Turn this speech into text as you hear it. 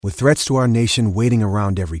With threats to our nation waiting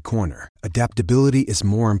around every corner, adaptability is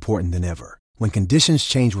more important than ever. When conditions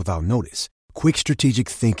change without notice, quick strategic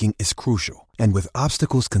thinking is crucial. And with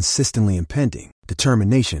obstacles consistently impending,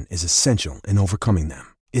 determination is essential in overcoming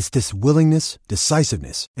them. It's this willingness,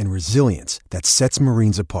 decisiveness, and resilience that sets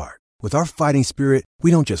Marines apart. With our fighting spirit, we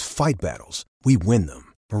don't just fight battles, we win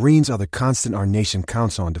them. Marines are the constant our nation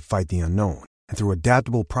counts on to fight the unknown. And through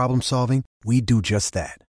adaptable problem solving, we do just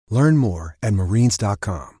that. Learn more at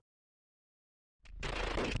marines.com.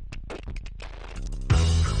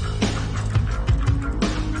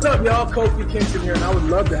 What's up, y'all? Kofi Kingston here, and I would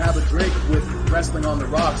love to have a drink with Wrestling on the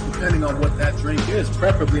Rocks, depending on what that drink is,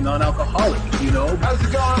 preferably non-alcoholic, you know? How's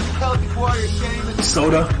it going? Healthy Warrior Shane.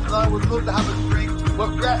 Soda. I would love to have a drink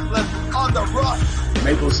with Wrestling on the Rocks.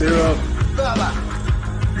 Maple syrup. Fella.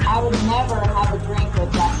 I would never have a drink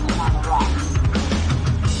with Wrestling on the Rocks.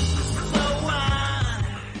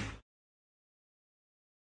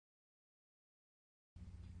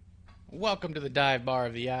 Welcome to the dive bar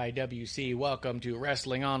of the IWC. Welcome to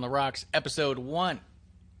Wrestling on the Rocks, episode 1.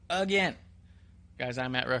 Again. Guys,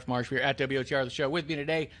 I'm at Ref Marsh. We're at WOTR, the show. With me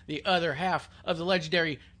today, the other half of the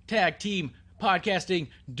legendary tag team podcasting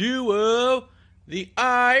duo, the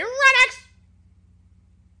Ironics.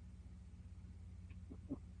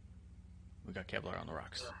 We got Kevlar on the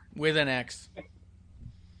rocks. With an X.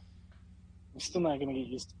 I'm still not going to get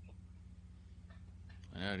used to it.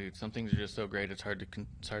 I know, dude. Some things are just so great. It's hard to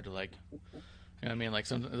like. You know what I mean? Like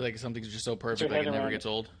some things are just so perfect, like it never gets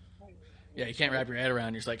old. Yeah, you can't wrap your head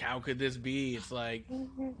around. You're just like, how could this be? It's like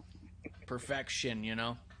perfection, you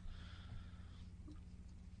know.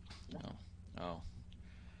 Oh,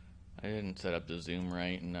 I didn't set up the Zoom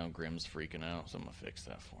right, and now Grim's freaking out. So I'm gonna fix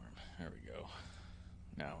that for him. There we go.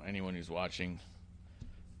 Now, anyone who's watching,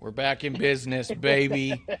 we're back in business,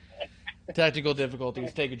 baby. Technical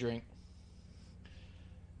difficulties. Take a drink.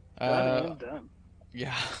 I'm done.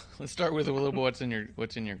 Yeah, let's start with a little bit what's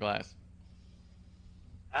in your glass.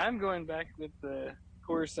 I'm going back with the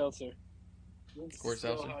Coors Seltzer. Coors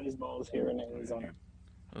Seltzer? Hot as balls here in Arizona.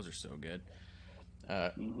 Those are so good.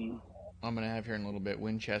 I'm gonna have here in a little bit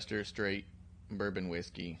Winchester Straight Bourbon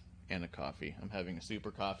Whiskey and a coffee. I'm having a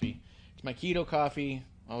super coffee. It's my keto coffee.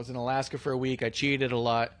 I was in Alaska for a week. I cheated a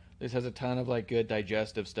lot. This has a ton of like good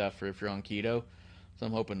digestive stuff for if you're on keto. So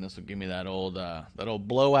I'm hoping this will give me that old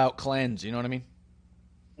blowout cleanse. You know what I mean?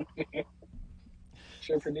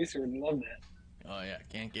 Sure, producer would love that. Oh yeah,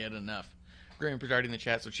 can't get enough. Grim Reaper in the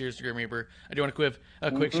chat, so cheers to Grim Reaper. I do want to give a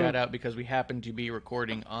quick shout out because we happen to be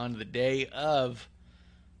recording on the day of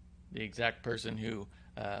the exact person who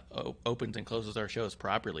opens and closes our shows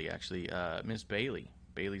properly. Actually, Miss Bailey.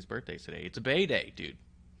 Bailey's birthday's today. It's a Bay Day, dude.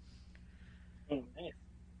 Oh, nice.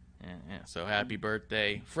 Yeah. So happy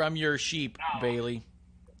birthday from your sheep, Bailey.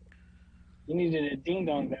 You needed a ding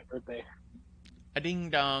dong that birthday. A ding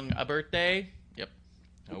dong, a birthday. Yep,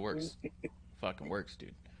 it works. Fucking works,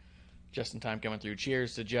 dude. Just in time coming through.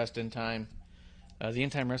 Cheers to Just in Time. The In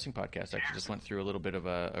Time Wrestling Podcast actually just went through a little bit of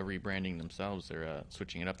a rebranding themselves. They're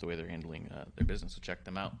switching it up the way they're handling their business, so check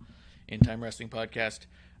them out. In Time Wrestling Podcast.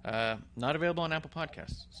 Not available on Apple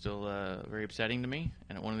Podcasts. Still very upsetting to me.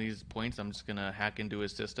 And at one of these points, I'm just going to hack into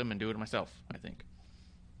his system and do it myself, I think.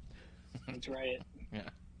 That's right. Yeah.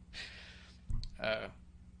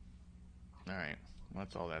 All right.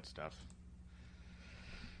 That's all that stuff.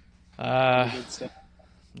 Good stuff.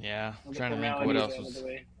 Yeah. I'm trying to think what else was.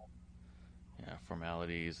 Yeah,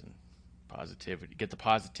 formalities and positivity. Get the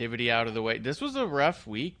positivity out of the way. This was a rough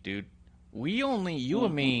week, dude. You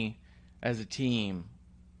and me as a team,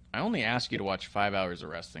 I only ask you to watch 5 hours of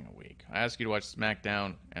wrestling a week. I ask you to watch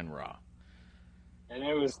SmackDown and Raw. And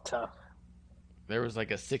it was tough. There was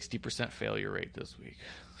like a 60% failure rate this week.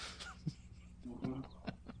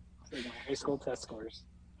 It's like my high school test scores.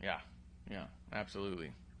 Yeah,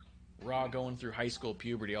 absolutely. Raw going through high school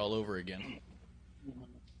puberty all over again.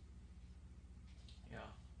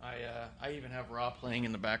 Yeah, I even have Raw playing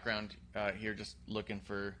in the background here, just looking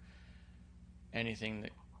for anything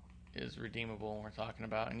that is redeemable we're talking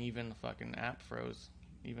about, and even the fucking app froze.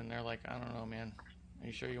 Even they're like, I don't know, man. Are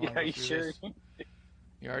you sure you want to go through this?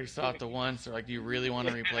 You already saw it the once, or like, do you really want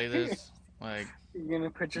to replay this? Like, you're gonna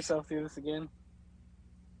put yourself through this again?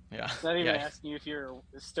 Yeah. Not even asking you if you're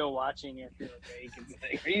still watching, if you're awake. It's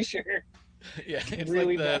like, are you sure? Yeah, it's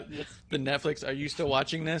really like the Netflix. Are you still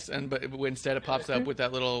watching this? But instead it pops up with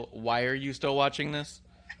that little, why are you still watching this?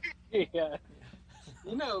 Yeah.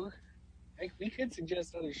 You know, we could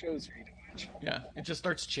suggest other shows for you to watch. Yeah, it just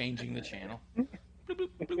starts changing the channel. Bloop, bloop,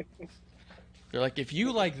 bloop. They're like, if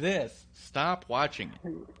you like this, stop watching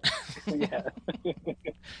it. Yeah.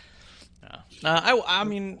 I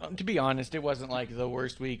mean, to be honest, it wasn't like the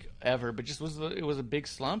worst week ever, but it was a big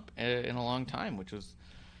slump in a long time, which was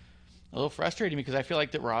a little frustrating because I feel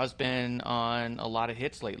like that Raw's been on a lot of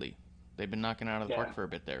hits lately. They've been knocking it out of the park for a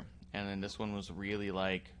bit there, and then this one was really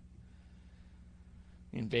like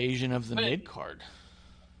invasion of the mid card.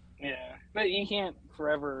 Yeah, but you can't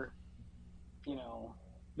forever,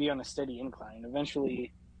 be on a steady incline.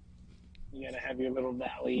 Eventually, you gotta have your little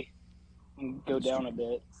valley and go down a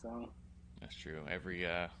bit. So that's true. Every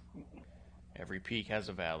peak has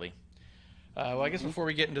a valley. Well, I guess before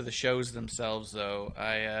we get into the shows themselves, though,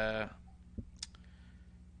 I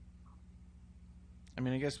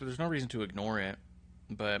mean, I guess there's no reason to ignore it,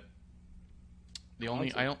 but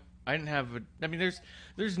I didn't have. I mean,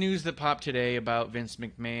 there's news that popped today about Vince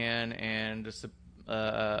McMahon and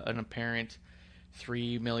an apparent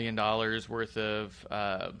 $3 million worth of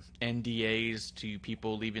NDAs to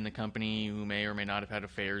people leaving the company who may or may not have had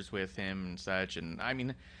affairs with him and such. And I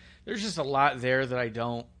mean, there's just a lot there that I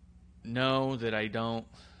don't know, that I don't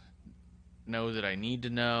know that I need to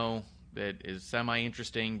know, that is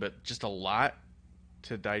semi-interesting, but just a lot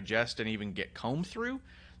to digest and even get combed through,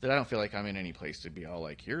 that I don't feel like I'm in any place to be all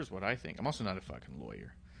like, here's what I think. I'm also not a fucking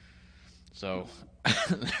lawyer. So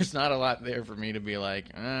there's not a lot there for me to be like,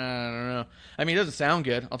 I don't know. I mean, it doesn't sound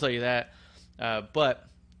good, I'll tell you that. But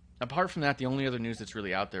apart from that, the only other news that's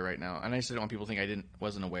really out there right now, and I just don't want people to think I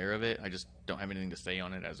wasn't aware of it. I just don't have anything to say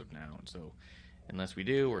on it as of now. And so unless we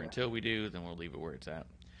do or until we do, then we'll leave it where it's at.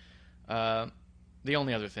 The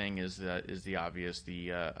only other thing is the obvious,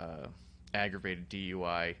 the aggravated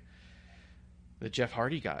DUI that Jeff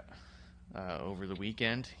Hardy got over the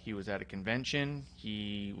weekend. He was at a convention.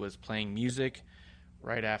 He was playing music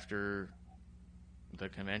right after the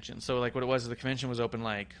convention. So, like, what it was, the convention was open,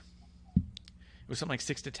 like, it was something like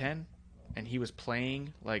 6 to 10, and he was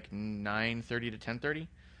playing, like, 9:30 to 10:30.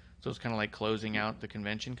 So it was kind of like closing out the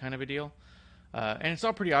convention kind of a deal. And it's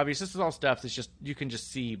all pretty obvious. This is all stuff that's just, you can just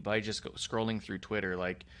see by just scrolling through Twitter.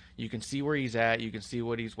 Like, you can see where he's at, you can see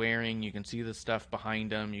what he's wearing, you can see the stuff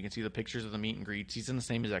behind him, you can see the pictures of the meet and greets. He's in the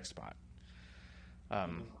same exact spot.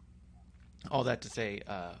 All that to say,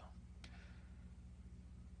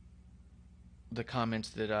 the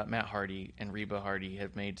comments that Matt Hardy and Reba Hardy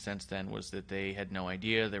have made since then was that they had no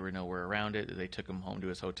idea, they were nowhere around it, they took him home to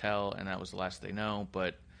his hotel, and that was the last they know,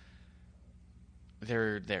 but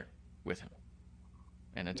they're there with him.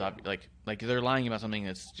 And it's like they're lying about something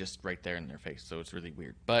that's just right there in their face, so it's really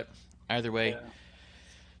weird. But either way,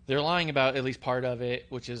 they're lying about at least part of it,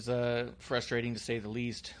 which is frustrating to say the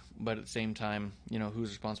least. But at the same time, who's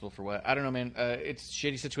responsible for what? I don't know, man. It's a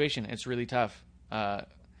shitty situation. It's really tough.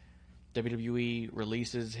 WWE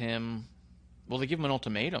releases him. Well, they give him an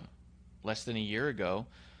ultimatum less than a year ago.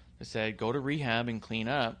 They said, go to rehab and clean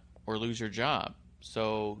up or lose your job.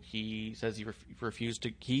 So he says he refused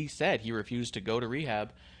to. He said he refused to go to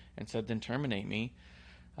rehab, and said then terminate me.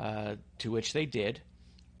 To which they did.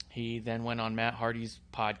 He then went on Matt Hardy's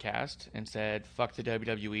podcast and said, "Fuck the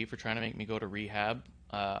WWE for trying to make me go to rehab.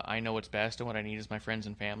 I know what's best, and what I need is my friends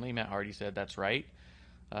and family." Matt Hardy said, "That's right.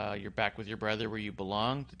 You're back with your brother where you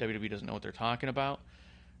belong." The WWE doesn't know what they're talking about.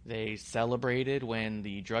 They celebrated when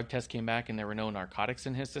the drug test came back and there were no narcotics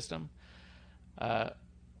in his system. But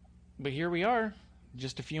here we are,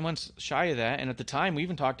 just a few months shy of that. And at the time, we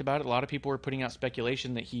even talked about it. A lot of people were putting out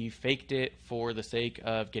speculation that he faked it for the sake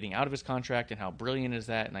of getting out of his contract, and how brilliant is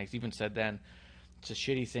that. And I even said then, it's a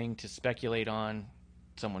shitty thing to speculate on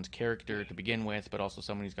someone's character to begin with, but also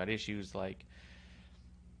someone who's got issues. Like,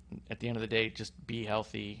 at the end of the day, just be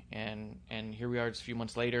healthy. And here we are just a few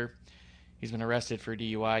months later. He's been arrested for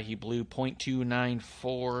DUI. He blew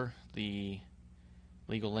 .294, the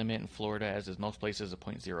legal limit in Florida, as is most places, a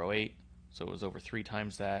 .08. So it was over 3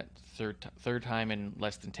 times that, third time in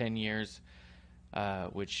less than 10 years,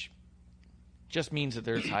 which just means that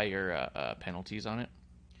there's higher penalties on it.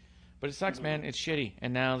 But it sucks, man. It's shitty.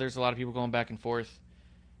 And now there's a lot of people going back and forth.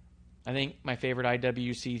 I think my favorite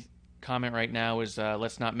IWC comment right now is,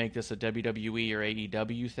 let's not make this a WWE or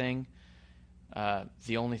AEW thing.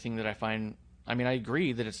 The only thing that I find, I mean, I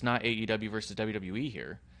agree that it's not AEW versus WWE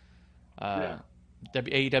here.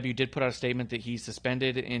 AEW did put out a statement that he's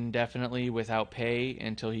suspended indefinitely without pay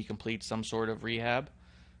until he completes some sort of rehab,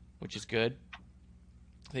 which is good.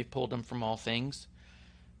 They've pulled him from all things.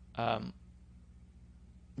 But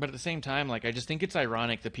at the same time, like, I just think it's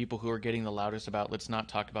ironic that people who are getting the loudest about let's not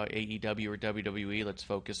talk about AEW or WWE, let's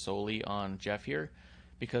focus solely on Jeff here.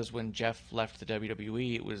 Because when Jeff left the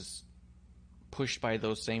WWE, it was pushed by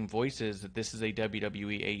those same voices that this is a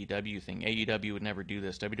WWE AEW thing. AEW would never do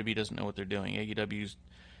this. WWE doesn't know what they're doing. AEW's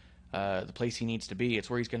the place he needs to be. It's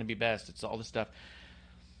where he's going to be best. It's all this stuff.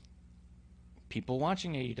 people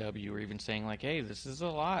watching AEW are even saying like, "Hey, this is a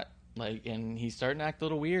lot." Like, and he's starting to act a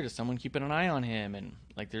little weird. Is someone keeping an eye on him? And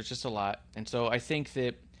like, there's just a lot. And so I think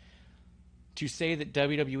that to say that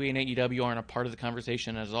WWE and AEW aren't a part of the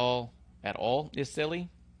conversation at all is silly.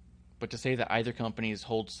 But to say that either company is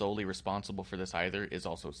hold solely responsible for this either is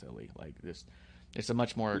also silly. Like this, it's a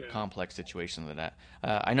much more complex situation than that.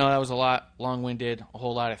 I know that was a lot long-winded, a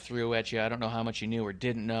whole lot I threw at you. I don't know how much you knew or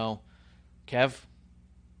didn't know. Kev,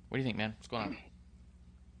 what do you think, man? What's going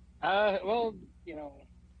on? Well,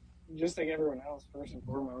 just like everyone else, first and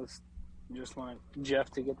foremost, just want Jeff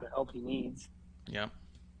to get the help he needs. Yeah.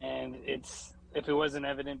 And if it wasn't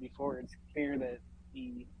evident before, it's clear that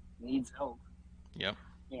he needs help. Yep.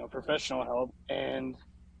 Professional help. And,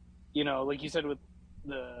 like you said with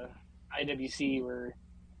the IWC, where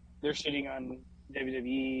they're shitting on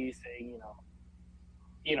WWE, saying,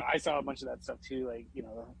 I saw a bunch of that stuff too. Like,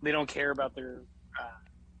 they don't care about their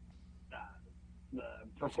the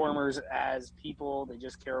performers as people. They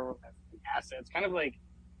just care about assets. Kind of like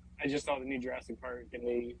I just saw the new Jurassic Park, and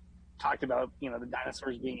they talked about the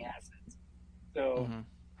dinosaurs being assets. So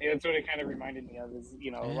that's what it kind of reminded me of. Is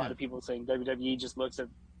a lot of people saying WWE just looks at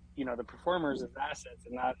the performers as assets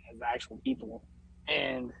and not as actual people.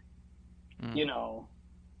 And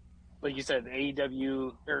like you said,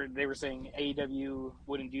 AEW, or they were saying AEW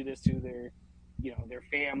wouldn't do this to their their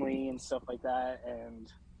family and stuff like that.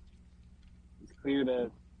 And it's clear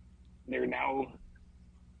that they're now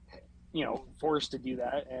forced to do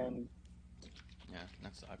that. And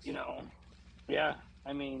that sucks. Yeah,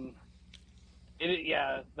 I mean,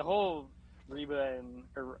 the whole Reba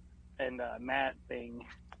and Matt thing,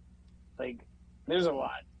 like, there's a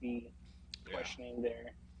lot to be questioning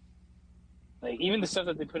there. Like, even the stuff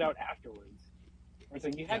that they put out afterwards, where it's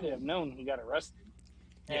like you had to have known he got arrested,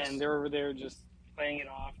 and they're over there just playing it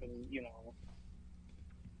off, and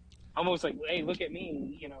almost like, hey, look at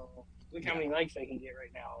me, look how many likes I can get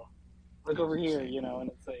right now. Look over here,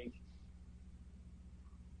 and it's like,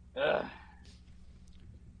 yeah,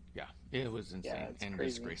 it was insane and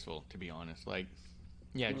crazy. Disgraceful, to be honest. Like,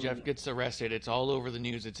 Jeff gets arrested. It's all over the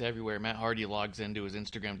news. It's everywhere. Matt Hardy logs into his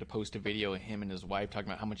Instagram to post a video of him and his wife talking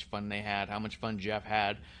about how much fun they had, how much fun Jeff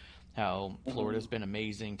had, how Florida's been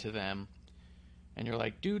amazing to them. And you're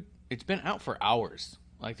like, dude, it's been out for hours.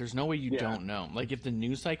 Like, there's no way you don't know. Like, if the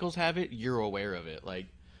news cycles have it, you're aware of it. Like,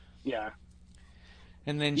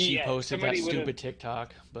 And then she posted that stupid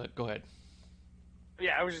TikTok. But go ahead.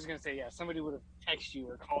 Yeah, I was just gonna say, somebody would have texted you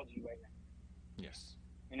or called you right now. Yes.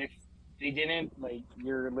 And if they didn't, like,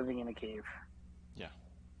 you're living in a cave. Yeah,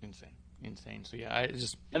 insane. So I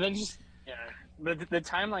just and then the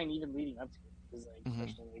timeline even leading up to it is like,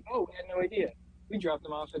 like, oh, we had no idea. We dropped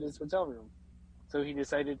him off at his hotel room, so he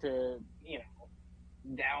decided to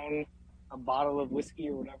down a bottle of whiskey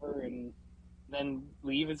or whatever, and then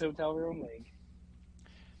leave his hotel room. Like,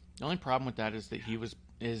 the only problem with that is that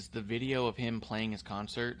is the video of him playing his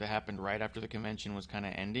concert that happened right after the convention was kind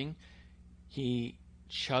of ending. He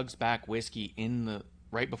chugs back whiskey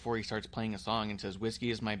right before he starts playing a song and says,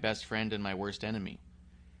 "Whiskey is my best friend and my worst enemy."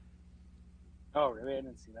 Oh, really? I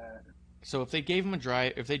didn't see that. So if they gave him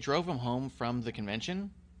if they drove him home from the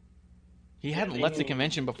convention, he hadn't left the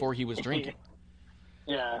convention before he was drinking.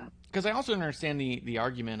 Yeah. Because I also understand the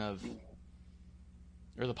argument of,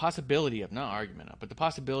 or the possibility of, not argument of, but the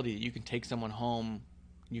possibility that you can take someone home,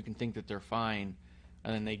 you can think that they're fine,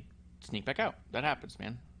 and then they sneak back out. That happens,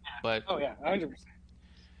 man. But 100%.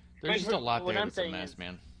 There's just a lot there that's a mess,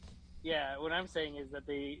 man. Yeah, what I'm saying is that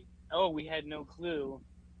we had no clue,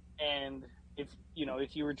 and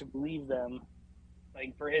if you were to believe them,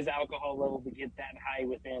 like, for his alcohol level to get that high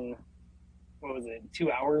within,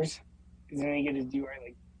 2 hours? Because then he get his DUI,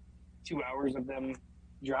 like, 2 hours of them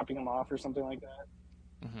dropping him off or something like that.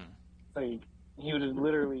 Like, he would have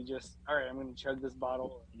literally just, all right, I'm going to chug this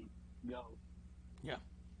bottle and go.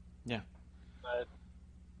 Yeah. But,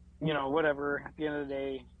 whatever. At the end of the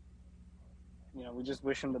day, we just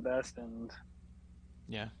wish him the best, and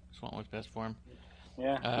just want what's best for him. He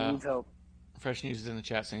needs help. Fresh news is in the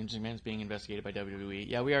chat saying McMahon's being investigated by WWE.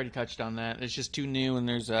 Yeah, we already touched on that. It's just too new, and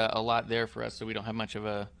there's a lot there for us, so we don't have much of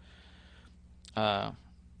a.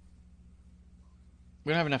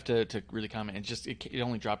 We don't have enough to really comment. It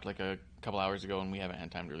only dropped like a couple hours ago, and we haven't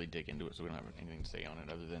had time to really dig into it, so we don't have anything to say on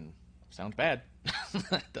it other than sounds bad.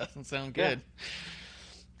 Doesn't sound good.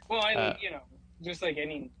 Well, I just like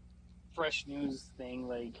any fresh news thing,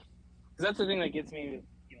 like, because that's the thing that gets me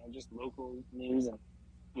with just local news, and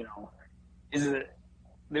is that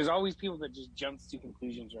there's always people that just jumps to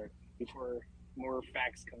conclusions right before more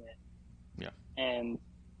facts come in. Yeah. And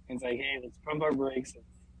it's like, hey, let's pump our brakes.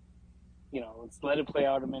 let's let it play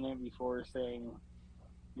out a minute before saying,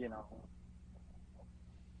 you know,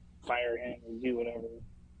 fire him or do whatever.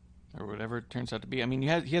 Or whatever it turns out to be. I mean,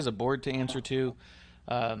 he has a board to answer to.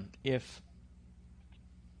 If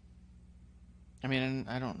I mean, and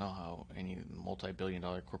I don't know how any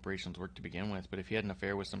multi-billion-dollar corporations work to begin with, but if he had an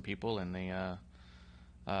affair with some people and they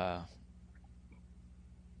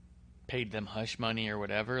paid them hush money or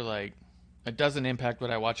whatever, like, it doesn't impact what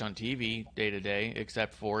I watch on TV day to day,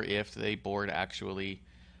 except for if the board actually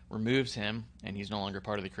removes him and he's no longer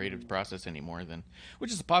part of the creative process anymore, then,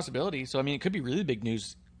 which is a possibility. So, I mean, it could be really big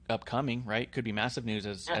news upcoming, right? Could be massive news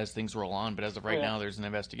as things roll on, but as of right now, there's an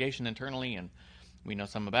investigation internally and we know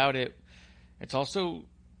some about it. It's also,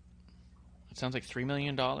 it sounds like $3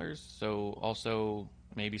 million, so also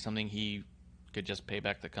maybe something he could just pay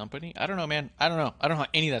back the company. I don't know, man. I don't know how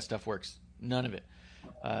any of that stuff works. None of it.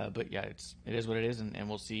 But yeah, it is what it is, and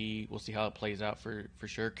we'll see how it plays out for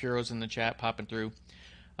sure. Kuro's in the chat popping through.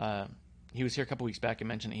 He was here a couple weeks back and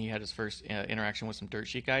mentioned he had his first interaction with some dirt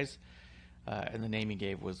sheet guys, and the name he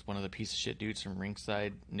gave was one of the piece of shit dudes from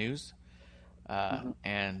Ringside News.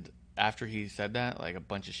 And after he said that, like, a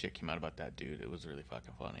bunch of shit came out about that dude. It was really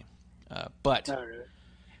fucking funny. But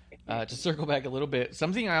to circle back a little bit,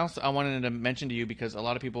 something else I wanted to mention to you, because a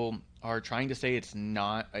lot of people are trying to say it's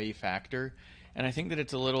not a factor, and I think that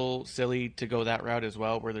it's a little silly to go that route as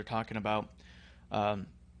well, where they're talking about. Well,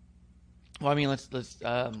 I mean, let's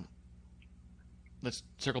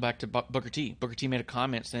circle back to Booker T. Booker T made a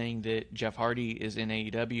comment saying that Jeff Hardy is in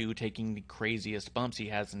AEW taking the craziest bumps he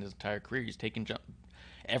has in his entire career. He's taking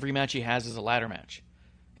every match he has is a ladder match.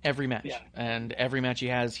 Every match. Yeah. And every match he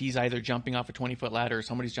has, he's either jumping off a 20-foot ladder or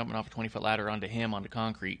somebody's jumping off a 20-foot ladder onto him, onto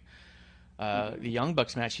concrete. The Young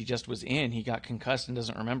Bucks match he just was in, he got concussed and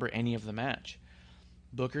doesn't remember any of the match.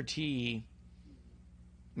 Booker T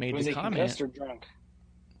made the comment. Was he concussed or drunk?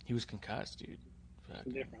 He was concussed, dude. Fuck.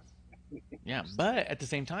 The difference. Yeah, but at the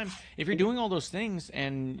same time, if you're doing all those things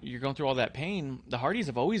and you're going through all that pain, the Hardys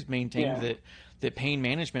have always maintained that pain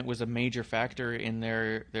management was a major factor in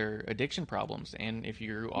their addiction problems. And if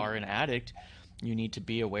you are an addict, you need to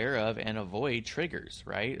be aware of and avoid triggers,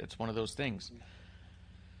 right? It's one of those things.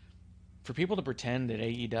 For people to pretend that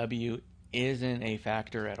AEW isn't a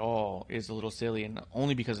factor at all is a little silly, and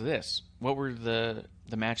only because of this. What were the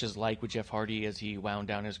matches like with Jeff Hardy as he wound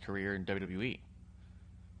down his career in WWE?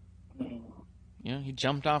 You know, he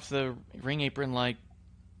jumped off the ring apron like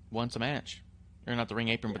once a match. Or not the ring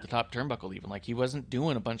apron, but the top turnbuckle even. Like, he wasn't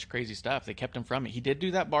doing a bunch of crazy stuff. They kept him from it. He did do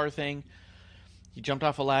that bar thing. He jumped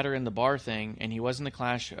off a ladder in the bar thing, and he was in the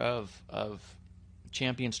Clash of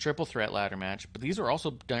Champions triple threat ladder match. But these were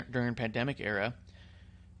also during pandemic era.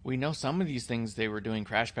 We know some of these things they were doing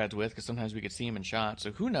crash pads with, because sometimes we could see him in shots.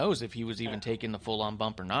 So who knows if he was even taking the full-on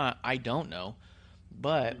bump or not. I don't know.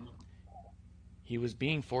 But he was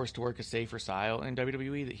being forced to work a safer style in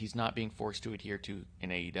WWE that he's not being forced to adhere to in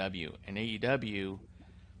AEW. And AEW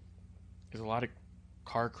is a lot of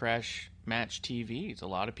car crash match TVs. A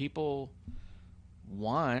lot of people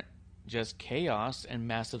want just chaos and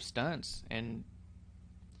massive stunts. And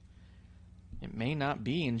it may not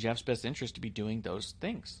be in Jeff's best interest to be doing those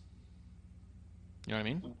things. You know what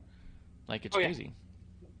I mean? Like, it's crazy.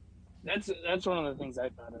 That's one of the things I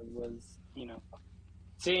thought of was,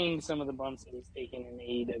 seeing some of the bumps that he's taken in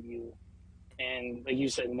AEW, and like you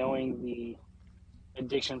said, knowing the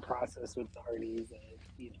addiction process with the Hardys,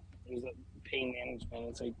 there's a pain management.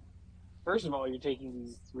 It's like, first of all, you're taking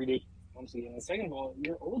these ridiculous bumps again, and second of all,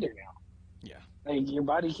 you're older now. Yeah. Like, your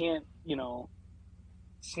body can't,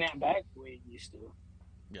 snap back the way it used to.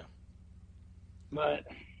 Yeah. But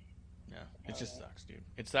yeah, it just sucks, dude.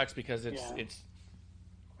 It sucks because it's.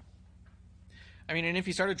 I mean, and if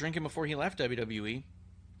he started drinking before he left WWE,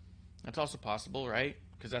 that's also possible, right?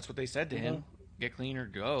 Because that's what they said to him: get clean or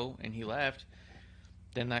go. And he left.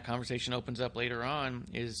 Then that conversation opens up later on: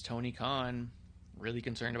 is Tony Khan really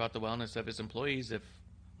concerned about the wellness of his employees? If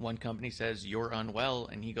one company says you're unwell,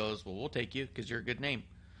 and he goes, "Well, we'll take you because you're a good name."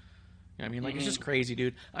 You know what I mean? Like, it's just crazy,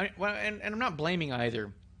 dude. And I'm not blaming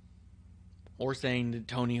either, or saying that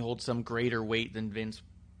Tony holds some greater weight than Vince,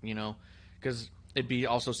 because it'd be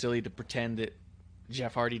also silly to pretend that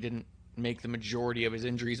Jeff Hardy didn't make the majority of his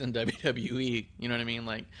injuries in WWE. You know what I mean?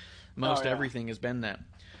 Like, most everything has been that.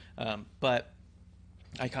 But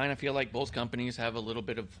I kind of feel like both companies have a little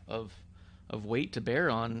bit of weight to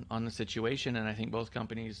bear on the situation, and I think both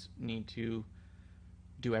companies need to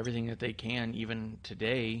do everything that they can, even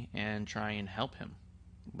today, and try and help him,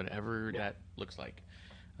 whatever that looks like.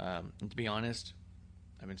 And to be honest,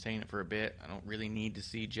 I've been saying it for a bit. I don't really need to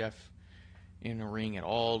see Jeff in a ring at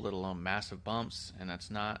all, let alone massive bumps, and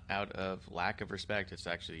that's not out of lack of respect. It's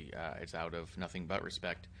actually it's out of nothing but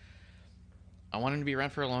respect. I want him to be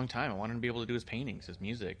around for a long time. I want him to be able to do his paintings, his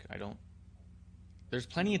music. There's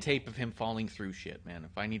plenty of tape of him falling through shit, man.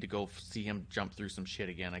 If I need to go see him jump through some shit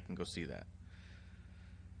again, I can go see that.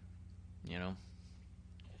 You know?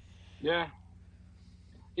 Yeah.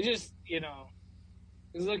 It just,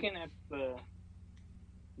 is looking at the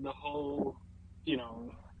whole,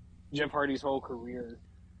 Jeff Hardy's whole career.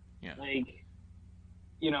 Yeah. Like,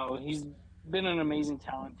 he's been an amazing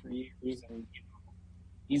talent for years, and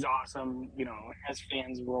he's awesome. Has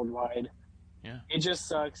fans worldwide. Yeah. It just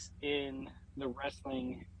sucks in the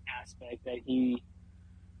wrestling aspect that he,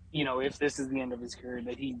 if this is the end of his career,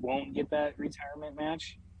 that he won't get that retirement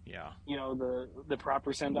match. Yeah. The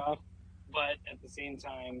proper send off. But at the same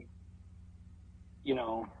time, you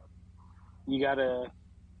gotta,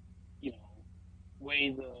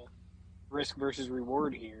 weigh the risk versus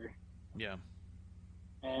reward here. Yeah.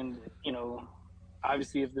 And,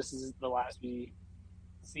 obviously if this is the last we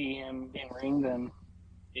see him in ring, then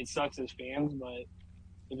it sucks as fans, but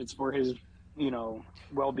if it's for his,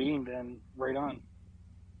 well-being, then right on.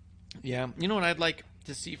 Yeah. You know what I'd like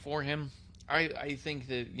to see for him? I think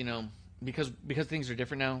that, because things are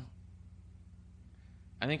different now,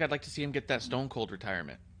 I think I'd like to see him get that Stone Cold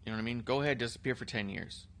retirement. You know what I mean? Go ahead, disappear for 10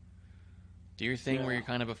 years. Do your thing where you're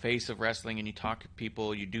kind of a face of wrestling and you talk to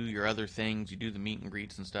people, you do your other things, you do the meet and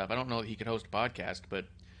greets and stuff. I don't know if he could host a podcast, but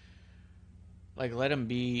let him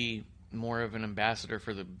be more of an ambassador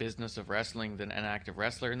for the business of wrestling than an active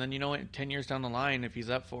wrestler. And then, 10 years down the line, if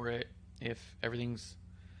he's up for it, if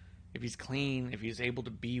he's clean, if he's able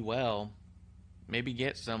to be well, maybe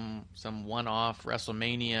get some one-off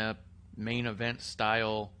WrestleMania main event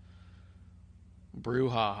style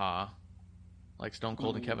brouhaha like Stone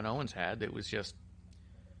Cold and Kevin Owens had. It was just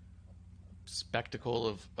spectacle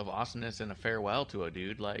of awesomeness and a farewell to a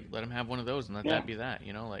dude. Let him have one of those and let that be that,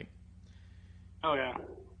 Oh, yeah.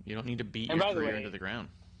 You don't need to beat your career into the ground.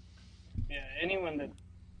 Yeah, anyone that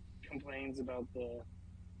complains about the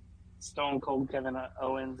Stone Cold Kevin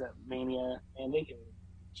Owens at Mania, and they can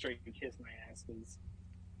straight kiss my ass, because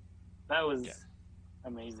that was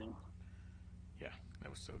amazing. Yeah, that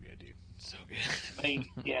was so good, dude. So good.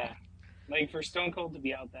 For Stone Cold to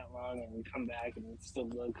be out that long and come back and it still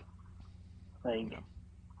look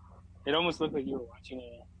it almost looked like you were watching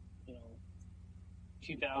a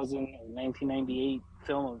 2000 or 1998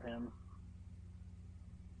 film of him.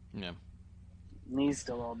 Yeah. Knees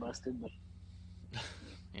still all busted, but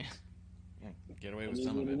yeah, get away with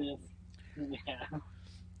some of it.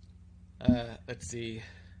 Yeah. Let's see.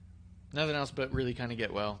 Nothing else but really kind of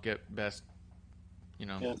get best,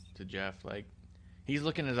 to Jeff. He's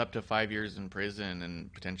looking at up to 5 years in prison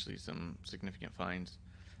and potentially some significant fines.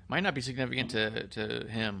 Might not be significant to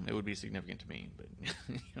him. It would be significant to me, but you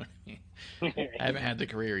know what I mean? I haven't had the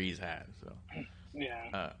career he's had, so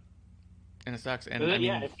yeah. And it sucks. And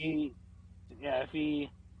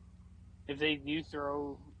if they do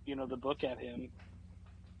throw the book at him,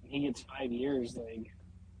 he gets 5 years.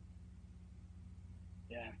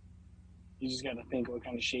 You just got to think what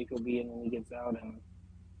kind of shape he'll be in when he gets out, and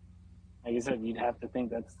like I said, you'd have to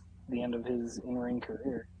think that's the end of his in-ring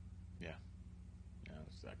career. Yeah,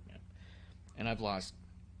 it sucks, man. And I've lost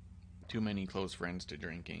too many close friends to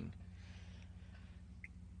drinking.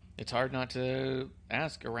 It's hard not to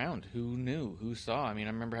ask around who knew, who saw. I mean,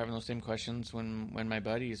 I remember having those same questions when my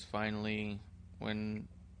buddies finally, when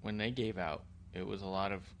they gave out. It was a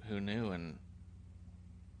lot of who knew, and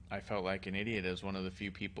I felt like an idiot as one of the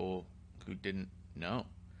few people who didn't know.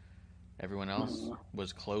 Everyone else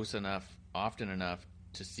was close enough, often enough,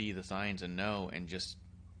 to see the signs and know, and just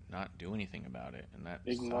not do anything about it, and that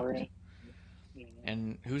ignore sucked. it. Yeah.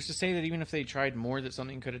 And who's to say that even if they tried more, that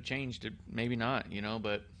something could have changed? Maybe not,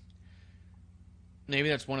 but maybe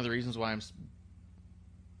that's one of the reasons why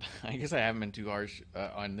I guess I haven't been too harsh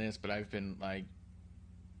on this, but I've been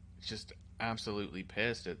just absolutely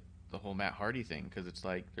pissed at the whole Matt Hardy thing, because it's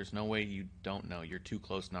there's no way you don't know. You're too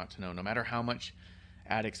close not to know. No matter how much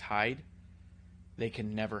addicts hide, they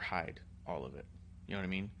can never hide all of it. You know what I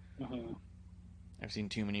mean? Mm-hmm. I've seen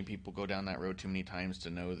too many people go down that road too many times to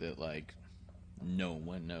know that no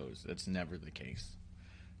one knows. That's never the case.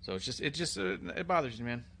 So it bothers me,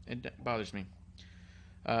 man. It bothers me.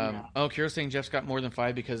 Kira's saying Jeff's got more than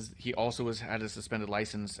 5 because he also had a suspended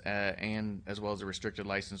license and as well as a restricted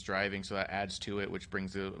license driving, so that adds to it, which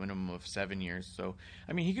brings a minimum of 7 years. So,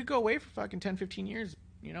 I mean, he could go away for fucking 10, 15 years,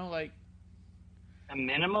 A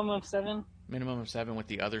minimum of 7? minimum of 7 with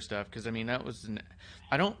the other stuff. Because I mean, that was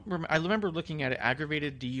I remember looking at it.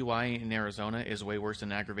 Aggravated DUI in Arizona is way worse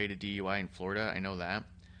than aggravated DUI in Florida. I know that.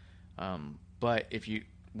 But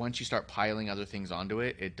once you start piling other things onto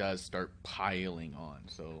it, it does start piling on.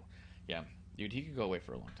 So, yeah, dude, he could go away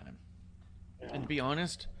for a long time. Yeah. And to be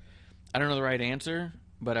honest, I don't know the right answer,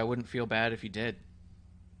 but I wouldn't feel bad if he did.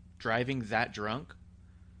 Driving that drunk.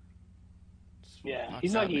 Yeah,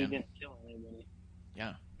 he's lucky he didn't kill anybody.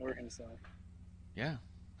 Yeah. Or himself. Yeah.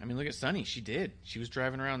 I mean, look at Sunny. She did. She was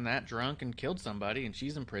driving around that drunk and killed somebody, and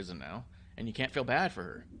she's in prison now. And you can't feel bad for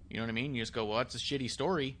her. You know what I mean? You just go, well, it's a shitty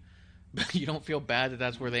story. But you don't feel bad that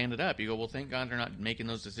that's where they ended up. You go, well, thank God they're not making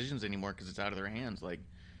those decisions anymore because it's out of their hands. Like,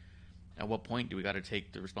 at what point do we got to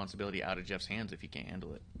take the responsibility out of Jeff's hands if he can't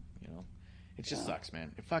handle it? You know? It just sucks,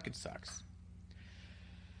 man. It fucking sucks.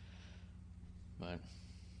 But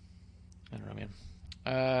I don't know,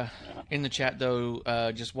 man. In the chat,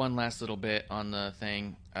 though, just one last little bit on the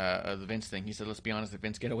thing, the Vince thing. He said, let's be honest, if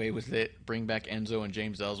Vince get away with it, bring back Enzo and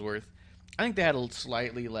James Ellsworth. I think they had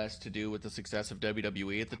slightly less to do with the success of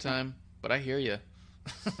WWE at the time, but I hear you.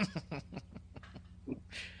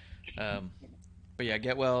 But yeah,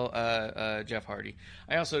 get well, Jeff Hardy.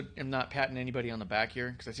 I also am not patting anybody on the back here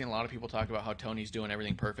because I've seen a lot of people talk about how Tony's doing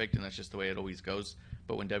everything perfect, and that's just the way it always goes.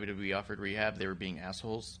 But when WWE offered rehab, they were being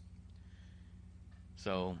assholes.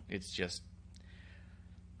 So it's just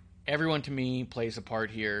everyone to me plays a part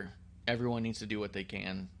here. Everyone needs to do what they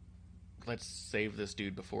can. Let's save this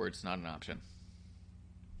dude before it's not an option.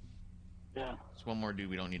 Yeah. It's one more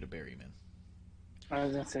dude we don't need to bury, man. I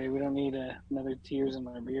was going to say, we don't need another tears in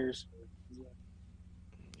our beers.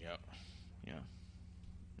 Yep. Yeah.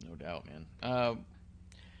 No doubt, man. Well,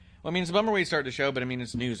 I mean, it's a bummer way to start the show, but I mean,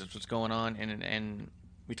 it's news. It's what's going on, and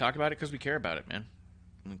we talk about it because we care about it, man.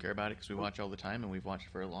 We care about it because we watch all the time, and we've watched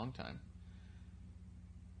for a long time.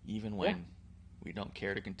 Even when we don't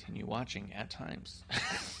care to continue watching at times.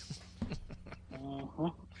 Uh-huh.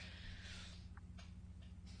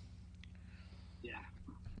 Yeah.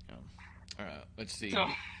 All right, let's see. So,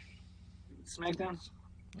 SmackDown?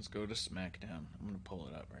 Let's go to SmackDown. I'm going to pull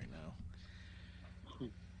it up right now.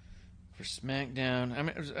 For SmackDown, I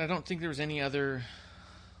mean, I don't think there was any other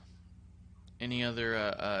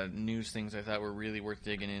news things I thought were really worth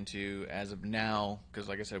digging into as of now, because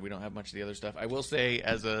like I said, we don't have much of the other stuff. I will say,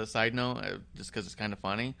 as a side note, just because it's kind of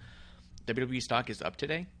funny, WWE stock is up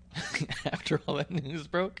today after all that news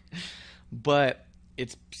broke, but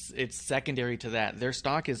it's secondary to that. Their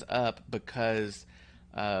stock is up because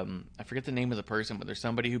I forget the name of the person, but there's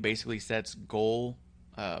somebody who basically sets goal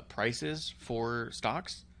prices for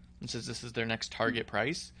stocks and says this is their next target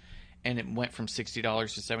price, and it went from $60 to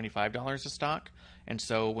 $75 a stock. And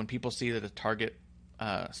so when people see that a target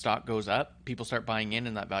stock goes up, people start buying in,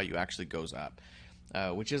 and that value actually goes up,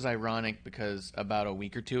 which is ironic because about a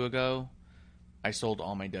week or two ago, I sold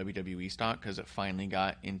all my WWE stock because it finally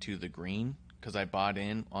got into the green because I bought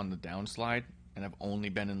in on the downslide, and I've only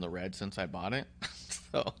been in the red since I bought it.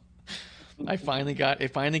 So it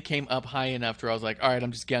finally came up high enough to where I was like, all right,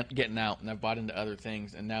 I'm just getting out, and I've bought into other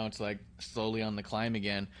things, and now it's like slowly on the climb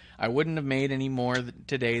again. I wouldn't have made any more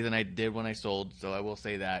today than I did when I sold, so I will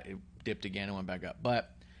say that. It dipped again and went back up. But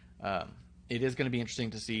it is going to be interesting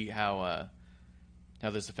to see how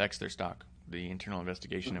this affects their stock. The internal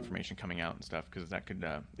investigation information coming out and stuff, because that could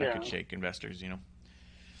shake investors, you know.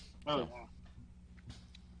 Oh,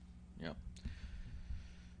 yeah.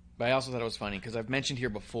 But I also thought it was funny because I've mentioned here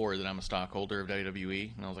before that I'm a stockholder of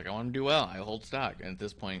WWE, and I was like, I want to do well. I hold stock, and at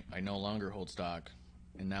this point, I no longer hold stock,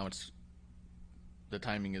 and now the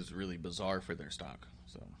timing is really bizarre for their stock.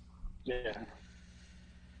 So yeah.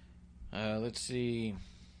 Let's see.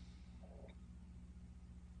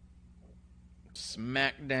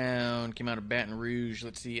 SmackDown came out of Baton Rouge.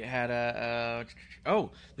 Let's see. It had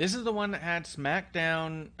this is the one that had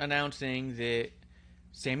SmackDown announcing that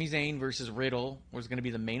Sami Zayn versus Riddle was going to be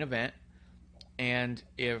the main event. And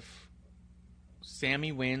if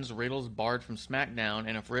Sami wins, Riddle's barred from SmackDown.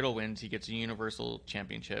 And if Riddle wins, he gets a Universal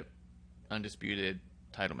Championship undisputed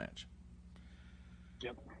title match.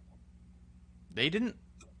 Yep. They didn't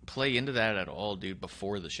play into that at all, dude,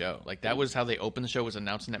 before the show. Like, that was how they opened the show, was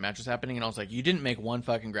announcing that match was happening, and I was like, you didn't make one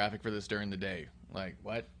fucking graphic for this during the day. Like,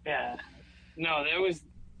 what? Yeah. No,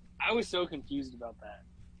 I was so confused about that.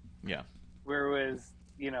 Yeah. Where it was,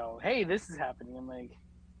 hey, this is happening. I'm like,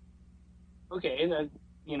 okay, that,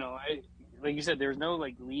 like you said, there's no,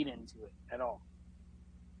 like, lead into it at all.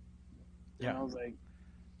 And yeah. I was like,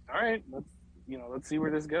 all right, let's see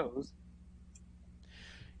where this goes.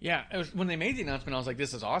 Yeah, when they made the announcement, I was like,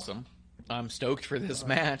 this is awesome. I'm stoked for this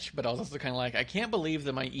match, but I was also kind of like, I can't believe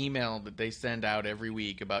that my email that they send out every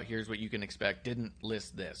week about here's what you can expect didn't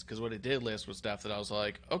list this. Because what it did list was stuff that I was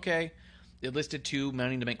like, okay. It listed 2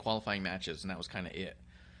 Money to Bank qualifying matches, and that was kind of it.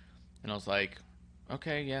 And I was like,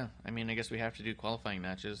 okay, yeah. I mean, I guess we have to do qualifying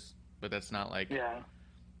matches, but that's not like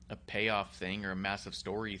a payoff thing or a massive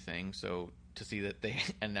story thing. So to see that they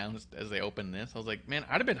announced as they opened this, I was like, man,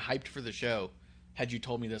 I'd have been hyped for the show had you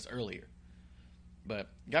told me this earlier. But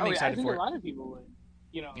got me excited I think for it. a lot of people would.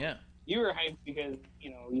 You know, Yeah. You were hyped because, you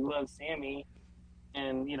know, you love Sammy,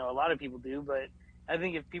 and, you know, a lot of people do. But I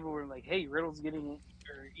think if people were like, hey, Riddle's getting,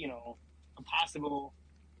 or, you know, a possible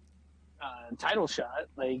title shot,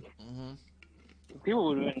 like, people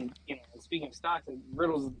would have been, you know, speaking of stocks, like,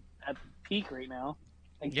 Riddle's at the peak right now.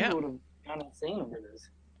 Like, people would have gone insane over this.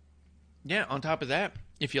 Yeah, on top of that,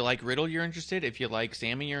 if you like Riddle, you're interested. If you like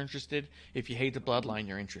Sammy, you're interested. If you hate the Bloodline,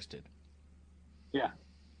 you're interested. Yeah.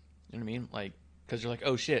 You know what I mean? Like, because you're like,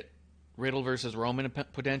 oh shit, Riddle versus Roman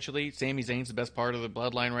potentially. Sami Zayn's the best part of the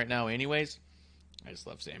Bloodline right now, anyways. I just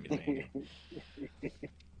love Sami Zayn.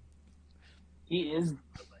 He is.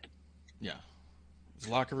 Yeah, he's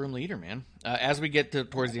a locker room leader, man. As we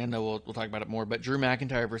get towards the end, though, we'll talk about it more. But Drew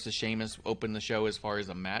McIntyre versus Sheamus opened the show as far as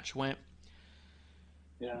a match went.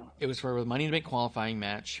 Yeah, it was for a Money to Bank qualifying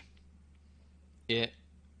match. It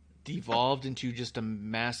devolved into just a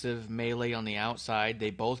massive melee on the outside.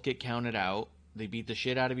 They both get counted out. They beat the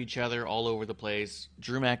shit out of each other all over the place.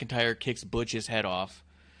 Drew McIntyre kicks Butch's head off.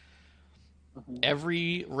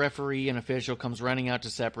 Every referee and official comes running out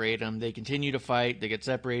to separate them. They continue to fight. They get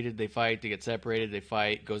separated. They fight. They get separated. They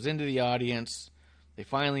fight. Goes into the audience. They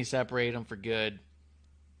finally separate them for good.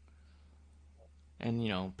 And, you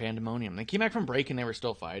know, pandemonium. They came back from break and they were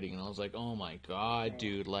still fighting. And I was like, oh my God,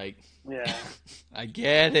 dude. Like, yeah, I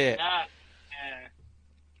get it. yeah.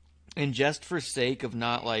 And just for sake of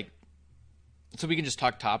not like, so we can just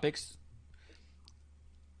talk topics.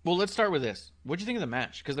 Well, let's start with this. What'd you think of the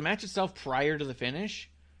match? Because the match itself prior to the finish,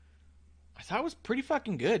 I thought it was pretty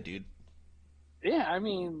fucking good, dude. Yeah, I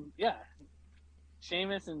mean, yeah.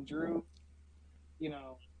 Sheamus and Drew, you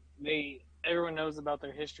know, everyone knows about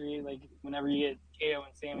their history. Like, whenever you get KO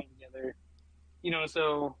and Sammy together, you know,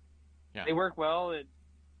 so they work well. It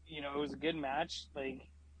was a good match. Like,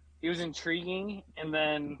 it was intriguing. And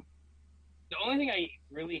then the only thing I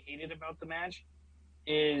really hated about the match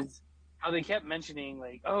is how they kept mentioning,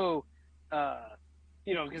 like,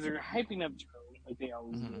 you know, because they're hyping up Drew, like they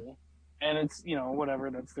always do. And it's, you know,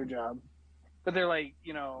 whatever, that's their job. But they're like,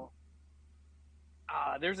 you know,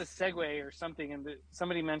 there's a segue or something, and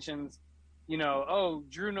somebody mentions, you know, oh,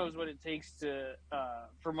 Drew knows what it takes to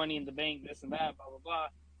for Money in the Bank, this and that, blah, blah, blah.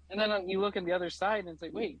 And then you look at the other side, and it's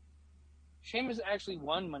like, wait, Sheamus actually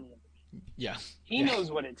won Money in the Bank. Yeah. He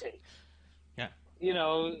knows what it takes. Yeah. You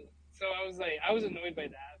know, so I was annoyed by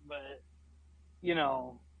that, but, you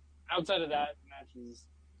know, outside of that, the match was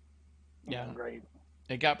great.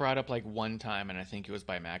 It got brought up like one time, and I think it was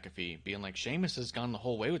by McAfee, being like, Sheamus has gone the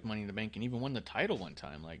whole way with Money in the Bank and even won the title one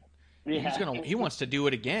time. Like, he wants to do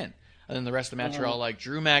it again. And then the rest of the match are all like,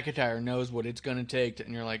 Drew McIntyre knows what it's going to take.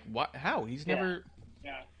 And you're like, what? How? He's never...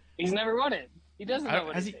 Yeah. He's never won it. He doesn't know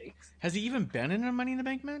what it takes. Has he even been in a Money in the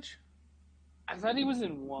Bank match? I thought he was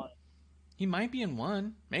in one. He might be in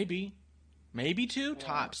one. Maybe. Maybe two,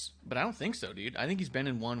 tops. But I don't think so, dude. I think he's been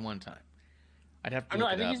in one time. I'd have to look it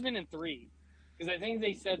up. I think he's been in 3. Because I think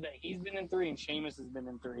they said that he's been in 3 and Sheamus has been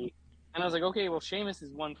in 3. And I was like, okay, well, Sheamus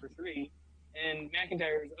is 1 for 3, and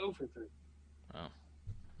McIntyre is 0 for 3. Oh.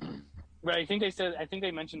 But I think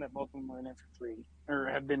they mentioned that both of them were in it for 3, or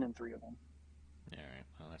have been in 3 of them. Yeah, all right.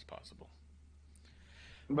 Well, that's possible.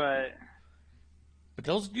 But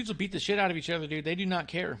those dudes will beat the shit out of each other, dude. They do not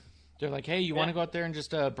care. They're like, hey, you want to go out there and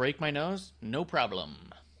just break my nose? No problem.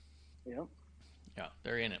 Yep. Yeah,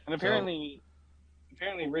 they're in it. And apparently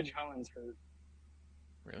Ridge Holland's hurt.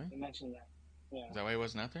 Really? They mentioned that. Yeah. Is that why he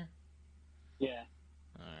wasn't out there? Yeah.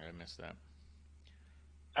 All right, I missed that.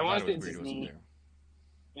 I want to say it's his knee.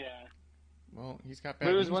 Yeah. Well, he's got bad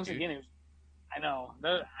But it was knees, once dude. again. I know.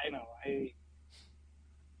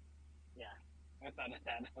 I thought of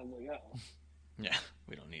that. I was like, oh. Yeah,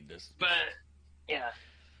 we don't need this. But yeah.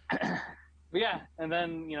 But yeah, and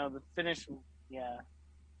then, you know, the finish,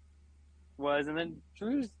 was, and then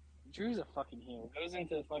Drew's a fucking hero. Goes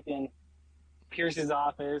into fucking Pierce's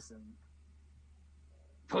office and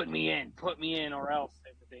put me in, or else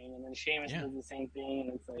type of thing. And then Sheamus does the same thing,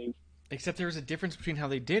 and it's like. Except there was a difference between how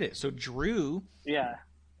they did it. So Drew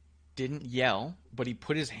didn't yell, but he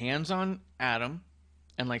put his hands on Adam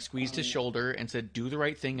and like squeezed his shoulder and said, do the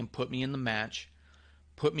right thing and put me in the match.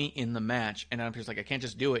 Put me in the match. And Adam Pearce's like, I can't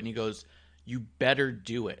just do it. And he goes, you better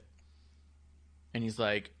do it. And he's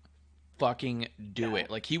like, fucking do it.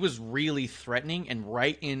 Like, he was really threatening and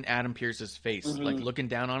right in Adam Pearce's face, like looking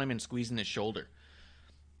down on him and squeezing his shoulder.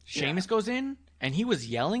 Sheamus goes in, and he was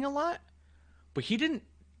yelling a lot, but he didn't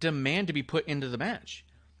demand to be put into the match.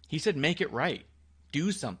 He said, make it right.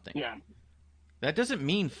 Do something. Yeah. That doesn't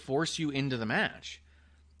mean force you into the match.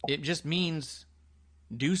 It just means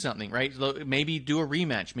do something, right? Maybe do a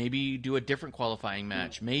rematch. Maybe do a different qualifying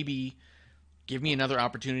match. Maybe give me another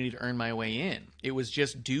opportunity to earn my way in. It was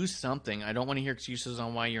just do something. I don't want to hear excuses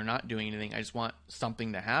on why you're not doing anything. I just want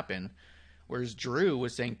something to happen. Whereas Drew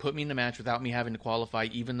was saying, put me in the match without me having to qualify,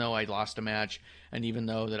 even though I lost a match and even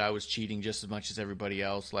though that I was cheating just as much as everybody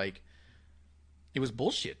else. Like, it was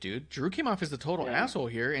bullshit, dude. Drew came off as the total asshole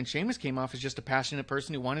here, and Sheamus came off as just a passionate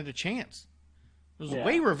person who wanted a chance. It was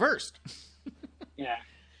way reversed. Yeah.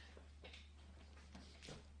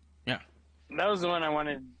 Yeah. That was the one I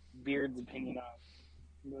wanted Beard's opinion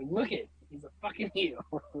on. Like, look it, he's a fucking heel.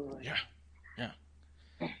 Yeah.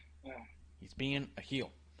 He's being a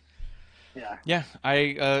heel. Yeah. Yeah,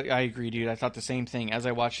 I agree, dude. I thought the same thing. As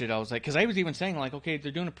I watched it, I was like, because I was even saying, like, okay,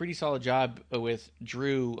 they're doing a pretty solid job with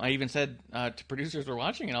Drew. I even said to producers who were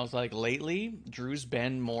watching it, I was like, lately, Drew's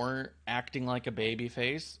been more acting like a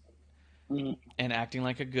babyface and acting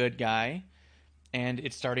like a good guy, and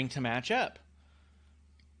it's starting to match up.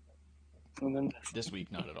 And then This week,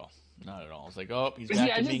 not at all. Not at all. It's like, oh, he's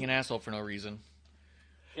back to being an asshole for no reason.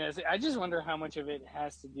 Yeah, I just wonder how much of it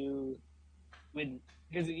has to do with,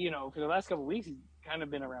 because, for the last couple of weeks, he's kind of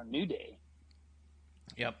been around New Day.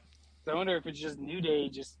 Yep. So I wonder if it's just New Day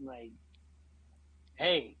just like,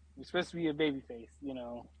 hey, you're supposed to be a babyface,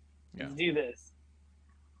 let's do this,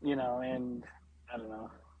 and I don't know.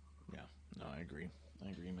 Yeah, no, I agree,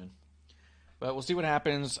 man. But we'll see what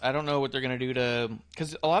happens. I don't know what they're going to do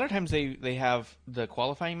because a lot of times they have the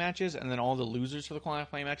qualifying matches and then all the losers for the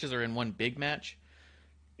qualifying matches are in one big match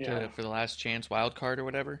for the last chance wild card or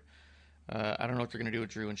whatever. I don't know what they're going to do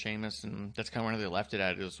with Drew and Sheamus, and that's kind of where they left it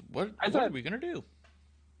at. Is what are we going to do?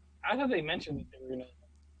 I thought they mentioned that they were going to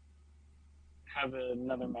have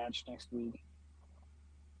another match next week.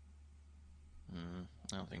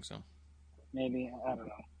 I don't think so. Maybe, I don't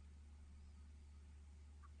know.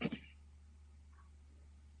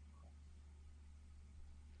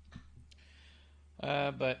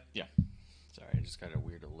 But yeah, sorry, I just got a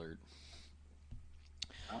weird alert.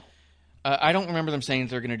 I don't remember them saying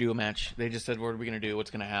they're going to do a match. They just said, what are we going to do?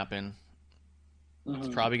 What's going to happen? It's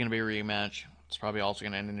probably going to be a rematch. It's probably also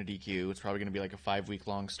going to end in a DQ. It's probably going to be like a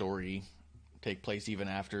 5-week-long story. Take place even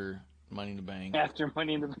after Money in the Bank. After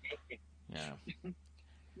Money in the Bank. Yeah.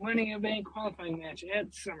 Money in the Bank qualifying match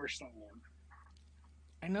at SummerSlam.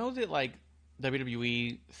 I know that, like,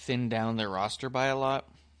 WWE thinned down their roster by a lot.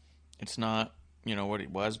 It's not, what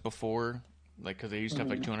it was before. Like, because they used to have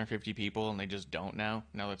like 250 people, and they just don't now.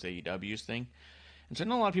 Now that's AEW's thing. And so I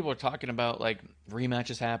know a lot of people are talking about like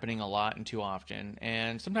rematches happening a lot and too often.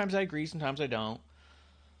 And sometimes I agree, sometimes I don't.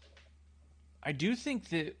 I do think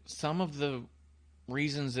that some of the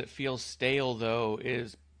reasons it feels stale, though,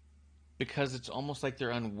 is because it's almost like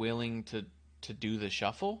they're unwilling to do the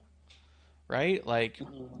shuffle, right? Like,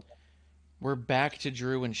 we're back to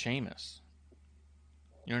Drew and Sheamus.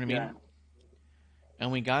 You know what I mean? Yeah.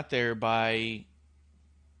 And we got there by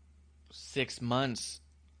 6 months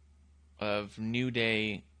of New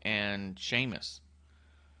Day and Sheamus.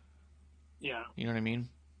 Yeah. You know what I mean?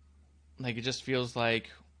 Like, it just feels like,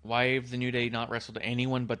 why have the New Day not wrestled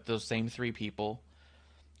anyone but those same 3 people?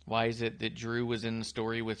 Why is it that Drew was in the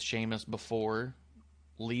story with Sheamus before,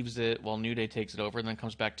 leaves it while New Day takes it over, and then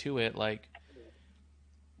comes back to it? Like,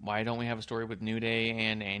 why don't we have a story with New Day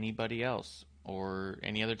and anybody else? Or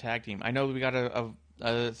any other tag team? I know we got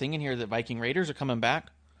a thing in here that Viking Raiders are coming back.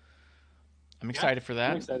 I'm excited for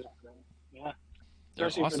that. I'm excited for that. Yeah. They're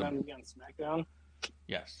Especially awesome. for them to be on SmackDown.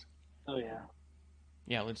 Yes. Oh, yeah.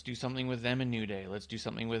 Yeah, let's do something with them in New Day. Let's do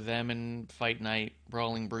something with them in Fight Night,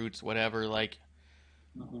 Brawling Brutes, whatever. Like,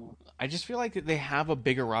 I just feel like they have a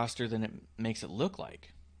bigger roster than it makes it look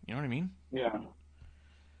like. You know what I mean? Yeah.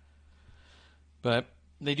 But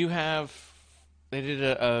they do have... They did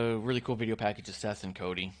a really cool video package of Seth and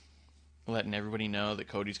Cody, letting everybody know that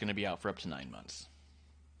Cody's going to be out for up to 9 months.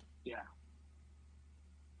 Yeah.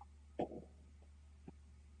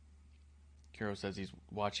 Kiro says he's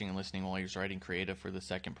watching and listening while he's writing creative for the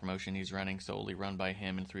second promotion he's running, solely run by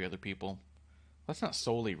him and 3 other people. That's not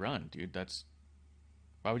solely run, dude. That's...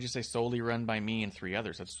 Why would you say solely run by me and 3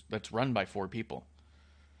 others? That's run by 4 people.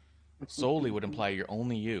 Solely would imply you're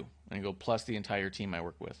only you, and you go plus the entire team I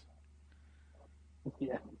work with.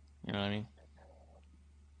 Yeah. You know what I mean?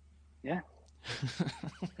 Yeah.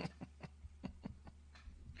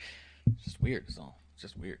 It's just weird. It's all. It's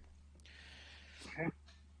just weird.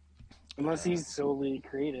 Unless he's solely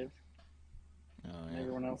creative. Oh, And yeah.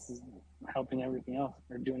 everyone else is helping everything else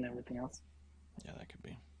or doing everything else. Yeah, that could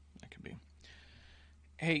be. That could be.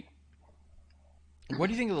 Hey, what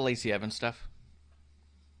do you think of the Lacey Evans stuff?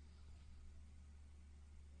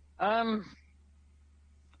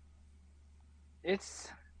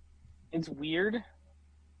 It's weird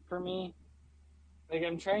for me. Like,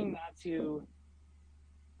 I'm trying not to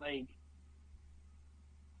like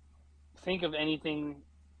think of anything,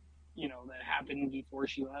 that happened before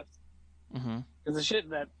she left. Mm-hmm. Because the shit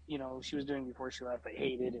that she was doing before she left, I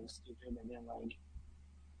hated. It was stupid. I didn't like.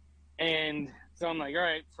 And so I'm like, all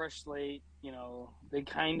right, fresh slate. They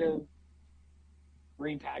kind of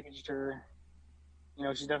repackaged her.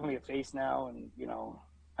 She's definitely a face now, and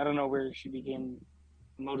I don't know where she became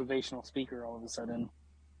a motivational speaker all of a sudden.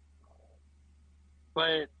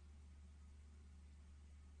 But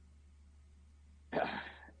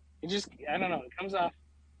it just, I don't know, it comes off,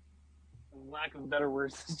 for lack of better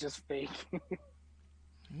words, it's just fake.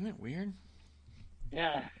 Isn't it weird?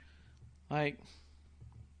 Yeah.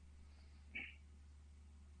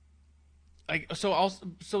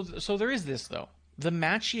 So there is this though. The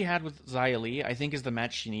match she had with Xia Li, I think, is the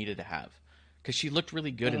match she needed to have because she looked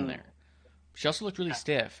really good in there. She also looked really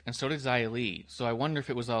stiff, and so did Xia Li. So I wonder if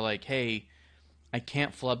it was all like, "Hey, I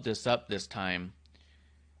can't flub this up this time.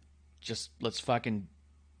 Just let's fucking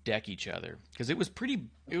deck each other," because it was pretty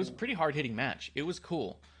hard hitting match. It was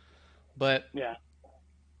cool, but Yeah.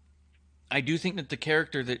 I do think that the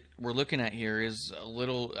character that we're looking at here is a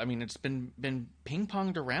little. I mean, it's been ping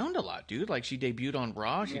ponged around a lot, dude. Like she debuted on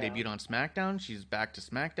Raw, she debuted on SmackDown, she's back to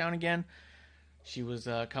SmackDown again. She was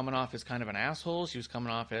coming off as kind of an asshole. She was coming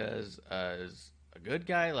off as a good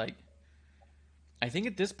guy. Like, I think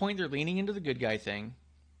at this point they're leaning into the good guy thing.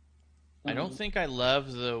 I don't think I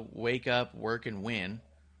love the wake up, work, and win.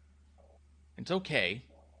 It's okay.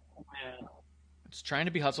 Yeah. It's trying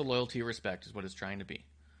to be hustle, loyalty, respect is what it's trying to be.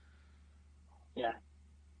 Yeah.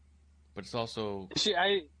 But it's also...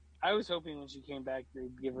 I was hoping when she came back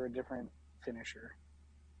they'd give her a different finisher.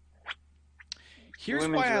 Here's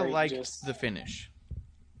why I liked the finish.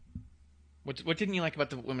 What didn't you like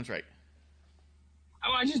about the women's right?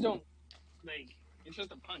 Oh, I just don't like. It's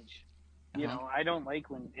just a punch. I don't like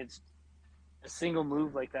when it's a single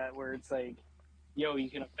move like that where it's like, yo, you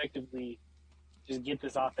can effectively just get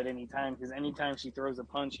this off at any time, because anytime she throws a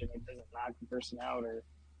punch and it doesn't knock the person out or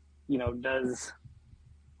does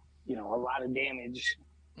a lot of damage,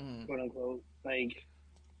 quote unquote, like,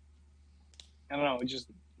 I don't know, it just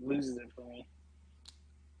loses it for me.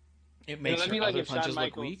 It makes her other punches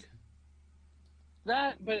look weak.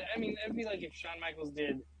 But I mean, that'd be like if Shawn Michaels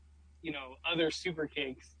did, other super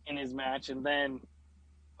kicks in his match, and then,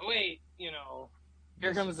 oh wait,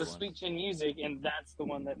 here comes the sweet chin music, and that's the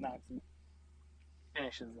one that knocks him,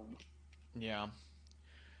 finishes them. Yeah.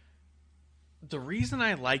 The reason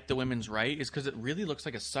I like the women's right is because it really looks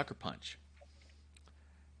like a sucker punch.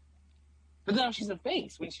 But now she's a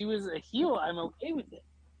face. When she was a heel, I'm okay with it.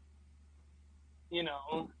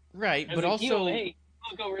 Right, as but a also heel, hey,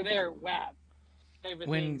 look over there, whap, type of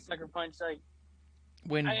thing, sucker punch, like.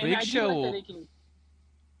 When Big Show,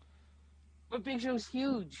 but Big Show's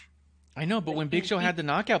huge. I know, but when Big Show had the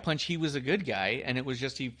knockout punch, he was a good guy, and it was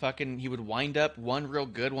just he would wind up one real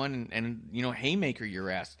good one and haymaker your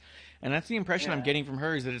ass, and that's the impression I'm getting from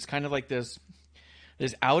her, is that it's kind of like this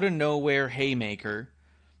out of nowhere haymaker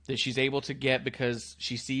that she's able to get because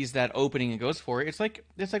she sees that opening and goes for it. It's like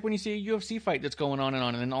when you see a UFC fight that's going on,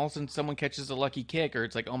 and then all of a sudden someone catches a lucky kick, or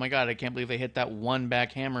it's like, oh my god, I can't believe they hit that one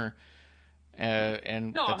back hammer.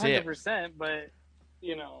 And no, that's 100%. But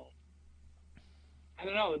I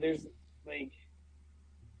don't know. There's like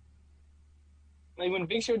when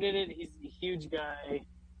Big Show did it, he's a huge guy,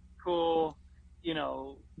 cool,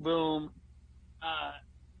 boom.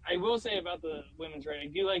 I will say about the women's right, I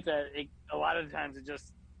do like that. A lot of the times it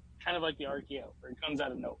just kind of like the RKO, where it comes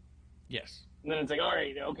out of nowhere. Yes. And then it's like, all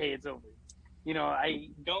right, okay, it's over. I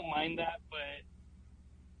don't mind that, but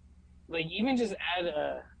like even just add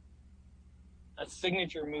a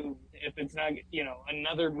signature move, if it's not,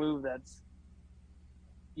 another move that's,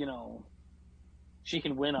 she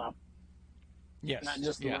can win off. Yes. Not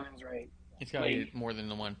just the women's right. It's got to be more than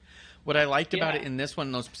the one. What I liked about it in this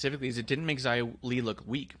one, though, specifically, is it didn't make Xia Li look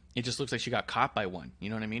weak. It just looks like she got caught by one. You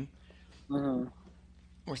know what I mean? Mm-hmm.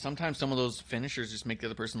 Or sometimes some of those finishers just make the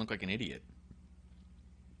other person look like an idiot.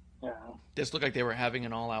 Yeah. Just looked like they were having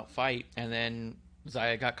an all-out fight, and then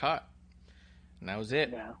Xia got caught. And that was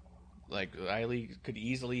it. Yeah. Like, Xia Li could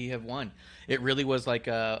easily have won. It really was like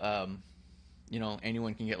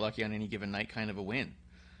anyone can get lucky on any given night kind of a win.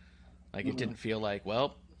 Like, it didn't feel like,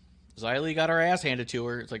 well, Xylee got her ass handed to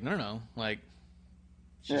her. It's like, no. Like,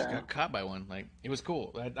 she just got caught by one. Like, it was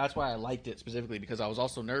cool. That's why I liked it specifically, because I was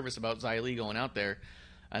also nervous about Xylee going out there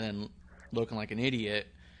and then looking like an idiot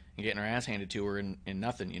and getting her ass handed to her and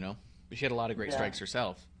nothing, you know? But she had a lot of great strikes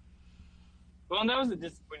herself. Well, and that was the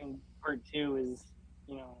disappointing part, too, is,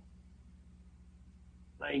 you know,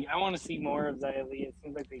 like, I want to see more of Xylee. It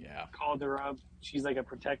seems like they called her up. She's like a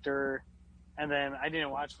protector. And then I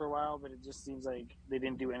didn't watch for a while, but it just seems like they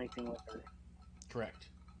didn't do anything with her. Correct.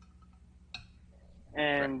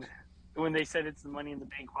 And when they said it's the Money in the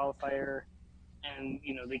Bank qualifier, and,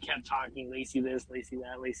 you know, they kept talking, Lacey this, Lacey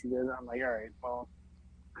that, Lacey this, I'm like, all right, well,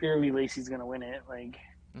 clearly Lacey's going to win it. Like,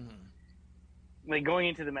 like, going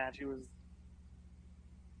into the match, it was,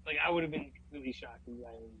 like, I would have been completely shocked if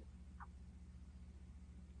Xylee.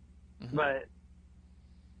 But,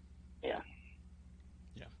 yeah.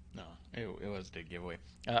 No, it was a big giveaway.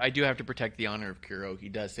 I do have to protect the honor of Kuro. He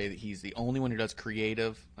does say that he's the only one who does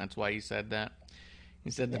creative. That's why he said that.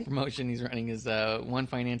 He said the promotion he's running is one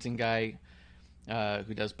financing guy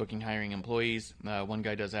who does booking, hiring employees. One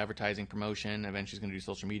guy does advertising, promotion. Eventually he's going to do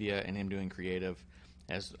social media, and him doing creative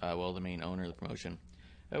as well, the main owner of the promotion.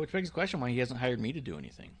 Which begs the question why he hasn't hired me to do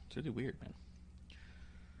anything. It's really weird, man.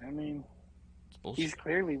 I mean, it's bullshit. He's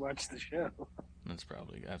clearly watched the show. That's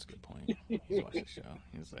a good point. He's watched the show.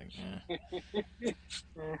 He's like,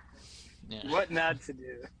 yeah. What not to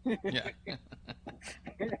do? Yeah.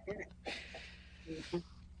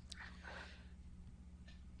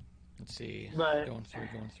 Let's see. But, going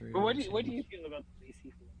through. But what do you feel about the Lacey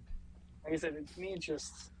thing? Like I said, to me, it's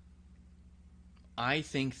just. I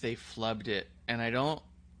think they flubbed it, and I don't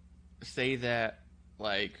say that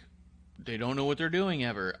like they don't know what they're doing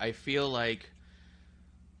ever. I feel like.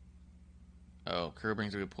 Oh, Kerr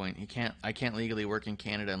brings a good point. I can't legally work in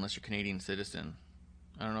Canada unless you're a Canadian citizen.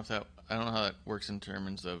 I don't know how that works in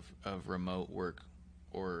terms of remote work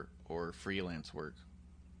or freelance work.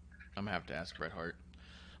 I'm gonna have to ask Bret Hart.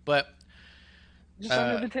 But just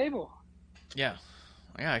under the table. Yeah.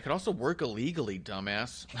 I could also work illegally,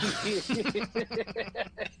 dumbass.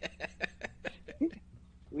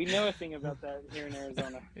 We know a thing about that here in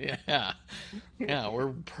Arizona. Yeah, we're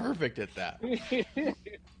perfect at that.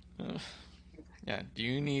 Yeah, do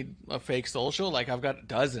you need a fake social? Like, I've got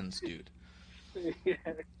dozens, dude.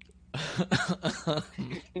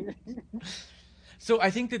 So I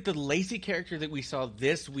think that the Lacey character that we saw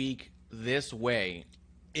this week, this way,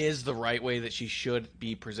 is the right way that she should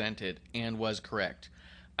be presented and was correct.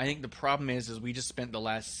 I think the problem is we just spent the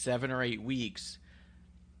last 7 or 8 weeks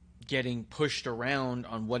getting pushed around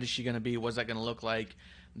on what is she going to be, what's that going to look like,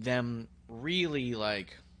 them really,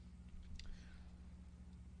 like...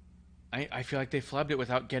 I feel like they flubbed it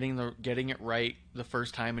without getting it right the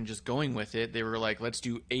first time and just going with it. They were like, let's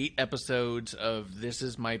do 8 episodes of this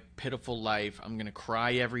is my pitiful life. I'm going to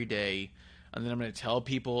cry every day. And then I'm going to tell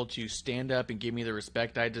people to stand up and give me the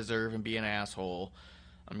respect I deserve and be an asshole.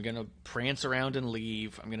 I'm going to prance around and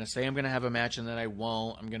leave. I'm going to say I'm going to have a match and then I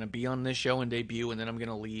won't. I'm going to be on this show and debut and then I'm going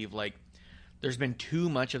to leave. Like, there's been too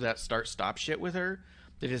much of that start-stop shit with her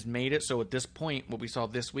that has made it so at this point, what we saw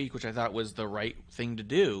this week, which I thought was the right thing to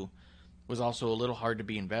do, was also a little hard to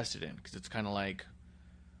be invested in because it's kind of like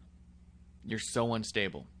you're so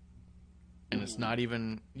unstable and it's not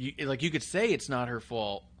even you could say it's not her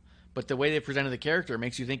fault, but the way they presented the character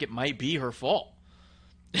makes you think it might be her fault.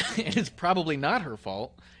 And it's probably not her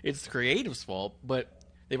fault. It's the creative's fault, but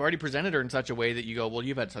they've already presented her in such a way that you go, well,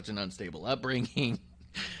 you've had such an unstable upbringing.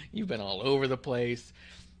 You've been all over the place.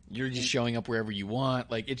 You're just showing up wherever you want.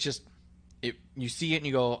 Like, it's just you see it and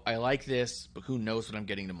you go, I like this, but who knows what I'm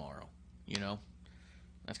getting tomorrow. You know,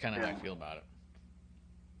 that's kind of how I feel about it.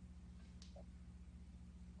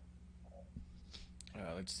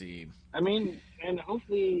 Let's see. I mean, and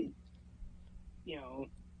hopefully, you know,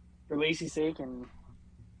 for Lacey's sake, and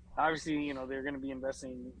obviously, you know, they're going to be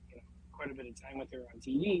investing quite a bit of time with her on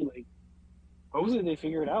TV. Like, hopefully they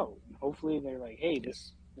figure it out. Hopefully they're like, hey,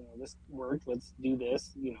 this worked. Let's do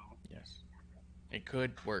this. You know. Yes. It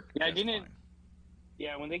could work. Yeah, I didn't. Fine.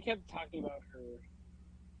 Yeah, when they kept talking about her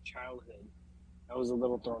childhood, I was a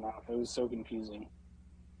little thrown off. It was so confusing.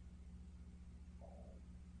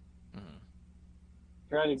 I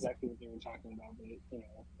forgot exactly what they were talking about, but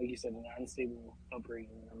like you said, an unstable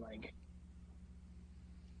upbringing. I'm like,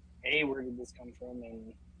 hey, where did this come from,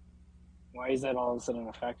 and why is that all of a sudden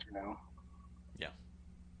a factor now? Yeah.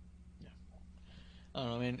 I don't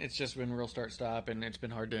know, man. It's just been real start-stop, and it's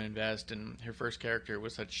been hard to invest. And her first character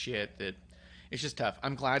was such shit that it's just tough.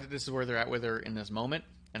 I'm glad that this is where they're at with her in this moment.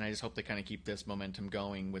 And I just hope they kind of keep this momentum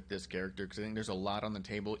going with this character, because I think there's a lot on the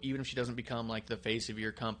table. Even if she doesn't become like the face of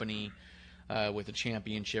your company with a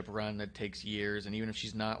championship run that takes years, and even if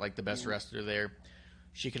she's not like the best wrestler there,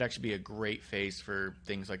 she could actually be a great face for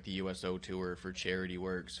things like the USO tour, for charity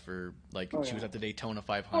works, for like she was at the Daytona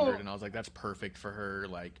 500, and I was like, that's perfect for her.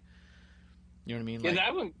 Like, you know what I mean? Yeah,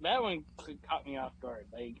 Like, that one caught me off guard.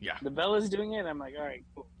 Like, yeah, the Bella's doing it. I'm like, all right,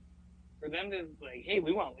 cool. For them to like, hey,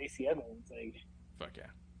 we want Lacey Evans. Like, fuck yeah.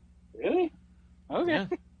 really? Okay. Yeah.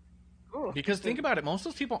 Cool. Because think about it, most of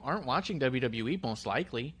those people aren't watching WWE, most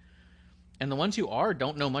likely. And the ones who are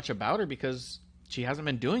don't know much about her because she hasn't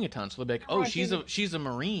been doing a ton. So they'll be like, oh, she's a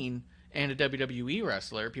Marine and a WWE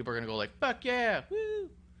wrestler. People are going to go like, fuck yeah, woo.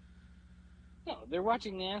 No, they're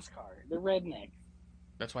watching NASCAR. They're rednecks.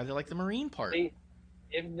 That's why they like the Marine part.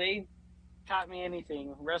 If they taught me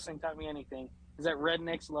anything, wrestling taught me anything, is that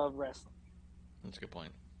rednecks love wrestling. That's a good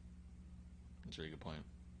point. That's a really good point.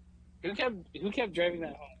 Who kept driving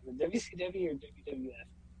that home? The WCW or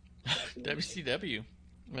WWF? WCW.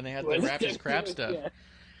 When they had the rap is crap stuff.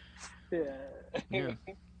 Yeah. Yeah.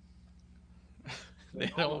 They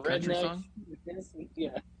had a whole country song? Yeah.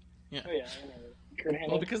 Yeah. Oh, yeah. I know.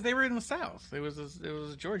 Well, because they were in the South. It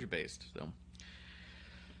was Georgia-based, so.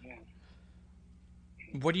 Yeah.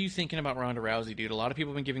 What are you thinking about Ronda Rousey, dude? A lot of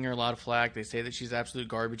people have been giving her a lot of flack. They say that she's absolute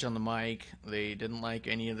garbage on the mic. They didn't like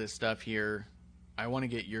any of this stuff here. I want to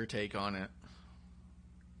get your take on it.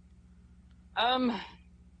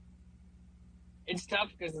 It's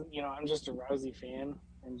tough because, I'm just a Rousey fan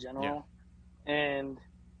in general. Yeah. And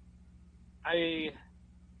I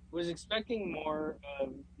was expecting more of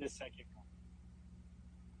the second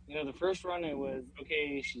run. The first run, it was,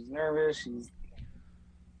 okay, she's nervous,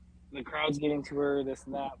 the crowd's getting to her, this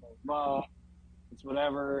and that, blah, blah, it's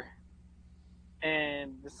whatever.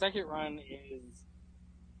 And the second run is,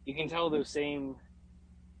 you can tell those same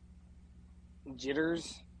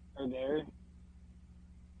jitters are there.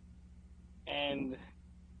 And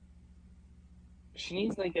she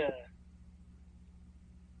needs like a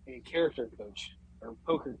character coach or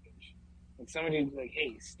poker coach. Like somebody who's like,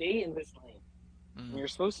 hey, stay in this lane. When you're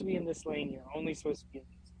supposed to be in this lane, you're only supposed to be in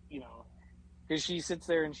this, because she sits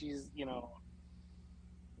there and she's,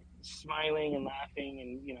 smiling and laughing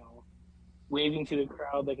and, waving to the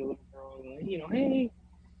crowd like a little girl and, hey.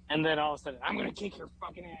 And then all of a sudden, I'm going to kick your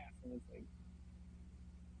fucking ass. And it's like,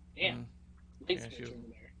 damn. Yeah,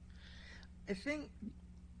 I think,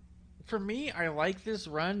 for me, I like this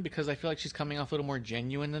run because I feel like she's coming off a little more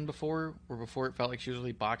genuine than before, where before it felt like she was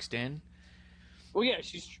really boxed in. Well, yeah,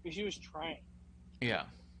 she was trying. Yeah.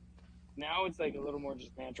 Now it's like a little more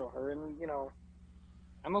just natural her, and,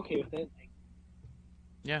 I'm okay with it.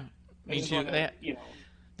 Yeah, me too.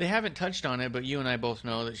 They haven't touched on it, but you and I both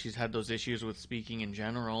know that she's had those issues with speaking in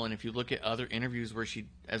general. And if you look at other interviews where she,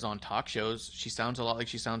 as on talk shows, she sounds a lot like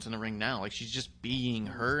she sounds in the ring now. Like she's just being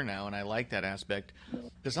her now, and I like that aspect.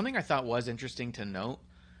 There's something I thought was interesting to note,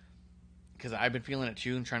 because I've been feeling it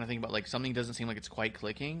too and trying to think about, like, something doesn't seem like it's quite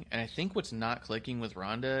clicking. And I think what's not clicking with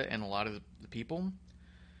Ronda and a lot of the people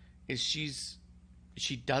is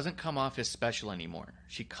she doesn't come off as special anymore.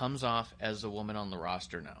 She comes off as a woman on the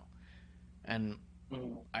roster now. And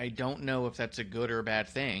I don't know if that's a good or a bad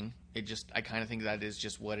thing. I kind of think that is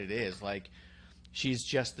just what it is. Like, she's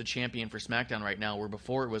just the champion for SmackDown right now, where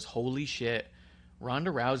before it was, holy shit, Ronda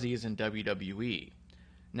Rousey is in WWE.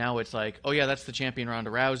 Now it's like, oh yeah, that's the champion Ronda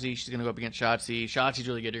Rousey. She's going to go up against Shotzi. Shotzi's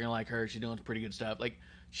really good. You're going to like her. She's doing pretty good stuff. Like,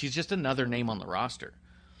 she's just another name on the roster.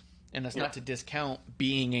 And that's not to discount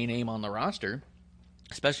being a name on the roster.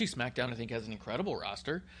 Especially SmackDown, I think, has an incredible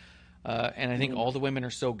roster. And I think all the women are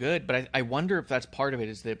so good. But I wonder if that's part of it,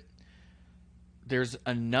 is that there's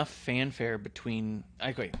enough fanfare between...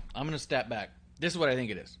 Okay, I'm going to step back. This is what I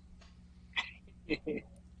think it is.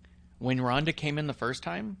 When Ronda came in the first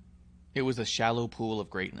time, it was a shallow pool of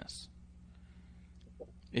greatness.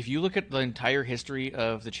 If you look at the entire history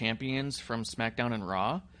of the champions from SmackDown and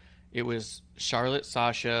Raw, it was Charlotte,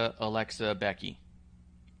 Sasha, Alexa, Becky.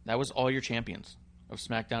 That was all your champions of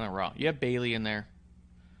SmackDown and Raw. You have Bayley in there.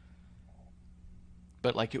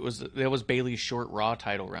 But like that was Bayley's short Raw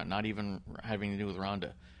title run, not even having to do with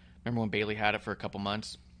Ronda. Remember when Bayley had it for a couple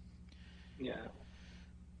months? Yeah.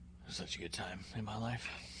 It was such a good time in my life.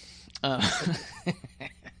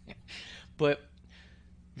 But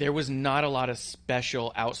there was not a lot of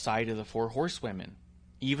special outside of the Four Horsewomen.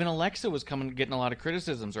 Even Alexa was getting a lot of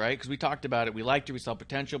criticisms, right? Because we talked about it. We liked her. We saw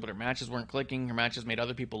potential, but her matches weren't clicking. Her matches made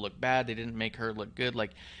other people look bad. They didn't make her look good.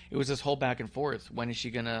 Like, it was this whole back and forth. When is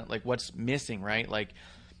she going to, like, what's missing, right? Like,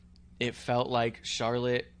 it felt like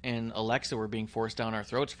Charlotte and Alexa were being forced down our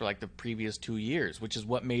throats for, like, the previous 2 years, which is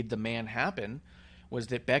what made the man happen was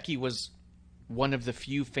that Becky was one of the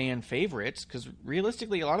few fan favorites, because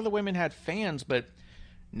realistically, a lot of the women had fans, but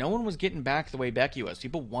no one was getting back the way Becky was.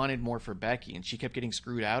 People wanted more for Becky, and she kept getting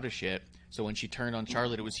screwed out of shit. So when she turned on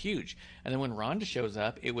Charlotte, it was huge. And then when Ronda shows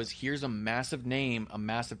up, it was, here's a massive name, a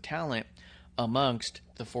massive talent amongst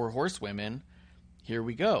the four horsewomen. Here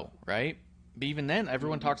we go, right? But even then,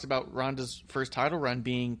 everyone talks about Ronda's first title run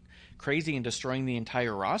being crazy and destroying the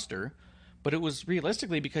entire roster. But it was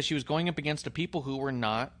realistically because she was going up against the people who were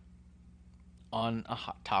not on a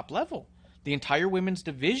top level. The entire women's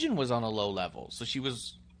division was on a low level. So she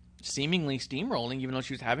was seemingly steamrolling, even though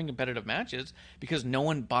she was having competitive matches, because no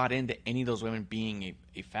one bought into any of those women being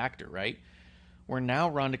a factor, right? Where now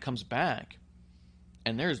Ronda comes back,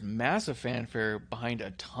 and there's massive fanfare behind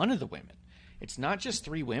a ton of the women. It's not just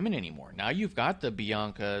 3 women anymore. Now you've got the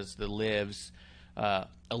Biancas, the Livs.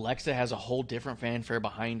 Alexa has a whole different fanfare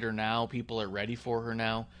behind her now. People are ready for her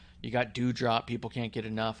now. You got Doudrop, people can't get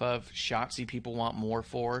enough of. Shotzi, people want more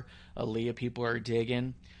for. Aaliyah, people are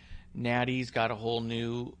digging. Natty's got a whole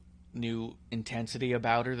new intensity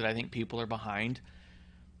about her that I think people are behind.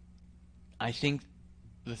 I think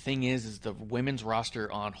the thing is the women's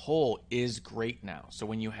roster on whole is great now. So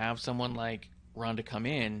when you have someone like Ronda come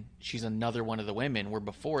in, she's another one of the women, where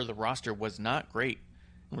before the roster was not great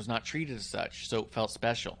and was not treated as such, so it felt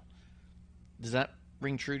special. Does that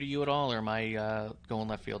ring true to you at all, or am I going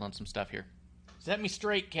left field on some stuff here? Set me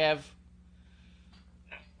straight, Kev.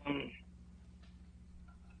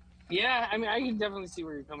 Yeah, I mean, I can definitely see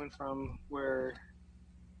where you're coming from, where,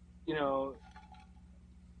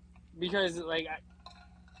 because, like,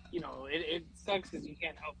 it sucks because you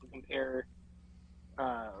can't help but compare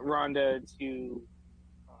Ronda to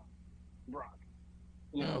Brock,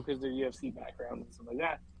 because their UFC background and stuff like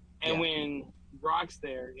that. And when Brock's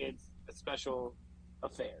there, it's a special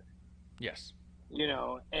affair. Yes.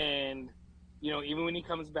 And, even when he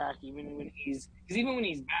comes back, even when he's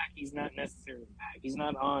back, he's not necessarily back. He's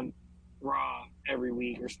not on Raw every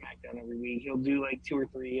week or SmackDown every week. He'll do like 2 or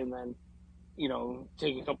 3 and then,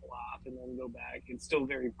 take a couple off and then go back. It's still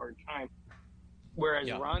very part-time.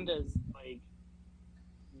 Whereas Ronda's, like,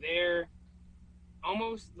 they're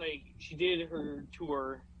almost like she did her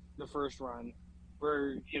tour the first run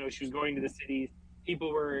where, she was going to the cities.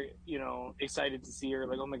 People were, excited to see her,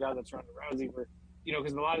 like, oh my God, that's Ronda Rousey.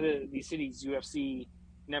 Because a lot of these cities UFC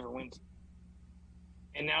never went to.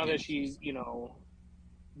 And now that she's,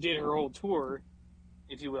 did her whole tour,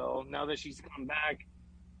 if you will, now that she's come back,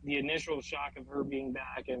 the initial shock of her being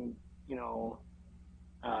back and,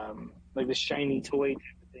 like the shiny toy type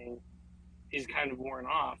of thing is kind of worn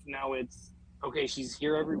off. Now it's, okay, she's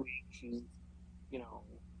here every week. She's,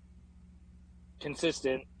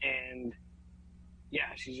 consistent, and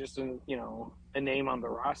she's just a name on the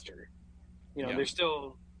roster. There's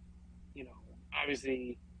still,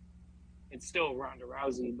 obviously it's still Ronda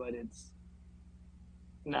Rousey, but it's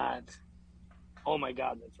not, oh my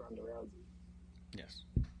God, that's Ronda Rousey. Yes.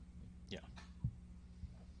 Yeah.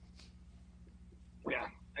 Yeah,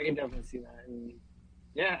 I can definitely see that. And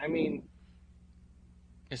I mean,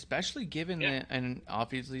 especially given that, and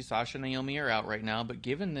obviously Sasha and Naomi are out right now, but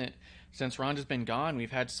given that since Ronda's been gone,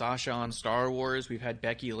 we've had Sasha on Star Wars, we've had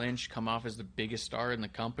Becky Lynch come off as the biggest star in the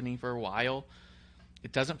company for a while.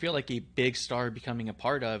 It doesn't feel like a big star becoming a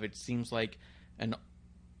part of. It seems like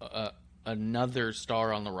another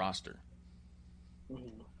star on the roster.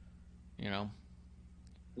 mm-hmm.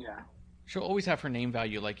 Yeah. She'll always have her name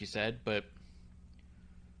value, like you said, but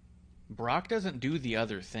Brock doesn't do the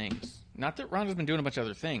other things. Not that Ronda's been doing a bunch of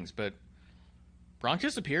other things, but Brock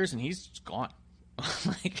just appears and he's gone.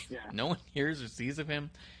 No one hears or sees of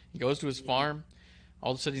him. He goes to his farm.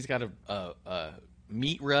 All of a sudden, he's got a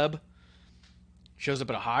meat rub. Shows up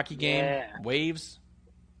at a hockey game. Waves.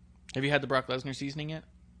 Have you had the Brock Lesnar seasoning yet?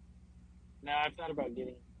 No, I've thought about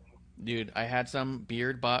getting it. Dude, I had some.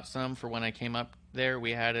 Beard bought some for when I came up there.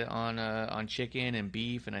 We had it on chicken and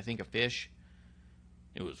beef and I think a fish.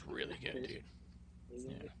 It was really good, dude.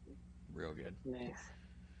 Yeah, real good. Nice.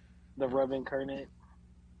 The rub incarnate.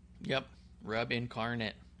 Yep. Rub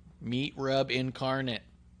incarnate. Meat rub incarnate.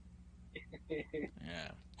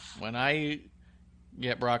 Yeah. When I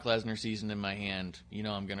get Brock Lesnar seasoned in my hand,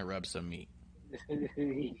 I'm going to rub some meat.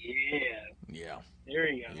 Yeah. There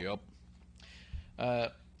you go.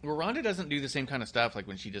 Yep. Well, Ronda doesn't do the same kind of stuff like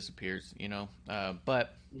when she disappears,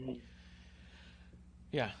 but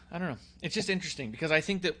yeah, I don't know. It's just interesting because I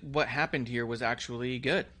think that what happened here was actually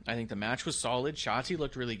good. I think the match was solid. Shotzi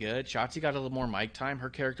looked really good. Shotzi got a little more mic time. Her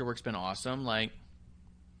character work's been awesome. Like,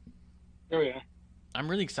 oh yeah, I'm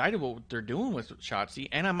really excited what they're doing with Shotzi,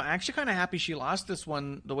 and I'm actually kind of happy she lost this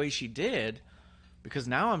one the way she did Because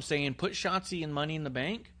now I'm saying put Shotzi in Money in the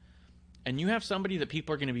Bank, and you have somebody that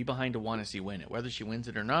people are going to be behind to want to see win it. Whether she wins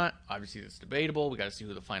it or not, obviously it's debatable. We got to see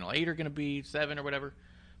who the final 8 are going to be, 7 or whatever.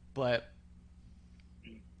 But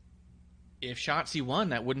if Shotzi won,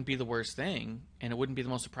 that wouldn't be the worst thing, and it wouldn't be the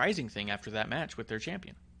most surprising thing after that match with their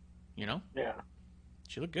champion. You know? Yeah.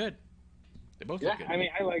 She looked good. They both look good. I mean,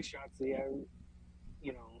 I like Shotzi.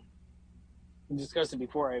 We discussed it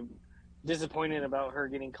before. I'm disappointed about her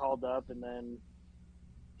getting called up and then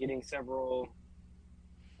getting several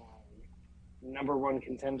number one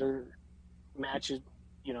contender matches,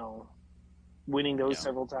 winning those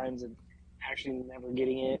several times and actually never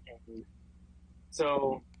getting it. And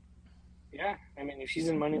so, yeah, I mean, if she's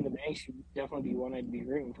in Money in the Bank, she'd definitely be one I'd be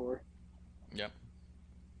rooting for. Yep.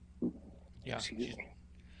 Yeah.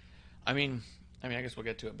 I mean, I guess we'll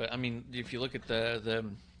get to it, but I mean, if you look at the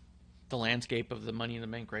landscape of the Money in the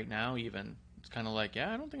Bank right now, even it's kind of like,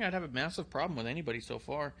 I don't think I'd have a massive problem with anybody so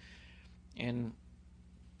far. And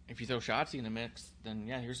if you throw Shotzi in the mix, then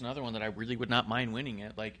here's another one that I really would not mind winning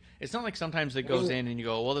it. Like, it's not like sometimes it goes in and you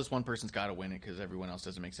go, well, this one person's got to win it because everyone else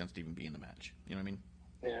doesn't make sense to even be in the match. You know what I mean?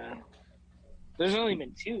 Yeah. There's only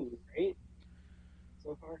been 2, right?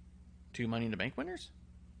 So far? 2 Money in the Bank winners?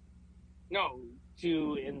 No,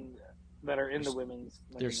 2 that are in the women's.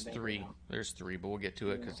 There's 3. There's 3, but we'll get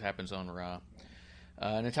to it because it happens on Raw.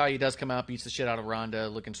 Natalya does come out, beats the shit out of Ronda,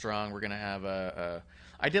 looking strong. We're going to have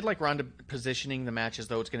I did like Ronda positioning the match as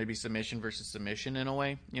though it's going to be submission versus submission in a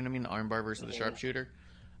way. You know what I mean? The armbar versus the sharpshooter.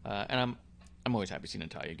 And I'm always happy to see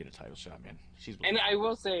Natalya get a title shot, man. And I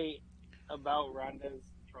will say about Ronda's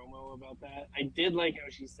promo about that, I did like how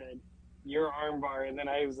she said, your armbar, and then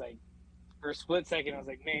I was like, for a split second, I was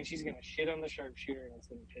like, man, she's going to shit on the sharpshooter and it's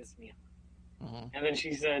going to piss me off. Mm-hmm. And then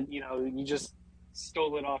she said, you just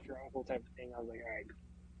stole it off your uncle type of thing. I was like, all right.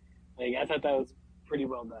 Like, I thought that was pretty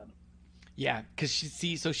well done. Yeah, because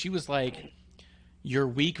she was like, your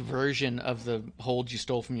weak version of the hold you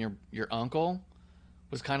stole from your uncle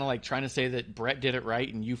was kind of like trying to say that Brett did it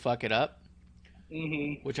right and you fuck it up.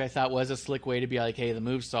 Mm-hmm. Which I thought was a slick way to be like, hey, the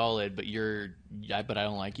move's solid, but but I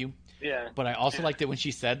don't like you. Yeah. But I also liked it when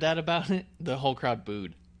she said that about it, the whole crowd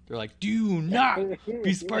booed. They're like, do not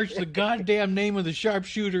besmirch the goddamn name of the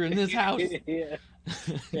sharpshooter in this house. Yeah.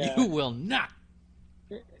 You will not.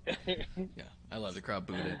 Yeah, I love the crowd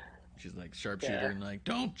booed it. She's like sharpshooter and like,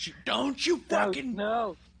 don't you fucking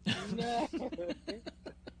no.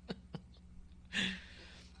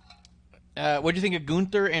 What do you think of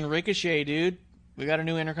Gunther and Ricochet, dude? We got a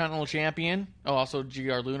new Intercontinental Champion. Oh, also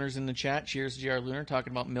GR Lunar's in the chat. Cheers, GR Lunar,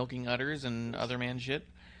 talking about milking udders and other man shit.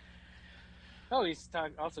 Oh, he's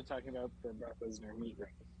also talking about the Brock Lesnar meat ring.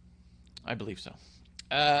 I believe so.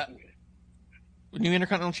 New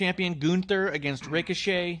Intercontinental Champion Gunther against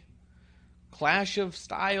Ricochet. Clash of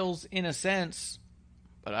styles in a sense,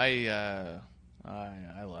 but I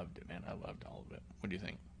loved it, man. I loved all of it. What do you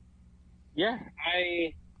think? Yeah,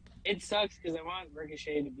 it sucks because I want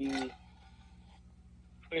Ricochet to be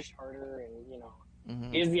pushed harder,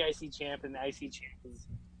 and he's the IC champ, and the IC champ is,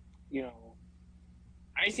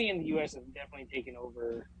 IC in the US have definitely taken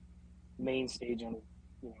over main stage on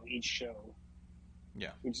each show.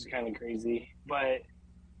 Yeah, which is kind of crazy, but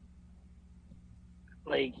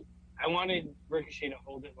like, I wanted Ricochet to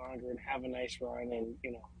hold it longer and have a nice run and,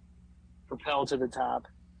 propel to the top.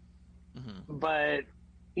 Mm-hmm. But,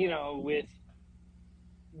 with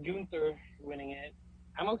Gunther winning it,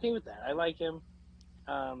 I'm okay with that. I like him.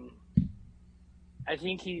 I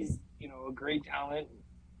think he's, a great talent.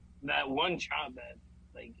 That one shot that,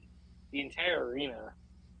 like, the entire arena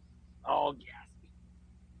all gasped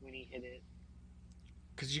when he hit it.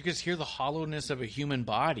 Because you just hear the hollowness of a human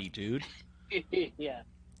body, dude. Yeah.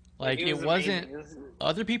 Like, it wasn't...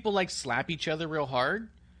 Other people, like, slap each other real hard.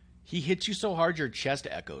 He hits you so hard your chest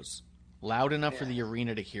echoes. Loud enough for the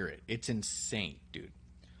arena to hear it. It's insane, dude.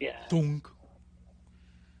 Yeah. Thunk.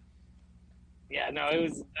 Yeah, no,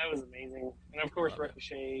 that was amazing. And, of course,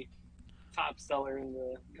 Ricochet, top seller in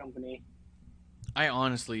the company. I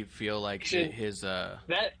honestly feel like his...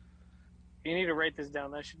 That... You need to write this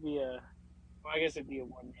down. That should be a... Well, I guess it'd be a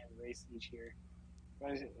one-man race each year.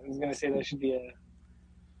 I was going to say that should be a...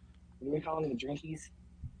 What do we call them? The drinkies?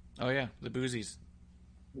 Oh, yeah. The boozies.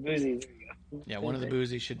 The boozies. There you go. Yeah, one of the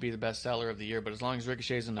boozies should be the best seller of the year, but as long as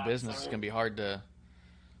Ricochet's in the business, it's going to be hard to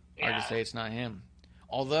say it's not him.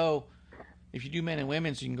 Although, if you do men and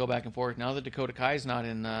women's, you can go back and forth. Now that Dakota Kai's not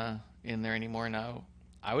in there anymore now,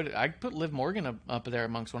 I'd put Liv Morgan up there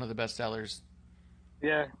amongst one of the best sellers.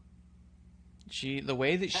 Yeah. The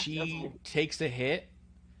way that she takes a hit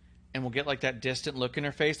and will get like that distant look in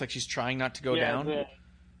her face, like she's trying not to go down.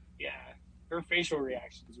 Her facial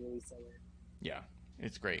reactions really sell her. Yeah,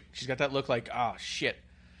 it's great. She's got that look like, oh, shit.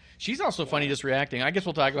 She's also funny just reacting. I guess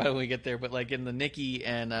we'll talk about it when we get there, but like in the Nikki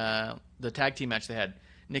and the tag team match they had,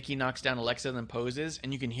 Nikki knocks down Alexa and then poses,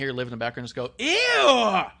 and you can hear Liv in the background just go,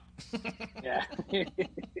 ew! Yeah.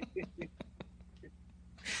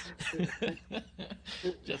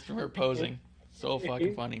 Just from her posing. So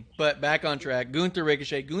fucking funny. But back on track. Gunther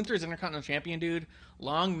Ricochet. Gunther's Intercontinental Champion, dude.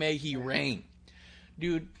 Long may he reign.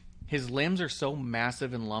 Dude, his limbs are so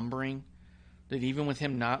massive and lumbering that even with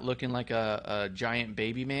him not looking like a giant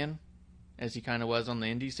baby man, as he kind of was on the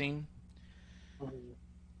indie scene,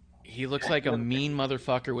 he looks like a mean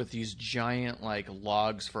motherfucker with these giant like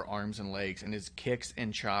logs for arms and legs, and his kicks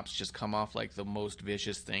and chops just come off like the most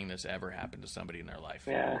vicious thing that's ever happened to somebody in their life.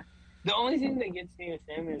 Yeah. The only thing that gets me with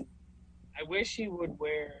him is I wish he would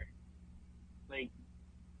wear like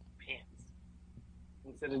pants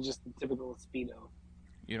instead of just the typical Speedo.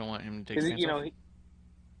 You don't want him to take his pants off?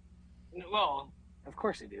 Well, of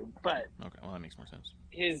course I do, but okay, well that makes more sense.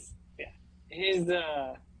 His he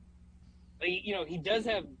does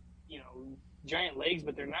have giant legs,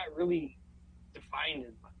 but they're not really defined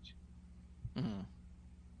as much. Mm-hmm.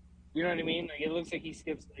 You know what I mean? Like it looks like he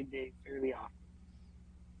skips leg day fairly often.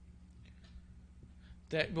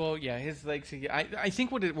 His legs. I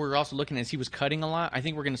think what we're also looking at is he was cutting a lot. I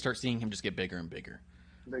think we're going to start seeing him just get bigger and bigger.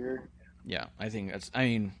 Bigger. Yeah, I think that's. I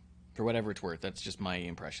mean, for whatever it's worth, that's just my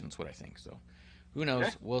impression. That's what I think. So, who knows?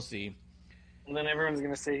 Okay. We'll see. And then everyone's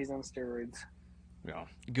going to say he's on steroids. Yeah.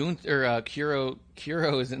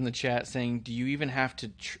 Kuro is in the chat saying, "Do you even have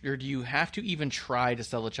to, or do you have to even try to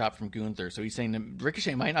sell a chop from Gunther?" So he's saying that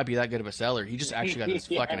Ricochet might not be that good of a seller. He just actually got his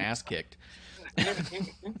fucking ass kicked,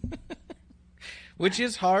 which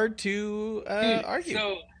is hard to argue.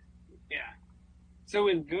 So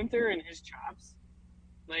with Gunther and his chops,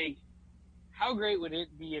 like, how great would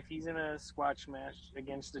it be if he's in a squash match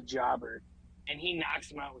against a jobber and he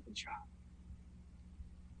knocks him out with a chop?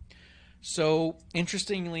 So,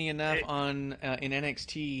 interestingly enough, in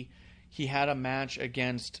NXT, he had a match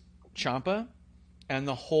against Ciampa, and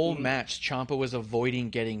the whole match, Ciampa was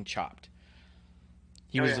avoiding getting chopped.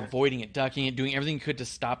 He was avoiding it, ducking it, doing everything he could to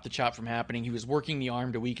stop the chop from happening. He was working the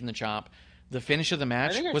arm to weaken the chop. The finish of the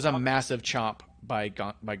match was a massive chop by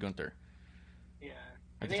Gunther. Yeah.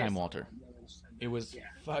 At the time, Walter. It was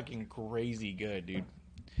fucking crazy good, dude.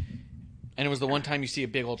 And it was the one time you see a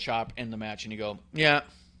big old chop in the match, and you go, yeah.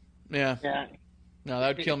 No,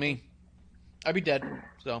 that would kill me. I'd be dead.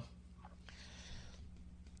 So,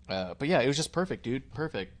 but yeah, it was just perfect, dude.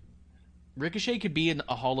 Perfect. Ricochet could be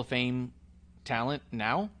a Hall of Fame talent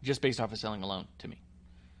now, just based off of selling alone, to me.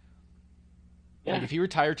 Yeah. Like if he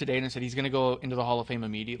retired today and said he's going to go into the Hall of Fame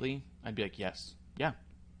immediately, I'd be like, yes, yeah,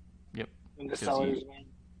 yep. And the sellers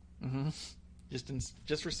win.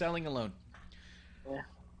 Just for selling alone. Yeah.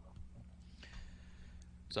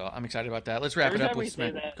 So I'm excited about that. Let's wrap it up with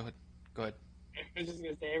Smack. Go ahead. I was just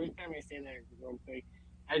gonna say, every time I say that real quick,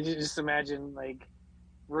 I just imagine like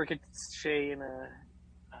Ricochet in a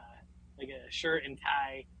shirt and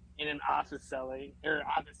tie in an office setting,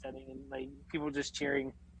 and like people just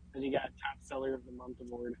cheering that he got top seller of the month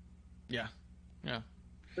award. Yeah. Yay!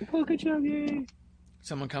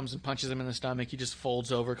 Someone comes and punches him in the stomach. He just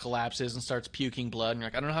folds over, collapses, and starts puking blood. And you're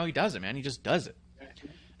like, I don't know how he does it, man. He just does it.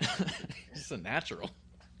 It's just a natural.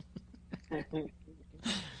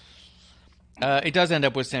 It does end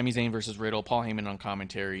up with Sami Zayn versus Riddle. Paul Heyman on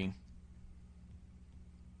commentary.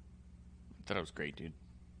 I thought it was great, dude.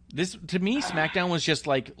 This, to me, SmackDown was just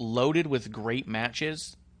like loaded with great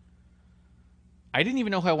matches. I didn't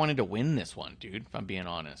even know who I wanted to win this one, dude, if I'm being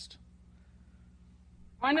honest.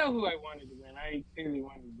 I know who I wanted to win. I clearly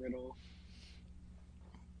wanted Riddle.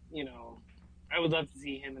 I would love to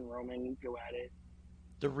see him and Roman go at it.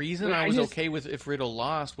 The reason I was okay with if Riddle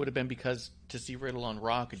lost would have been because to see Riddle on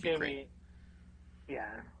Raw could be great. Yeah.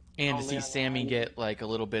 And to see Sammy get like a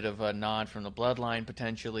little bit of a nod from the bloodline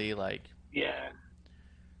potentially, like. Yeah.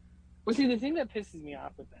 Well, see, the thing that pisses me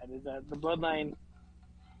off with that is that the bloodline,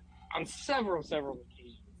 on several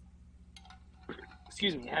occasions,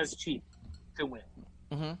 has cheated to win.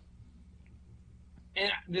 Mm-hmm.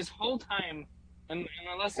 And this whole time, and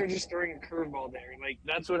unless they're just throwing a curveball there, like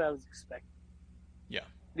that's what I was expecting. Yeah.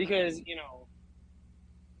 Because,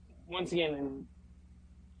 once again, in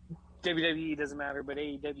WWE doesn't matter, but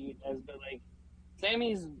AEW does. But, like,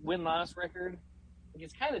 Sammy's win-loss record,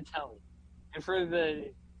 it's kind of telling. And for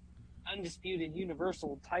the undisputed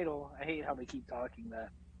Universal title, I hate how they keep talking that,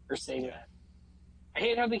 or saying that. I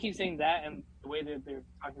hate how they keep saying that and the way that they're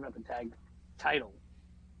talking about the tag title.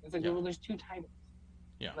 It's like, well, there's two titles.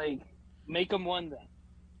 Yeah. Like, make them one then.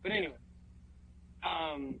 But anyway,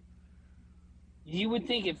 you would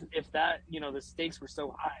think if that, the stakes were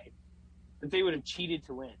so high that they would have cheated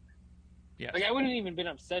to win. Yes. Like, I wouldn't even been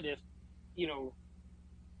upset if,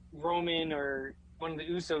 Roman or one of the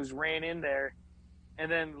Usos ran in there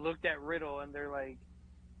and then looked at Riddle and they're like,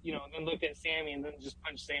 then looked at Sammy and then just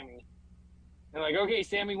punched Sammy. They're like, okay,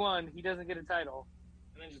 Sammy won. He doesn't get a title.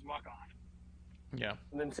 And then just walk off. Yeah.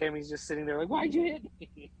 And then Sammy's just sitting there like, why'd you hit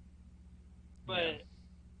me? But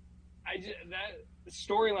Yeah. that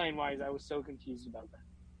storyline wise, I was so confused about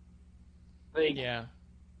that. Like, Yeah.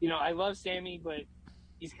 I love Sammy, but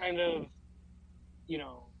he's kind of, I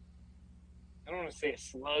don't want to say a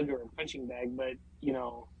slug or a punching bag, but,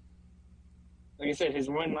 like I said, his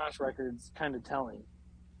win-loss record's kind of telling.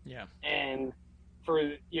 Yeah. And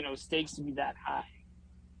for, stakes to be that high,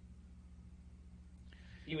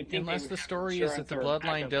 you would think unless the story is that the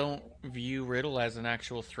Bloodline don't view Riddle as an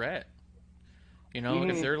actual threat.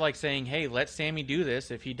 If they're like saying, hey, let Sammy do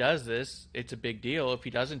this. If he does this, it's a big deal. If he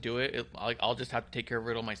doesn't do it, I'll just have to take care of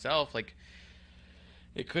Riddle myself. Like,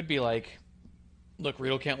 it could be like, look,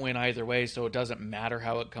 Riddle can't win either way, so it doesn't matter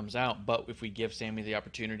how it comes out. But if we give Sammy the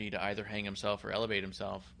opportunity to either hang himself or elevate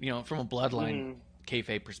himself, from a Bloodline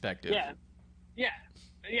kayfabe perspective. Yeah,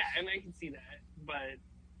 and I can see that,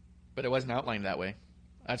 but it wasn't outlined that way.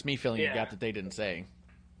 That's me filling a gap that they didn't say.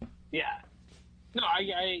 Yeah. No, I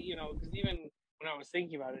because even when I was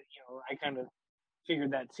thinking about it, I kind of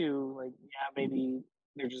figured that too. Like, yeah, maybe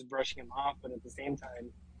they're just brushing him off, but at the same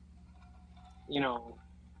time,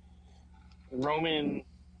 Roman,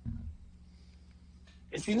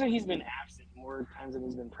 it seems like he's been absent more times than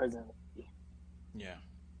he's been present. Yeah.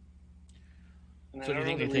 And So do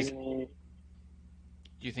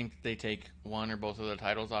you think they take one or both of the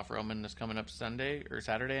titles off Roman this coming up Sunday or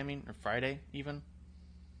Saturday? Or Friday even?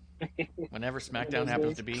 Whenever SmackDown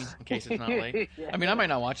happens to be, in case it's not late. I might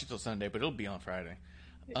not watch it till Sunday, but it'll be on Friday.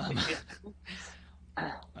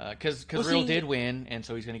 Because Riddle did win, and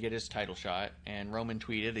so he's going to get his title shot. And Roman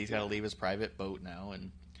tweeted he's got to leave his private boat now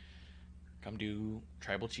and come do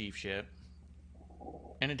tribal chiefship.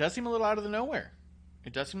 And it does seem a little out of the nowhere.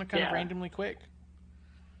 It does seem kind of randomly quick.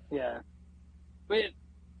 Yeah. But,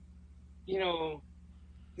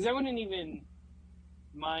 because I wouldn't even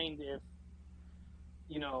mind if,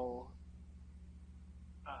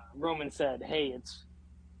 Roman said, hey,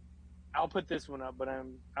 I'll put this one up, but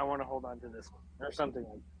I want to hold on to this one, or something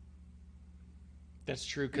like that. That's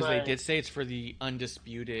true, because they did say it's for the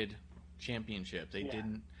undisputed championship. They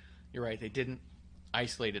didn't, you're right, they didn't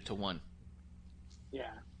isolate it to one.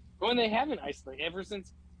 Yeah. Well, and they haven't isolated ever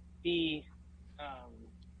since the,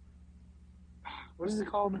 what is it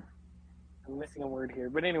called? I'm missing a word here.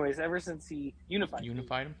 But anyways, ever since he unified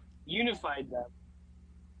them.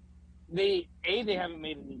 They haven't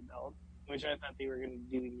made a new belt, which I thought they were going to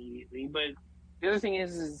do immediately. But the other thing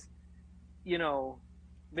is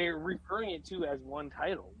they're referring it to as one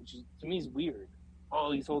title, which is, to me, is weird.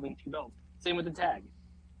 Oh, he's holding two belts. Same with the tag.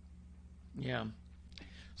 Yeah.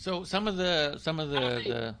 So some of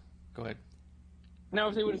the go ahead. Now,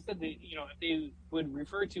 if they would have said that, if they would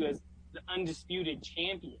refer to as the undisputed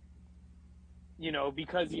champion,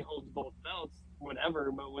 because he holds both belts,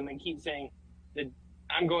 whatever. But when they keep saying that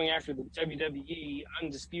I'm going after the WWE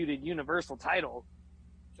undisputed universal title,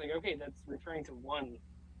 it's like, okay, that's referring to one.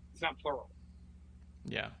 It's not plural.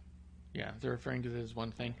 Yeah. Yeah, they're referring to this as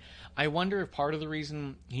one thing. I wonder if part of the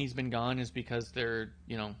reason he's been gone is because they're,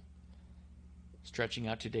 stretching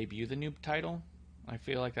out to debut the new title. I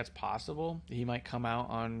feel like that's possible. He might come out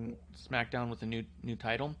on SmackDown with a new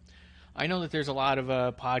title. I know that there's a lot of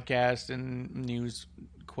podcasts and news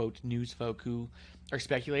folk who are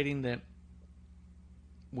speculating that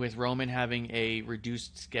with Roman having a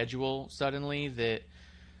reduced schedule suddenly, that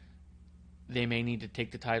they may need to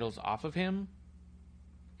take the titles off of him.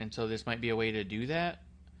 And so this might be a way to do that.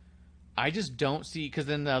 I just don't see, because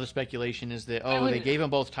then the other speculation is that, they gave him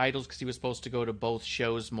both titles because he was supposed to go to both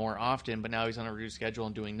shows more often, but now he's on a reduced schedule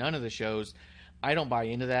and doing none of the shows. I don't buy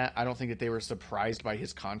into that. I don't think that they were surprised by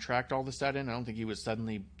his contract all of a sudden. I don't think they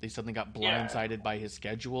suddenly got blindsided by his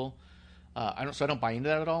schedule. I don't buy into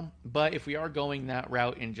that at all. But if we are going that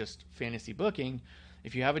route in just fantasy booking,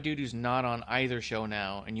 if you have a dude who's not on either show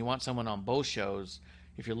now and you want someone on both shows,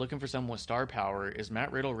 if you're looking for someone with star power, is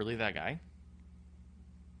Matt Riddle really that guy?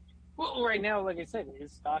 Well, right now, like I said,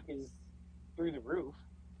 his stock is through the roof.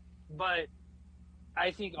 But I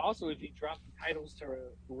think also if you drop the titles to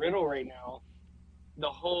Riddle right now, the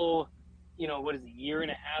whole, year and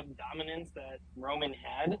a half dominance that Roman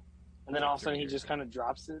had, and then all of a sudden he just kind of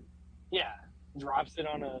drops it. Yeah, drops it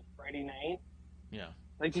on a Friday night. Yeah.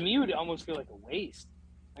 Like, to me, it would almost feel like a waste.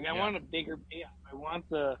 I want a bigger payoff. I want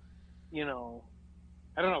the,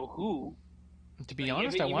 I don't know who, To be Like,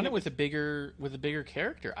 honest, if it- I even want it if with a bigger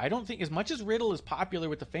character. I don't think, as much as Riddle is popular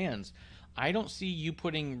with the fans, I don't see you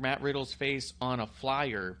putting Matt Riddle's face on a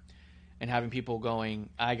flyer and having people going,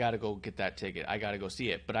 I gotta go get that ticket. I gotta go see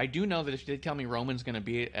it. But I do know that if they tell me Roman's gonna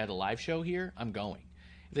be at a live show here, I'm going.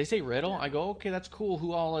 If they say Riddle, I go, okay, that's cool.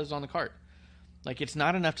 Who all is on the card? Like, it's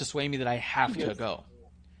not enough to sway me that I have to go.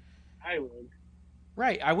 I would.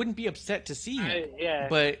 Right. I wouldn't be upset to see him. Yeah.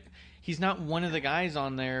 But he's not one of the guys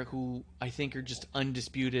on there who I think are just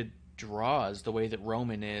undisputed draws the way that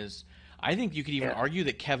Roman is. I think you could even argue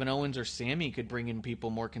that Kevin Owens or Sammy could bring in people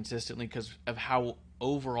more consistently because of how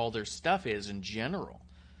overall their stuff is in general.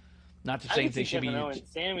 Not to say they should Kevin be. Owens.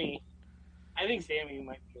 Sammy, I think Sammy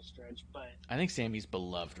might be a stretch, but I think Sammy's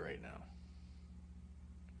beloved right now.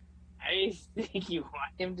 I think you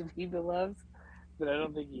want him to be beloved, but I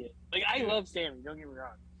don't think he is. Like, I love Sammy, don't get me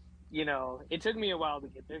wrong. You know, it took me a while to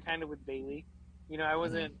get there, kind of with Bailey. You know, I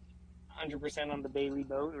wasn't 100% on the Bailey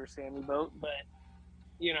boat or Sammy boat, but,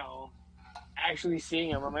 you know, actually seeing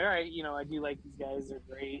him, I'm like, all right, you know, I do like these guys, they're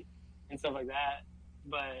great, and stuff like that.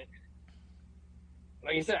 But,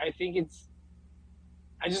 like I said, I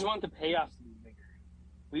just want the payoffs to be bigger.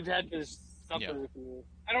 We've had to suffer through,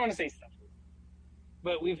 I don't want to say suffer,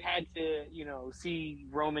 but we've had to, you know, see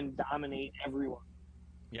Roman dominate everyone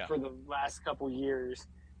for the last couple years.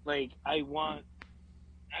 Like, I want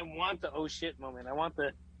the oh shit moment. I want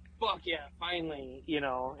the fuck yeah, finally, you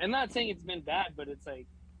know. And not saying it's been bad, but it's like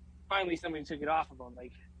finally somebody took it off of him.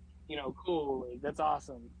 Like, you know, cool, like, that's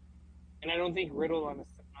awesome. And I don't think Riddle on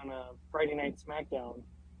a Friday night SmackDown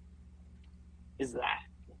is that.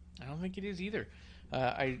 I don't think it is either.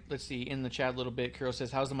 Let's see, in the chat a little bit, Kuro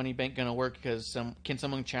says, how's the Money Bank going to work? Because can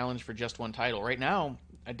someone challenge for just one title? Right now,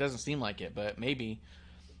 it doesn't seem like it, but maybe.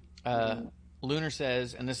 Lunar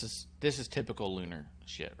says, and this is typical Lunar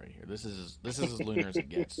shit right here. This is as Lunar as it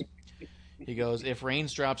gets. He goes, if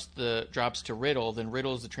Reigns drops to Riddle, then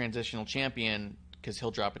Riddle is the transitional champion because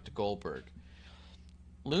he'll drop it to Goldberg.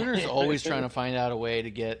 Lunar's always trying to find out a way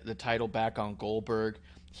to get the title back on Goldberg.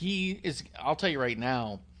 I'll tell you right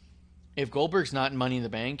now, if Goldberg's not in Money in the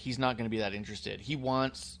Bank, he's not going to be that interested.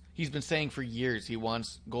 He's been saying for years he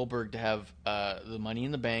wants Goldberg to have the Money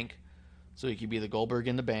in the Bank so he could be the Goldberg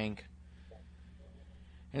in the Bank.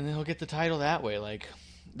 And then he'll get the title that way. Like,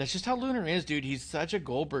 that's just how Lunar is, dude. He's such a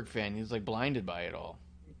Goldberg fan. He's, like, blinded by it all.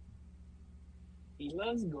 He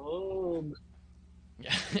loves gold.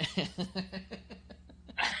 Yeah.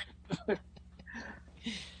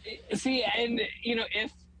 See, and, you know,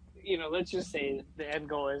 if, you know, let's just say the end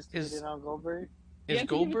goal is to get in on Goldberg. Is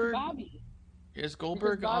Goldberg Bobby.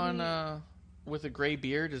 on with a gray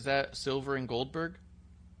beard? Is that Silver and Goldberg?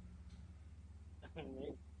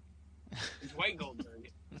 It's White Goldberg.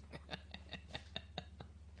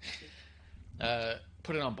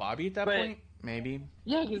 Put it on Bobby at that point? Maybe.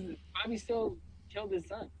 Yeah, because Bobby still killed his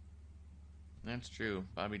son. That's true.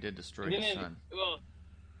 Bobby did destroy his son. Well,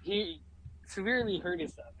 he severely hurt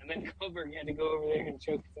his son, and then Goldberg had to go over there and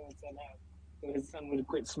choke his own son out so his son would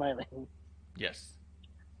quit smiling. Yes.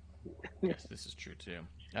 Yes, this is true too.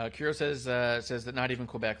 Kuro says that not even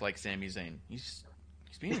Quebec likes Sami Zayn. He's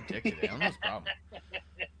being a dick today. I don't know his problem.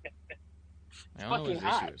 I don't know his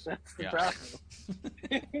hot. issues. That's the problem.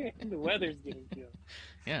 The weather's getting to him.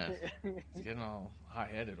 Yeah, he's getting all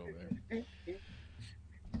hot-headed over there.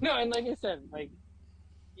 No, and like I said, like,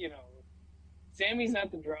 you know, Sammy's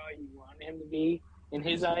not the draw you want him to be in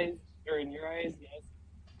his eyes or in your eyes, yes.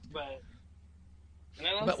 But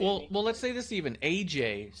well, let's say this even: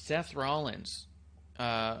 AJ, Seth Rollins,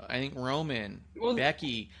 I think Roman,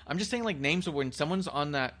 Becky. I'm just saying, like, names of when someone's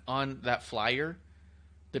on that flyer,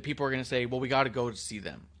 that people are going to say, well, we got to go to see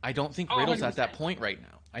them. I don't think Riddle's 100%. At that point right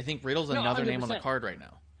now. I think Riddle's another 100%. name on the card right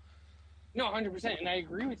now. No, 100%, and I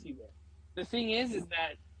agree with you there. The thing is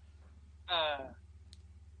that,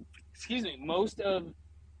 most of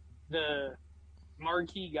the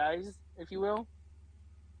marquee guys, if you will,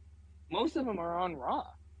 most of them are on Raw.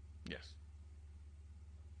 Yes.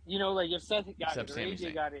 You know, like if Seth got Except it or Sami AJ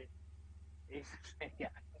Zayn. got it, yeah.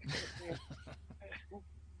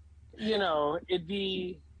 You know, it'd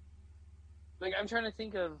be like, I'm trying to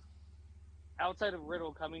think of, outside of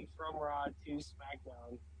Riddle coming from Raw to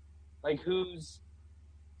SmackDown, like, who's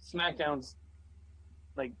SmackDown's,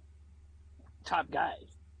 like, top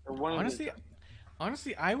guys or one of the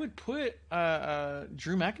Honestly, I would put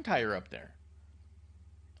Drew McIntyre up there.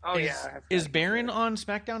 Oh, Is Baron on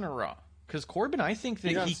SmackDown or Raw? Because Corbin, I think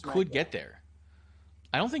that he could get there.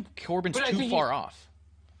 I don't think Corbin's too far off.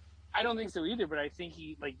 I don't think so either, but I think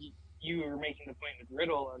you were making the point with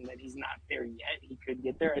Riddle and that he's not there yet. He could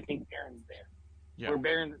get there. I think Baron's there. Yeah.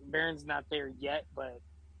 Where Baron's not there yet, but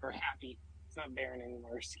we're happy It's not Baron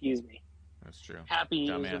anymore. Excuse me. That's true. Happy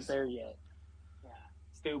Dumbass. isn't there yet. Yeah.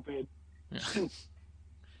 Stupid. Yeah.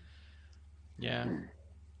 Yeah.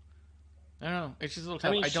 I don't know. It's just a little tough.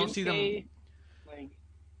 I mean, don't see them. Like,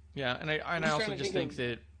 Yeah, and I also just think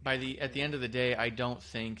that at the end of the day, I don't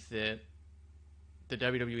think that the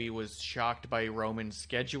WWE was shocked by Roman's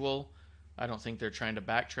schedule. I don't think they're trying to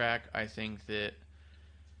backtrack. I think they're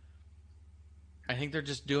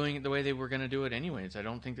just doing it the way they were going to do it anyways. I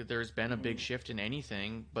don't think that there's been a big shift in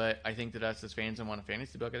anything, but I think that us as fans and want a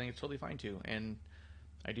fantasy book, I think it's totally fine too. And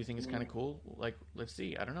I do think it's kind of cool. Like, let's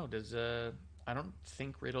see. I don't know. I don't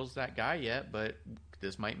think Riddle's that guy yet, but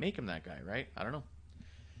this might make him that guy, right? I don't know.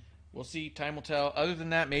 We'll see. Time will tell. Other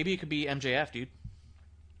than that, maybe it could be MJF, dude.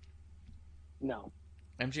 No.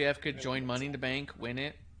 MJF could join Money in the Bank, win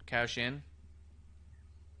it, cash in.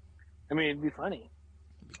 I mean, it'd be funny.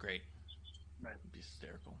 It'd be great. Right. It'd be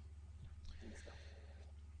hysterical.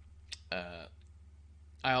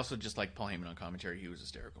 I also just like Paul Heyman on commentary. He was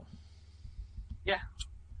hysterical. Yeah.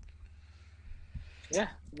 Yeah.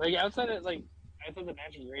 Like, outside of, like, I thought the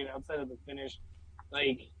match was great outside of the finish.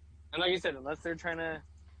 Like, and like I said, unless they're trying to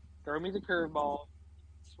throw me the curveball,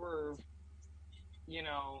 swerve, you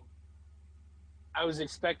know, I was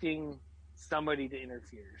expecting somebody to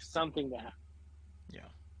interfere, something to happen. Yeah.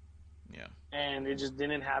 Yeah. And it just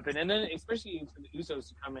didn't happen. And then, especially for the Usos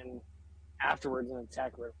to come in afterwards and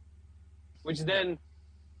attack Riddle, which then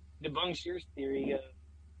debunks Shear's theory of,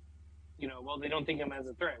 you know, well, they don't think him as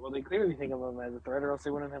a threat. Well, they clearly think of him as a threat, or else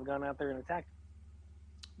they wouldn't have gone out there and attacked him.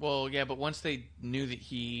 Well, yeah, but once they knew that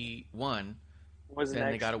he won,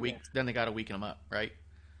 they got to weaken him up, right?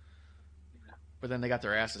 Yeah. But then they got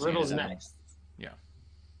their asses. Riddle's next. Yeah.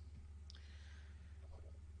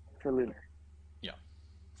 For Lunar. Yeah,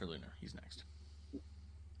 for Lunar, he's next.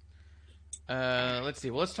 Let's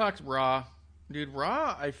see. Well, let's talk Raw. Dude,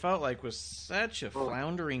 Raw, I felt like was such a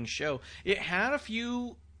floundering show. It had a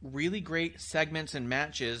few really great segments and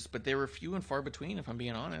matches, but they were few and far between, if I'm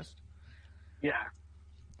being honest. Yeah.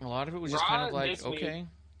 A lot of it was just kind of like, okay.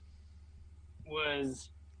 Was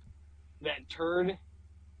that turd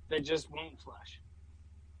that just won't flush.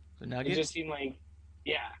 The nugget? It just seemed like,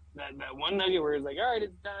 that one nugget where it's like, all right,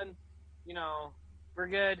 it's done. You know, we're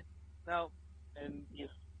good. No. And, you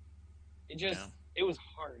know, it just, it was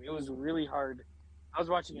hard. It was really hard. I was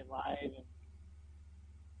watching it live, and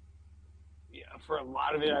for a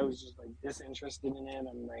lot of it, I was just like disinterested in it.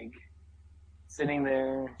 I'm like sitting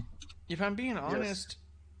there. If I'm being honest,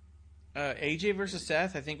 AJ versus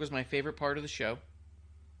Seth, I think, was my favorite part of the show.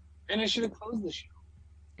 And it should have closed the show.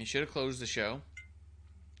 It should have closed the show.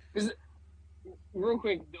 Because, real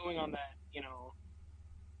quick, going on that, you know,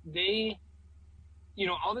 they, you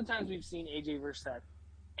know, all the times we've seen AJ versus Seth,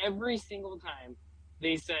 every single time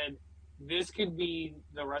they said, this could be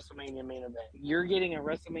the WrestleMania main event. You're getting a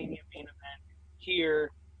WrestleMania main event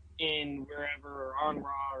here in wherever, or on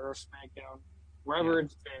Raw or SmackDown, wherever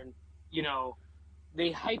it's been. You know,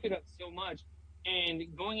 they hype it up so much. And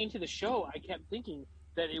going into the show, I kept thinking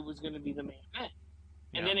that it was going to be the main event.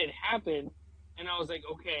 And then it happened, and I was like,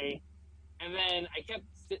 okay. And then I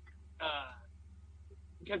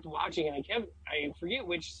kept watching, and I forget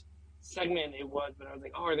which segment it was, but I was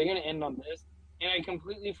like, oh, are they going to end on this? And I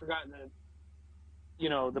completely forgot that, you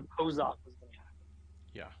know, the pose-off was going to happen.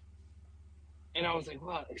 Yeah. And I was like,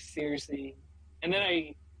 wow, like, seriously? And then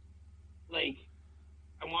I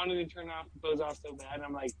wanted to turn off the pose-off so bad, and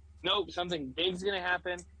I'm like, nope, something big's going to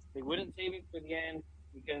happen. They wouldn't save it for the end,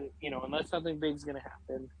 because, you know, unless something big's going to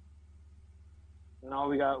happen. And all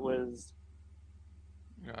we got was...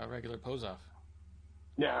 a regular pose-off.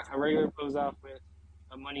 Yeah, a regular pose-off with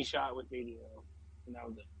a money shot with ADO. And that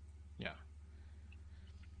was it. Yeah.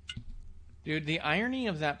 Dude, the irony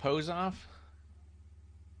of that pose-off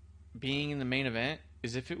being in the main event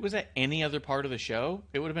is if it was at any other part of the show,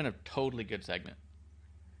 it would have been a totally good segment.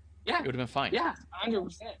 Yeah. It would have been fine. Yeah,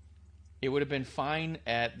 100%. It would have been fine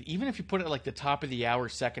even if you put it at like the top of the hour,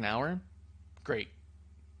 second hour, great.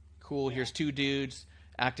 Cool, here's two dudes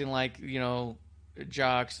acting like, you know,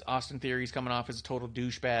 jocks. Austin Theory's coming off as a total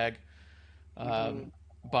douchebag.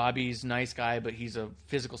 Bobby's nice guy, but he's a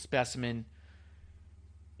physical specimen.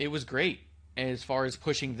 It was great as far as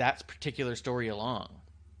pushing that particular story along.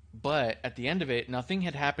 But at the end of it, nothing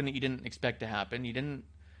had happened that you didn't expect to happen. You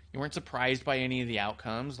weren't surprised by any of the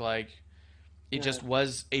outcomes. Like, it just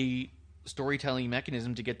was a storytelling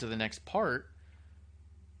mechanism to get to the next part.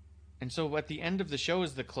 And so at the end of the show,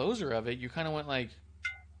 as the closer of it, you kind of went like,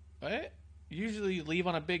 what? You usually leave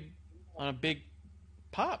on a big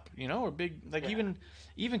pop, you know, or big, like even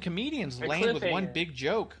comedians land with one big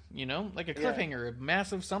joke, you know, like a cliffhanger, a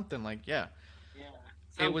massive something, like, Yeah.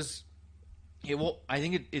 It was I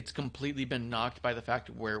think it's completely been knocked by the fact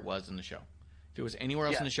of where it was in the show. If it was anywhere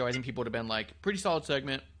else in the show, I think people would have been like, pretty solid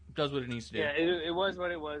segment, does what it needs to do. Yeah, it was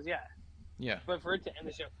what it was. Yeah, Yeah. but for it to end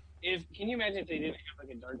the show, can you imagine if they didn't have like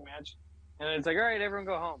a dark match, and it's like, all right, everyone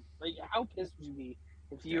go home. Like, how pissed would you be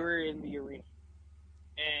if you were in the arena,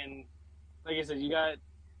 and like I said, you got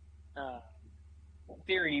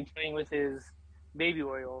Theory playing with his baby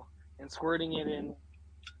oil and squirting it in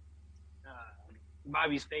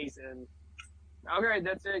Bobby's face, and all right,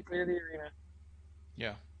 that's it, clear the arena.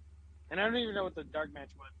 Yeah. And I don't even know what the dark match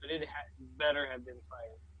was, but it better have been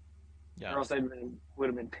fire. Yeah. Or else I would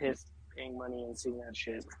have been pissed paying money and seeing that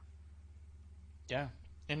shit. Yeah.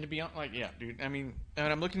 And to be honest, like, yeah, dude, I mean,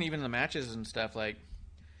 and I'm looking even the matches and stuff, like,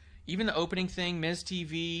 even the opening thing, Miz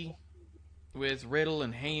TV with Riddle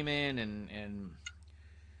and Heyman, and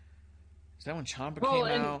is that when Ciampa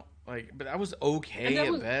came out? Like, but that was okay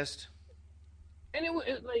at best. And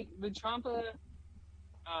it like the Ciampa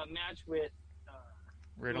match with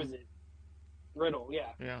Riddle. Who was it? Riddle,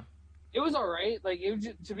 yeah. Yeah. It was all right. Like, it was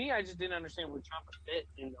to me, I just didn't understand where Ciampa fit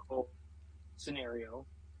in the whole scenario.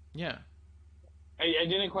 Yeah. I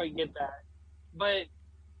didn't quite get that, but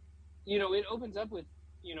it opens up with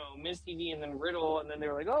Miz TV and then Riddle, and then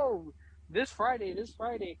they're like, oh, this Friday.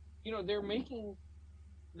 They're making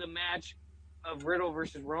the match of Riddle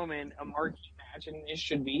versus Roman a marquee match, and it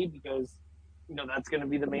should be because that's going to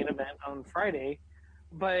be the main event on Friday.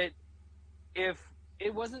 But if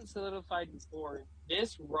it wasn't solidified before,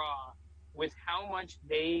 this Raw, with how much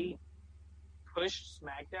they pushed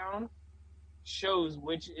SmackDown, shows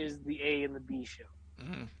which is the A and the B show.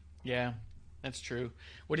 Mm-hmm. Yeah, that's true.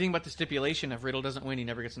 What do you think about the stipulation? If Riddle doesn't win, he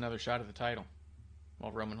never gets another shot at the title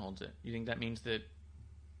while Roman holds it. You think that means that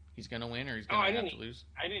he's going to win or he's going to have to lose?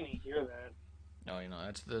 I didn't hear that. No,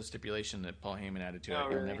 that's the stipulation that Paul Heyman added to it.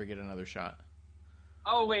 Really? He'll never get another shot.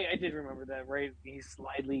 Oh, wait, I did remember that, right? He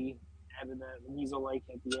slightly added that weasel-like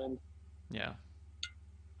at the end. Yeah.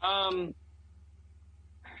 I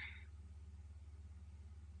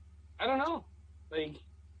don't know. Like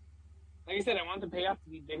I said, I want the payoff to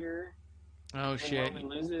be bigger. Oh, shit. Roman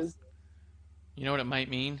loses. You know what it might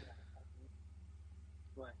mean?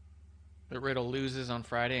 What? That Riddle loses on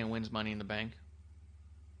Friday and wins Money in the Bank.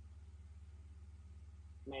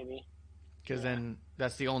 Maybe. Because then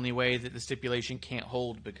that's the only way that the stipulation can't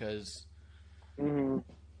hold because, because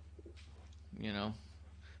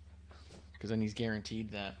then he's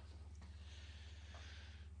guaranteed that.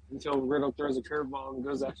 Until Riddle throws a curveball and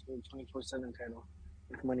goes after the 24/7 title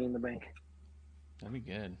with Money in the Bank. That'd be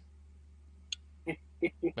good.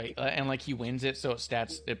 But, and like he wins it, so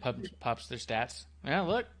it pops their stats. Yeah,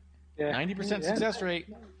 look, 90% success rate.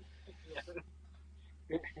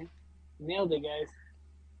 Nailed it, guys.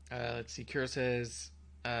 Let's see. Kira says,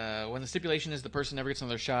 when the stipulation is the person never gets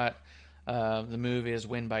another shot, the move is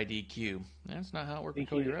win by DQ. That's not how it worked with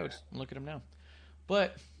Cody Rhodes. Look at him now.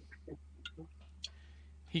 But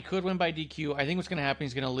he could win by DQ. I think what's going to happen,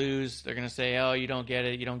 he's going to lose. They're going to say, oh, you don't get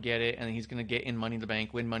it. And then he's going to get in Money in the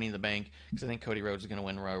Bank, win Money in the Bank, because I think Cody Rhodes is going to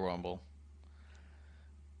win Royal Rumble.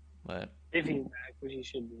 But if he's back, which he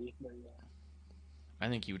should be. But yeah. I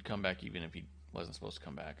think he would come back even if he wasn't supposed to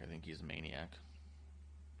come back. I think he's a maniac.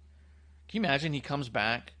 Can you imagine he comes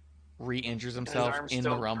back, re-injures himself in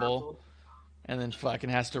the Rumble, purple, and then fucking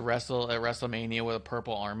has to wrestle at WrestleMania with a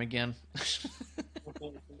purple arm again? Fucked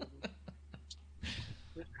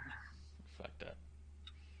up.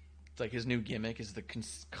 It's like his new gimmick is the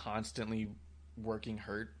constantly working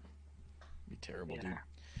hurt. Be terrible, dude.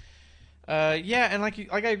 And like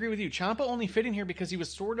I agree with you. Ciampa only fit in here because he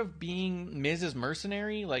was sort of being Miz's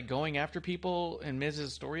mercenary, like going after people in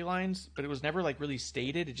Miz's storylines, but it was never like really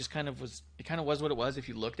stated. It just kind of was. It kind of was what it was if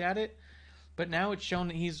you looked at it. But now it's shown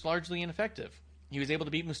that he's largely ineffective. He was able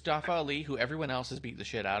to beat Mustafa Ali, who everyone else has beat the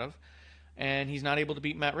shit out of, and he's not able to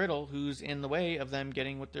beat Matt Riddle, who's in the way of them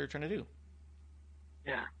getting what they're trying to do.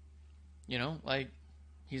 Yeah.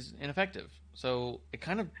 He's ineffective. So it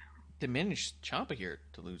kind of diminished Ciampa here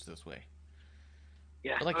to lose this way.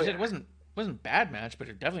 Yeah. But like you said, it wasn't a bad match, but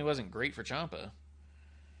it definitely wasn't great for Ciampa.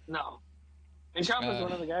 No. And Ciampa's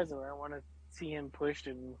one of the guys that I want to see him pushed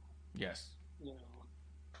and yes.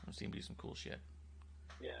 I've seen him do some cool shit.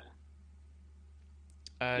 Yeah.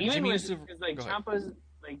 Even Jimmy because Ciampa's to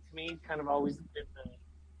me kind of always been the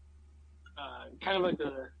kind of like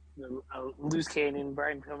the loose cannon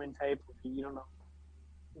Brian Pillman type. You don't know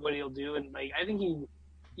what he'll do, and I think he,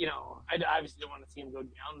 I obviously don't want to see him go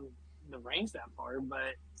down the ranks that far,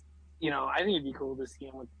 but I think it'd be cool to see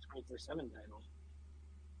him with the 24/7 title.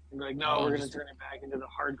 And be like, no, we're going to turn it back into the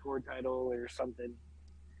hardcore title or something.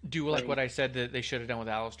 Do like what I said that they should have done with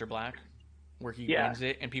Aleister Black. where he wins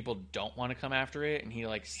it and people don't want to come after it, and he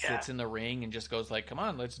like sits in the ring and just goes like, "Come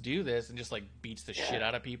on, let's do this," and just like beats the shit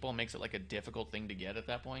out of people and makes it like a difficult thing to get at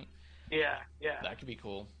that point. Yeah. That could be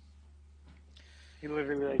cool. He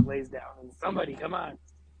literally like lays down and somebody, come on.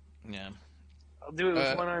 Yeah. I'll do it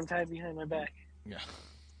with one arm tied behind my back. Yeah.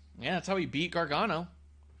 Yeah, that's how he beat Gargano.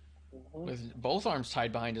 With both arms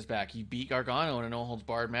tied behind his back. He beat Gargano in a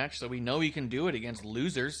no-holds-barred match, so we know he can do it against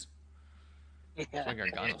losers. That's why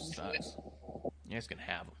Gargano sucks. You guys can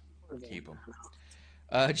have him. Keep him.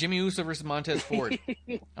 Jimmy Uso versus Montez Ford.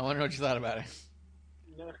 I want to know what you thought about it.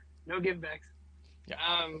 No give-backs. Yeah.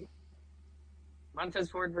 Montez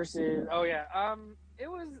Ford versus... it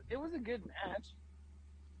was a good match.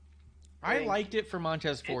 I liked it for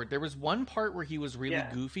Montez Ford. There was one part where he was really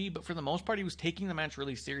goofy, but for the most part, he was taking the match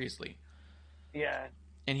really seriously. Yeah.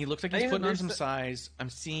 And he looks like he's putting on some size.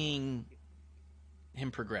 I'm seeing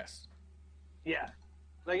him progress. Yeah.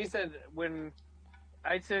 Like you said, when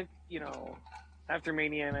I took, after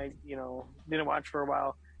Mania and I, didn't watch for a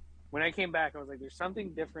while, when I came back, I was like, there's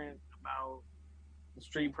something different about the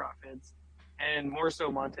Street Profits and more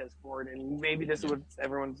so Montez Ford. And maybe this is what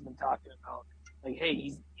everyone's been talking about. Like, hey,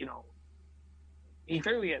 he's, he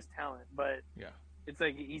clearly has talent, but it's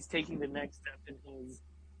like he's taking the next step in his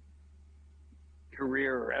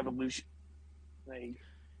career or evolution. Like,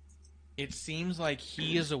 it seems like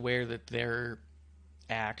he is aware that their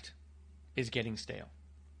act is getting stale.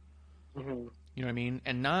 Mm-hmm. You know what I mean?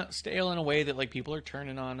 And not stale in a way that like people are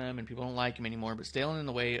turning on him and people don't like him anymore, but stale in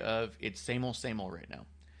the way of it's same old right now.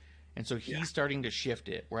 And so he's starting to shift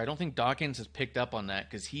it, where I don't think Dawkins has picked up on that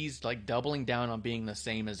because he's like doubling down on being the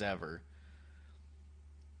same as ever.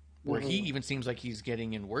 Where he even seems like he's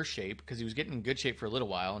getting in worse shape because he was getting in good shape for a little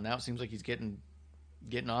while, and now it seems like he's getting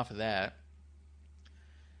off of that.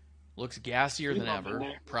 Looks gassier than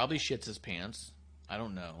ever. Probably shits his pants. I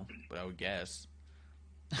don't know, but I would guess.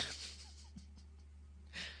 I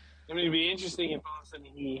mean, it'd be interesting if all of a sudden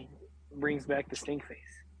he brings back the stink face.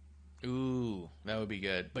 Ooh, that would be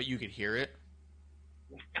good. But you could hear it.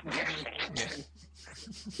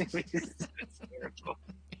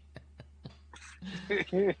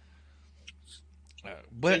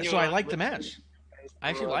 But so I liked the match. I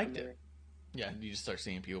actually liked it. Yeah, you just start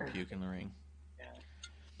seeing people puke in the ring.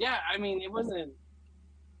 Yeah, I mean, it wasn't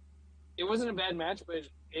a bad match, but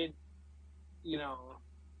it,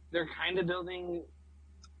 they're kind of building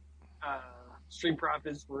Street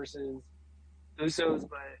Profits versus Usos,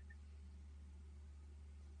 but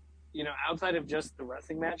outside of just the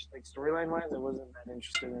wrestling match, like storyline wise, I wasn't that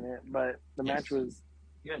interested in it, but the match was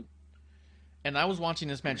good. And I was watching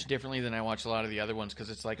this match differently than I watched a lot of the other ones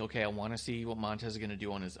because it's like, okay, I want to see what Montez is going to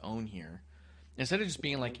do on his own here. Instead of just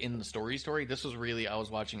being like in the story, this was really, I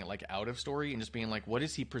was watching it like out of story and just being like, what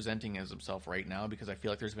is he presenting as himself right now? Because I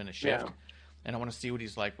feel like there's been a shift and I want to see what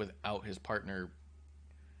he's like without his partner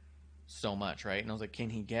so much, right? And I was like,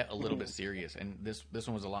 can he get a little bit serious? And this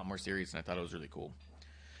one was a lot more serious and I thought it was really cool.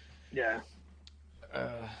 Yeah.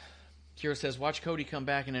 Kira says, watch Cody come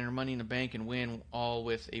back and enter Money in the Bank and win all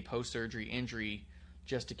with a post-surgery injury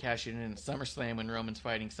just to cash it in at SummerSlam when Roman's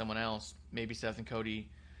fighting someone else. Maybe Seth and Cody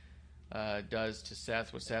does to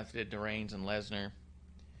Seth what Seth did to Reigns and Lesnar.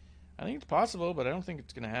 I think it's possible, but I don't think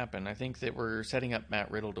it's going to happen. I think that we're setting up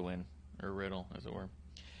Matt Riddle to win. Or Riddle, as it were.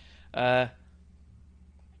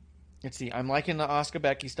 Let's see. I'm liking the Asuka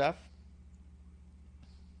Becky stuff.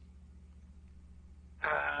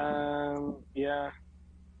 Yeah.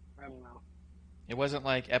 I don't know. It wasn't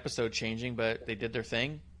like episode changing, but they did their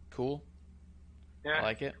thing. Cool. Yeah. I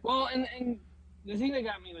like it. Well, and the thing that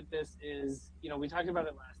got me with this is, we talked about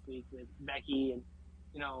it last week with Becky and,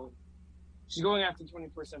 she's going after the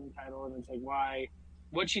 24/7 title and it's like, why?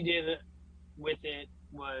 What she did with it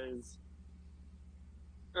was,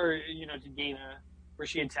 to Dana, where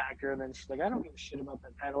she attacked her and then she's like, I don't give a shit about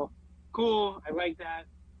that title. Cool. I like that.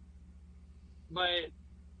 But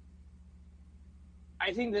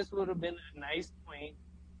I think this would have been a nice point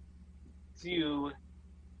to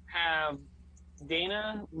have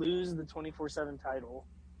Dana lose the 24/7 title,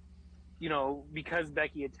 because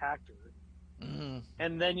Becky attacked her. Mm-hmm.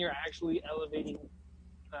 And then you're actually elevating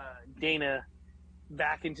Dana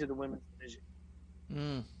back into the women's division.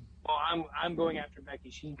 Mm. Well, I'm going after Becky.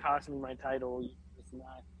 She cost me my title, this and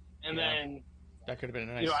that. And then that could have been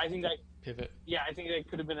a nice I think that pivot. Yeah, I think that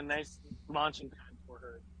could have been a nice launching pad for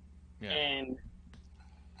her. Yeah. And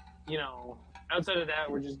outside of that,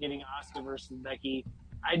 we're just getting Asuka versus Becky.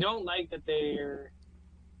 I don't like that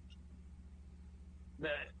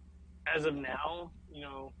as of now,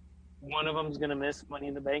 one of them is going to miss Money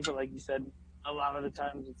in the Bank, but like you said, a lot of the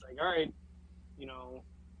times it's like, all right,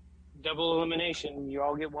 double elimination. You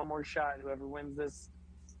all get one more shot. Whoever wins this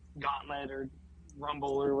gauntlet or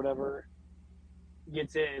rumble or whatever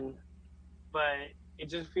gets in. But it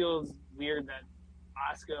just feels weird that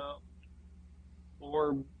Asuka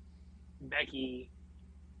or Becky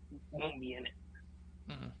won't be in it.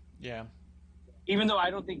 Mm-hmm. Yeah. Even though I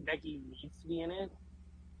don't think Becky needs to be in it.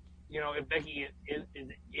 If Becky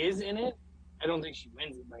is in it, I don't think she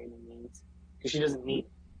wins it by any means. Because she doesn't need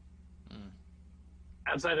it.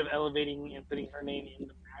 Outside of elevating and putting her name in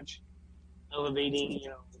the match, elevating,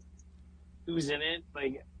 who's in it,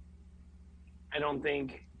 like, I don't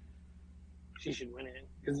think she should win it.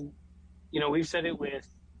 Because, we've said it with,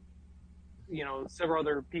 several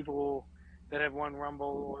other people that have won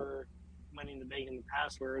Rumble or Money in the Bank in the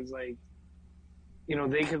past, where it's like,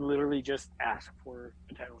 they could literally just ask for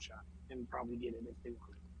a title shot and probably get it if they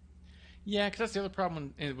want it. Yeah, because that's the other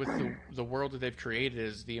problem with the world that they've created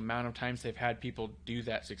is the amount of times they've had people do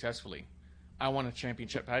that successfully. I want a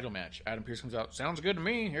championship title match. Adam Pearce comes out, sounds good to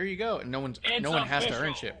me. Here you go, and no one has to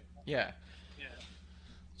earn shit. Yeah.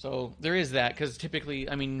 So there is that because typically,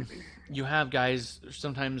 I mean, you have guys,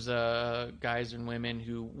 sometimes guys and women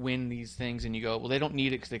who win these things, and you go, well, they don't need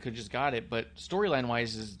it because they could just got it. But storyline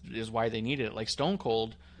wise is why they needed it. Like Stone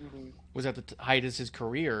Cold was at the height of his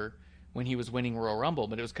career when he was winning Royal Rumble,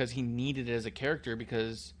 but it was because he needed it as a character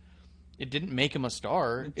because it didn't make him a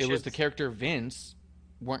star. It was the character Vince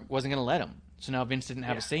wasn't going to let him. So now Vince didn't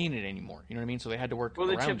have a say in it anymore. You know what I mean? So they had to work around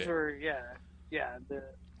it. Well, the chips were,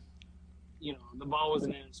 the ball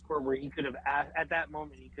wasn't in his court where he could have asked, at that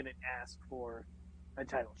moment he couldn't ask for a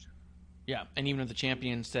title shot. Yeah, and even if the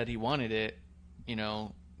champion said he wanted it,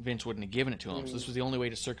 Vince wouldn't have given it to him. So this was the only way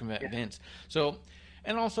to circumvent Vince. So,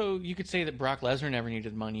 and also you could say that Brock Lesnar never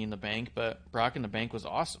needed Money in the Bank, but Brock in the Bank was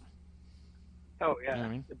awesome. Oh yeah, you know what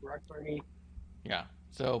I mean? The Brock party. Yeah,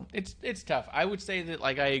 so it's tough. I would say that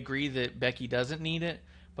I agree that Becky doesn't need it,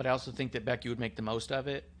 but I also think that Becky would make the most of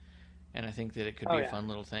it. And I think that it could be a fun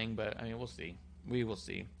little thing, but I mean, we'll see. We will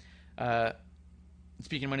see.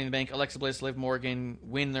 Speaking of Money in the Bank, Alexa Bliss, Liv Morgan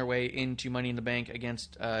win their way into Money in the Bank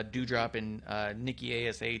against Doudrop and Nikki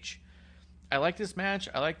ASH. I like this match.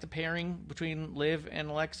 I like the pairing between Liv and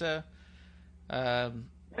Alexa.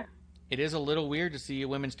 It is a little weird to see a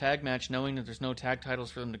women's tag match knowing that there's no tag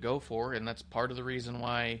titles for them to go for, and that's part of the reason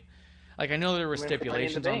why. Like, I know there were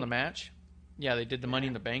stipulations on the match. Yeah, they did the Money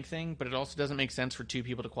in the Bank thing, but it also doesn't make sense for two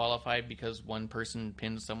people to qualify because one person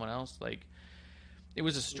pins someone else. Like, it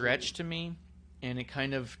was a stretch to me, and it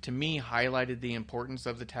kind of, to me, highlighted the importance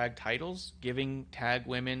of the tag titles, giving tag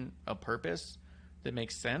women a purpose that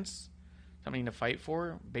makes sense, something to fight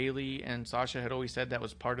for. Bayley and Sasha had always said that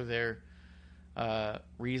was part of their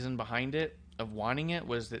reason behind it, of wanting it,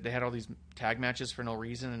 was that they had all these tag matches for no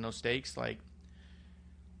reason and no stakes. Like,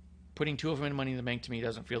 putting two of them in Money in the Bank to me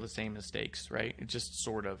doesn't feel the same as stakes, right? It just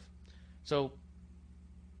sort of. So,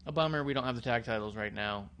 a bummer we don't have the tag titles right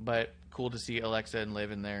now, but cool to see Alexa and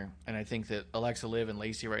Liv in there. And I think that Alexa, Liv, and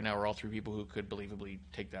Lacey right now are all three people who could believably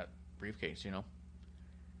take that briefcase, Oh,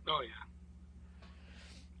 yeah.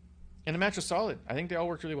 And the match was solid. I think they all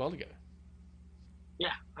worked really well together.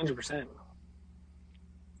 Yeah, 100%.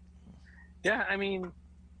 Yeah, I mean,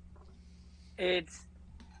 it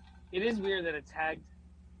is weird that a tag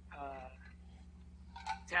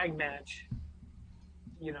match,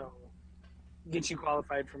 gets you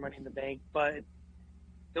qualified for Money in the Bank. But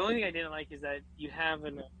the only thing I didn't like is that you have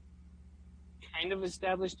a kind of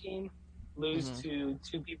established team lose to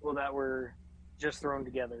two people that were just thrown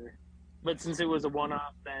together. But since it was a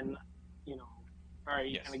one-off, then, all right,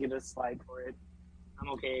 you kind of get a slide for it. I'm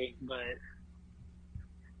okay, but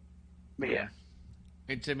yeah.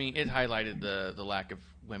 It highlighted the lack of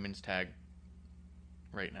women's tag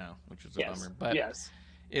right now, which was a bummer. But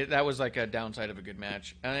that was like a downside of a good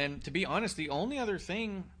match. And to be honest, the only other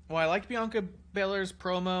thing, I liked Bianca Belair's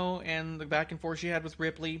promo and the back and forth she had with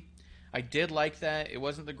Ripley. I did like that. It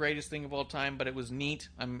wasn't the greatest thing of all time, but it was neat.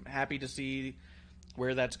 I'm happy to see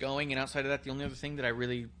where that's going. And outside of that, the only other thing that I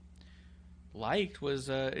really liked was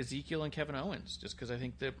Ezekiel and Kevin Owens, just because I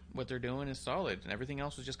think that what they're doing is solid, and everything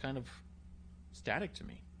else was just kind of static to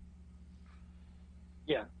me.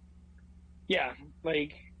 Yeah,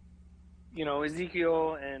 like,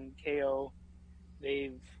 Ezekiel and KO,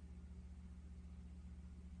 they've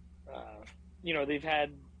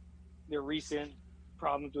had their recent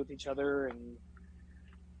problems with each other, and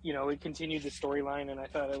it continued the storyline, and I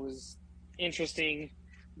thought it was interesting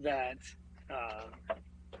that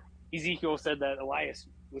Ezekiel said that Elias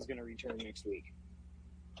was going to return next week.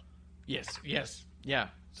 Yes, yeah.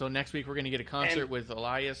 So next week we're going to get a concert with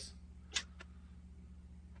Elias.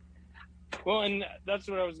 Well, and that's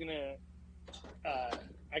what I was going to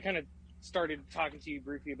I kind of started talking to you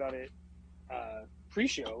briefly about it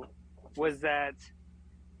pre-show, was that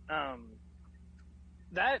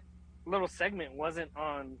that little segment wasn't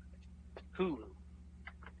on Hulu.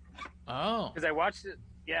 Oh. Because I watched it.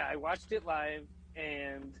 Yeah, I watched it live,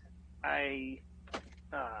 and I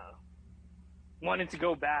wanted to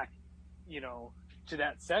go back, to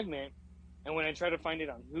that segment. And when I tried to find it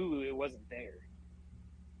on Hulu, it wasn't there.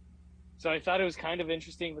 So I thought it was kind of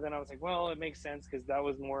interesting, but then I was like, well, it makes sense because that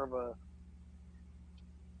was more of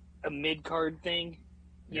a mid-card thing,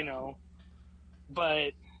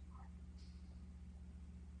 But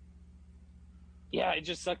yeah, it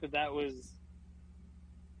just sucked that was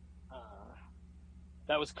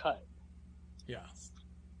cut. Yeah.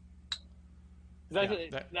 That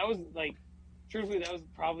was like, truthfully, that was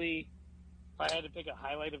probably, if I had to pick a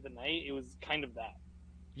highlight of the night, it was kind of that.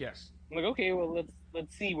 Yes. I'm like, okay, well,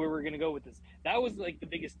 let's see where we're gonna go with this. That was like the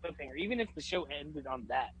biggest cliffhanger. Even if the show ended on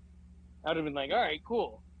that, I would have been like, all right,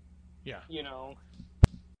 cool. Yeah.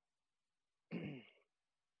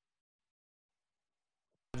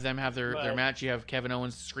 Them have their match. You have Kevin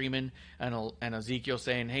Owens screaming and Ezekiel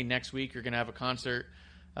saying, "Hey, next week you're gonna have a concert,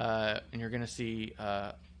 and you're gonna see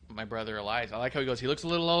my brother Elias." I like how he goes. He looks a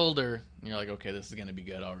little older. And you're like, okay, this is gonna be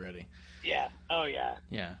good already. Yeah. Oh yeah.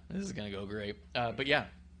 Yeah, this is gonna go great. But yeah,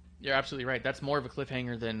 you're absolutely right. That's more of a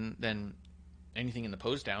cliffhanger than anything in the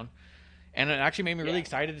post down, and it actually made me really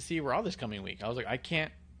excited to see Raw this coming week. I was like, I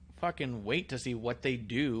can't fucking wait to see what they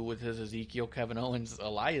do with his Ezekiel, Kevin Owens,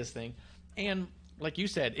 Elias thing, and. Like you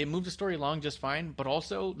said, it moved the story along just fine, but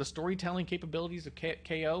also the storytelling capabilities of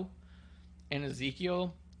KO and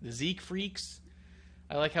Ezekiel, the Zeke freaks.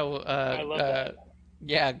 I like how I love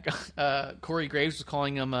that. Corey Graves was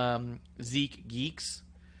calling them Zeke geeks.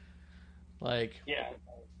 Like,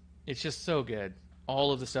 it's just so good.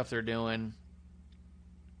 All of the stuff they're doing.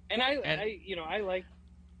 And I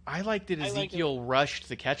like that Ezekiel rushed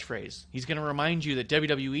the catchphrase. He's going to remind you that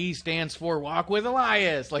WWE stands for Walk with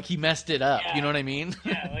Elias. Like, he messed it up. Yeah. You know what I mean?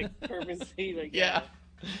 Yeah, like purposely. Like, yeah.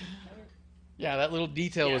 Yeah, that little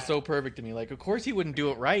detail was so perfect to me. Like, of course he wouldn't do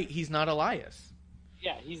it right. He's not Elias.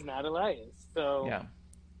 Yeah, he's not Elias. So, yeah.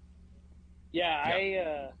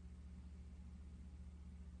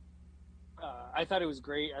 I thought it was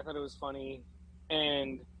great. I thought it was funny.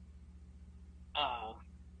 And,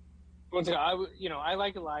 once again, I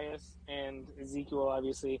like Elias and Ezekiel,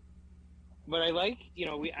 obviously, but I like,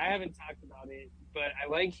 I haven't talked about it, but I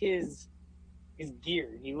like his gear.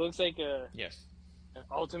 He looks like an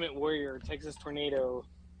Ultimate Warrior, Texas Tornado,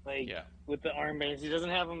 with the armbands. He doesn't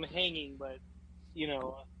have them hanging, but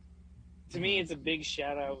to me, it's a big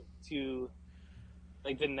shout out to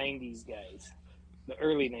like the '90s guys, the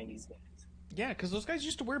early '90s guys. Yeah, because those guys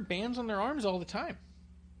used to wear bands on their arms all the time.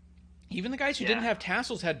 Even the guys who didn't have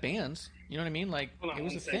tassels had bands. You know what I mean? Like, it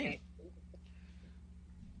was a thing.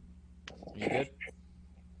 You good?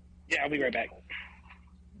 Yeah, I'll be right back.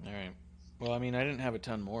 All right. Well, I mean, I didn't have a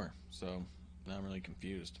ton more, so now I'm really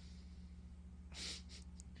confused.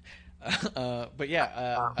 But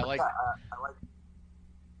yeah, I like.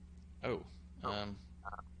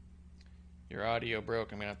 Your audio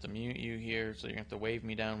broke. I'm gonna have to mute you here, so you're gonna have to wave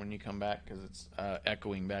me down when you come back because it's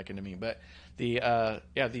echoing back into me. But the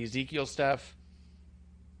Ezekiel stuff,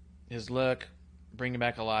 his look, bringing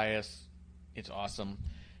back Elias, it's awesome.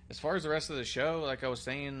 As far as the rest of the show, like I was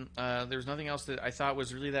saying, there's nothing else that I thought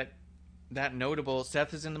was really that notable.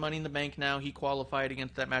 Seth is in the Money in the Bank now. He qualified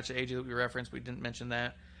against that match at AJ that we referenced. We didn't mention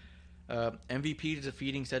that. MVP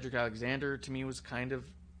defeating Cedric Alexander to me was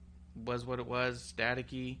what it was,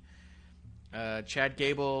 staticky. Chad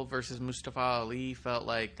Gable versus Mustafa Ali felt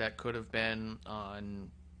like that could have been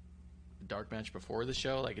on the dark match before the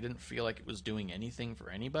show. Like, it didn't feel like it was doing anything for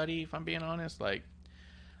anybody, if I'm being honest. Like,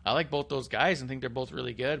 I like both those guys and think they're both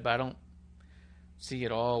really good, but I don't see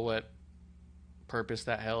at all what purpose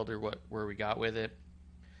that held or where we got with it.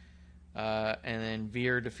 And then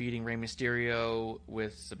Veer defeating Rey Mysterio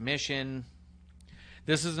with submission.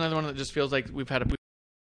 This is another one that just feels like we've had a...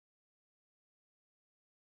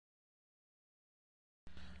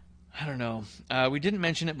 I don't know. We didn't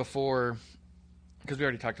mention it before because we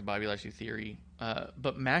already talked about Bobby Lashley theory.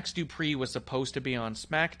 But Max Dupree was supposed to be on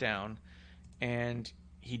SmackDown, and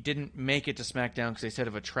he didn't make it to SmackDown because they said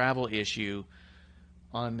of a travel issue.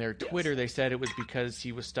 On their Twitter, they said it was because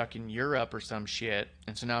he was stuck in Europe or some shit.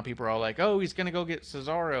 And so now people are all like, oh, he's going to go get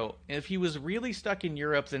Cesaro. If he was really stuck in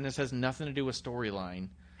Europe, then this has nothing to do with storyline.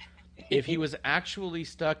 If he was actually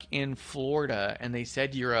stuck in Florida and they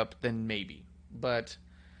said Europe, then maybe. But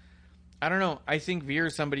I don't know. I think Veer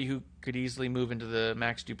is somebody who could easily move into the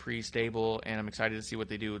Max Dupree stable, and I'm excited to see what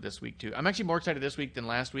they do this week, too. I'm actually more excited this week than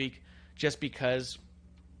last week just because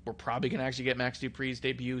we're probably going to actually get Max Dupree's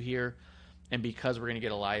debut here, and because we're going to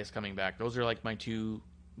get Elias coming back. Those are like my two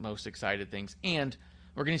most excited things. And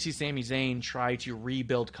we're going to see Sami Zayn try to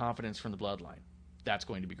rebuild confidence from the bloodline. That's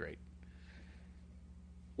going to be great.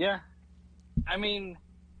 Yeah. I mean,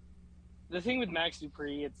 the thing with Max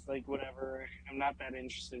Dupree, it's like whatever. I'm not that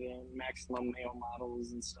interested in maximum male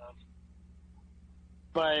models and stuff.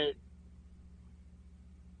 But,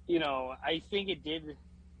 you know, I think it did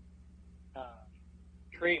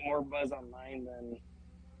create more buzz online than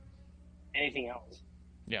anything else.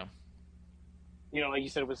 Yeah. You know, like you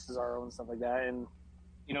said with Cesaro and stuff like that. And,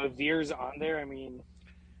 you know, if Veer's on there, I mean,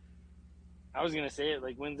 I was going to say it,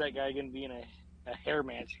 like, when's that guy going to be in a hair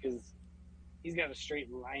match? Because he's got a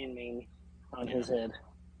straight lion mane on his head.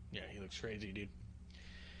 Yeah, he looks crazy, dude.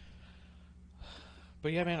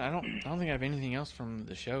 But yeah, man, I don't think I have anything else from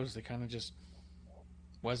the shows. They kind of just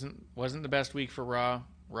wasn't the best week for Raw.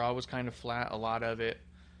 Raw was kind of flat, a lot of it.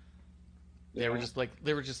 They were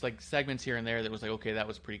just like segments here and there that was like, okay, that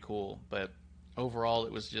was pretty cool, but overall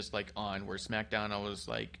it was just like on. Where SmackDown, I was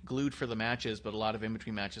like glued for the matches, but a lot of in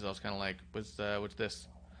between matches I was kind of like, what's this?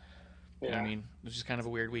 You know what I mean? It was just kind of a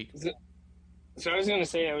weird week. So I was gonna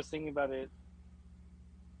say, I was thinking about it.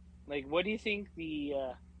 Like, what do you think the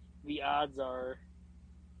odds are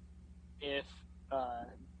if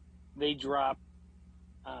they drop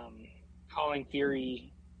calling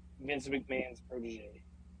Theory Vince McMahon's protege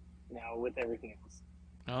now with everything else?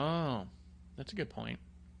 Oh, that's a good point.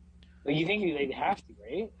 Like, you think they'd have to,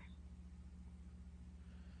 right?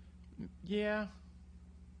 Yeah.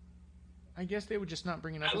 I guess they would just not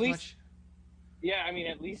bring it up At as least, much. Yeah, I mean,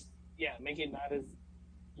 at least, yeah, make it not as,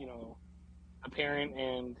 you know, apparent,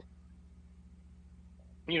 and,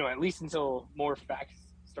 you know, at least until more facts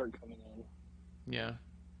start coming in. Yeah.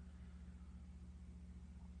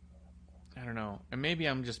 I don't know. And maybe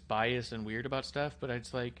I'm just biased and weird about stuff, but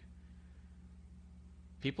it's like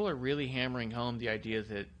people are really hammering home the idea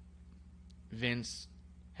that Vince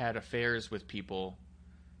had affairs with people,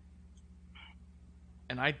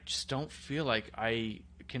 and I just don't feel like I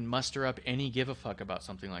can muster up any give a fuck about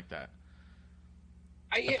something like that.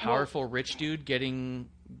 A powerful rich dude getting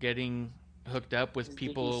hooked up with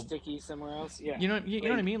people sticky somewhere else. Yeah, you know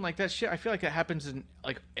what I mean? Like that shit. I feel like that happens in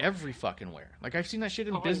like every fucking where. Like I've seen that shit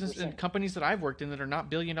in 100%. business and companies that I've worked in that are not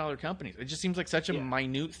billion-dollar companies. It just seems like such a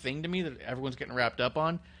minute thing to me that everyone's getting wrapped up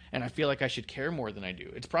on, and I feel like I should care more than I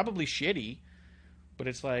do. It's probably shitty, but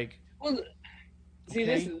it's like, well, see,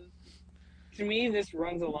 okay. this to me, this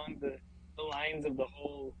runs along the lines of the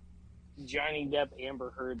whole Johnny Depp Amber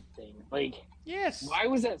Heard thing. Like, yes, why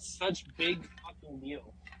was that such big fucking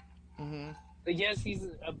deal? Mm-hmm. Like, yes, he's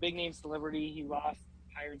a big name celebrity. He lost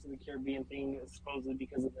Pirates of the Caribbean thing supposedly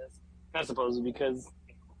because of this. Not supposedly, because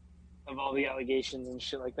of all the allegations and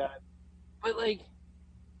shit like that. But, like,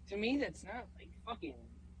 to me, that's not, like, fucking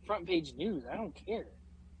front page news. I don't care.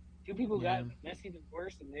 Two people got messy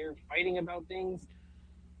divorce and they're fighting about things.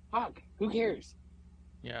 Fuck, who cares?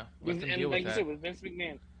 Yeah, And like you said, with Vince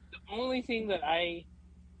McMahon, the only thing that I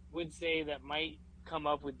would say that might come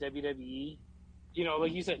up with WWE, you know,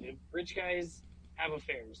 like you said, if rich guys have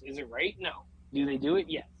affairs, is it right? No. Do they do it?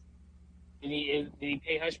 Yes. Did he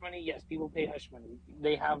pay hush money? Yes, people pay hush money.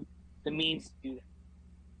 They have the means to do that.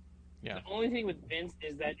 Yeah. The only thing with Vince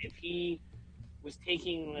is that if he was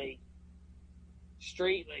taking, like,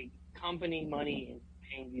 straight, like, company money and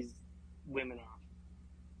paying these women off.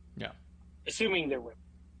 Yeah. Assuming they're women.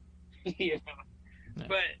 You know? Yeah.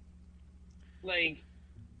 But, like,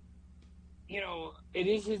 you know, it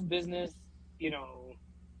is his business, you know,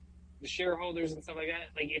 the shareholders and stuff like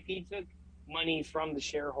that. Like, if he took money from the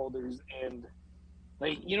shareholders and,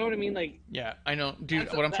 like, you know what I mean? Like, yeah, I know, dude.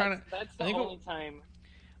 That's the only time.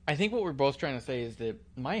 I think what we're both trying to say is that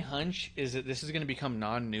my hunch is that this is going to become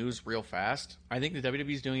non-news real fast. I think the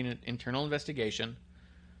WWE is doing an internal investigation.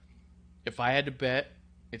 If I had to bet,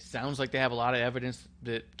 it sounds like they have a lot of evidence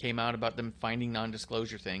that came out about them finding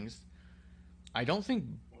non-disclosure things. I don't think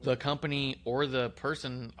the company or the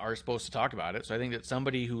person are supposed to talk about it, so I think that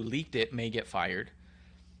somebody who leaked it may get fired.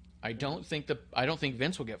 I don't think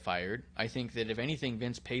Vince will get fired. I think that if anything,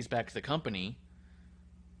 Vince pays back the company,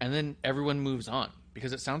 and then everyone moves on.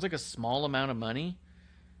 Because it sounds like a small amount of money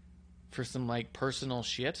for some, like, personal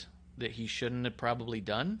shit that he shouldn't have probably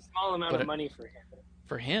done. Small amount of money for him.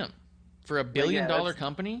 For him. For a billion-dollar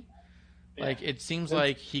company? Yeah. Like, it seems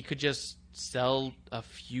like he could just sell a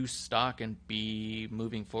few stock and be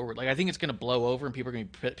moving forward. Like, I think it's going to blow over and people are going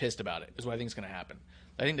to be pissed about it, is what I think is going to happen.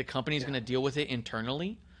 I think the company's going to deal with it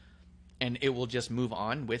internally, and it will just move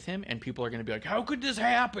on with him, and people are going to be like, how could this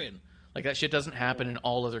happen? Like, that shit doesn't happen in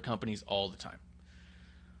all other companies all the time.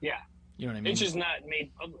 Yeah. You know what I mean? It's just not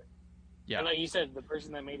made public. Yeah. And like you said, the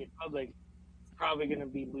person that made it public is probably going to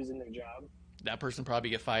be losing their job. That person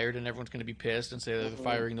probably get fired, and everyone's going to be pissed and say they're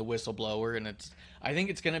firing the whistleblower. And I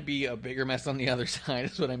think it's going to be a bigger mess on the other side.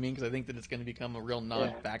 Is what I mean, because I think that it's going to become a real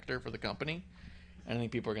non-factor for the company, and I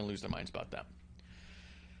think people are going to lose their minds about that.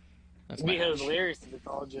 That's It'd be hilarious if it's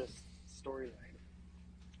all just storyline.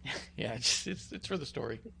 Yeah, it's for the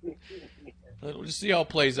story. We'll just see how it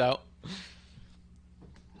plays out.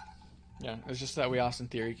 Yeah, it's just that way Austin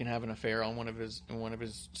Theory can have an affair on one of his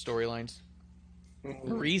storylines.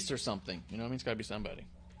 Reese or something. You know what I mean? It's got to be somebody.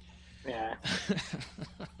 Yeah.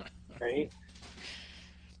 Right?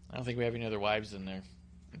 I don't think we have any other wives in there.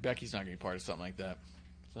 Becky's not going to be part of something like that.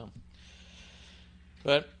 So,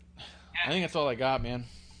 but I think that's all I got, man.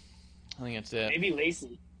 I think that's it. Maybe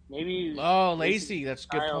Lacey. Lacey. That's a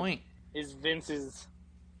good point. Is Vince's...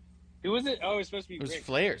 Who was it? Oh, it was supposed to be It was Rick.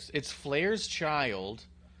 Flair's. It's Flair's child.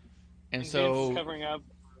 And so... so... Vince is covering up.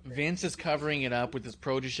 Vince is covering it up with his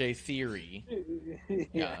protege Theory.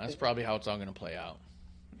 Yeah, that's probably how it's all going to play out.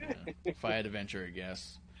 Yeah, if I had to venture a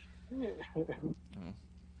guess.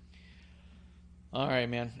 All right,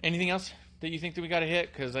 man. Anything else that you think that we got to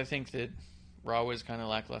hit? Because I think that Raw was kind of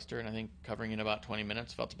lackluster, and I think covering in about 20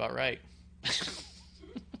 minutes felt about right.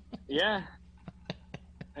 Yeah.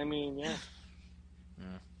 I mean, yeah.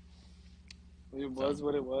 It was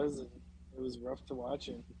what it was, and it was rough to watch.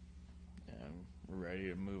 And we're ready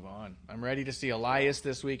to move on. I'm ready to see Elias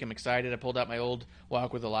this week. I'm excited. I pulled out my old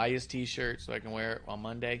Walk with Elias t-shirt so I can wear it on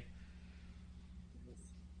Monday.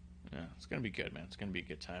 Yeah, it's going to be good, man. It's going to be a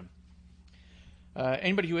good time.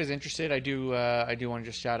 Anybody who is interested, I do want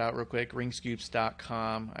to just shout out real quick,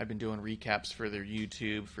 ringscoops.com. I've been doing recaps for their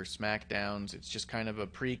YouTube for SmackDowns. It's just kind of a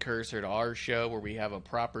precursor to our show where we have a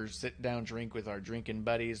proper sit-down drink with our drinking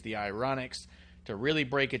buddies, the Ironics, to really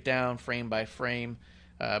break it down frame by frame.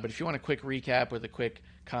 But if you want a quick recap with a quick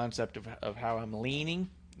concept of how I'm leaning,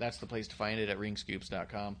 that's the place to find it at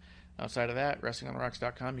ringscoops.com. Outside of that,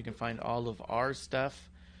 wrestlingontherocks.com, you can find all of our stuff.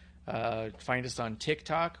 Find us on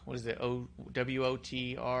TikTok. What is it?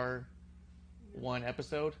 WOTR 1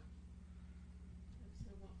 episode?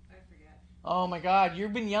 I forget. Oh my God,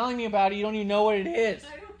 you've been yelling at me about it. You don't even know what it is.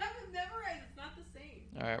 I don't have it memorized. It's not the same.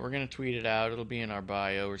 All right, we're going to tweet it out. It'll be in our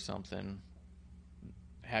bio or something.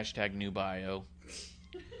 Hashtag new bio.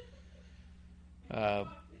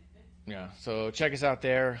 Yeah, so check us out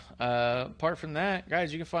there. Apart from that,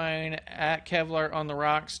 guys, you can find at Kevlar on the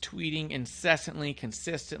Rocks tweeting incessantly,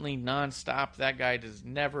 consistently, nonstop. That guy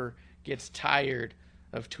gets tired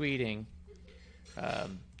of tweeting.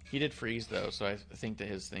 He did freeze though, so I think that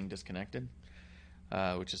his thing disconnected,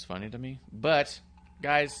 which is funny to me. But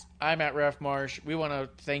guys, I'm at Ref Marsh. We want to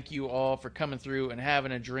thank you all for coming through and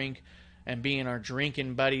having a drink and being our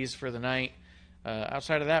drinking buddies for the night.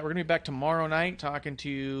 Outside of that, we're going to be back tomorrow night talking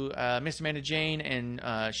to Miss Amanda Jane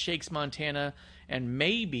and Shakes Montana, and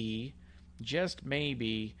maybe, just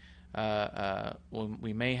maybe,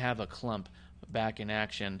 we may have a Clump back in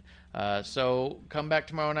action. So come back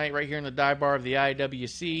tomorrow night right here in the dive bar of the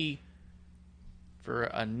IWC for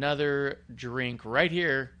another drink right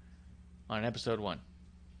here on episode 1.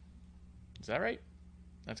 Is that right?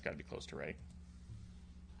 That's got to be close to right.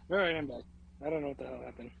 all right, I'm back. I don't know what the hell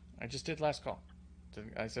happened. I just did last call.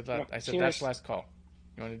 I said No, that's cheers. last call.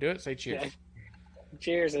 You want to do it? Say cheers. Yeah.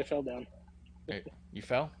 Cheers, I fell down. Hey, you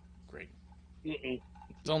fell? Great. Mm-mm.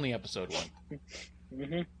 It's only episode 1.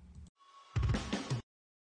 Mm-hmm.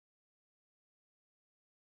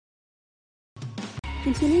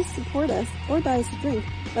 Continue to support us or buy us a drink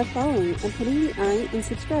by following and putting the I and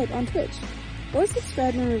subscribe on Twitch. Or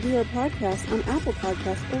subscribe and review our podcast on Apple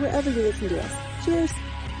Podcasts or wherever you listen to us. Cheers!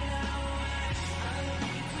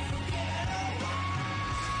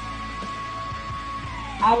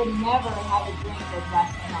 I would never have a drink with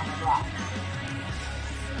wrestling on the rocks.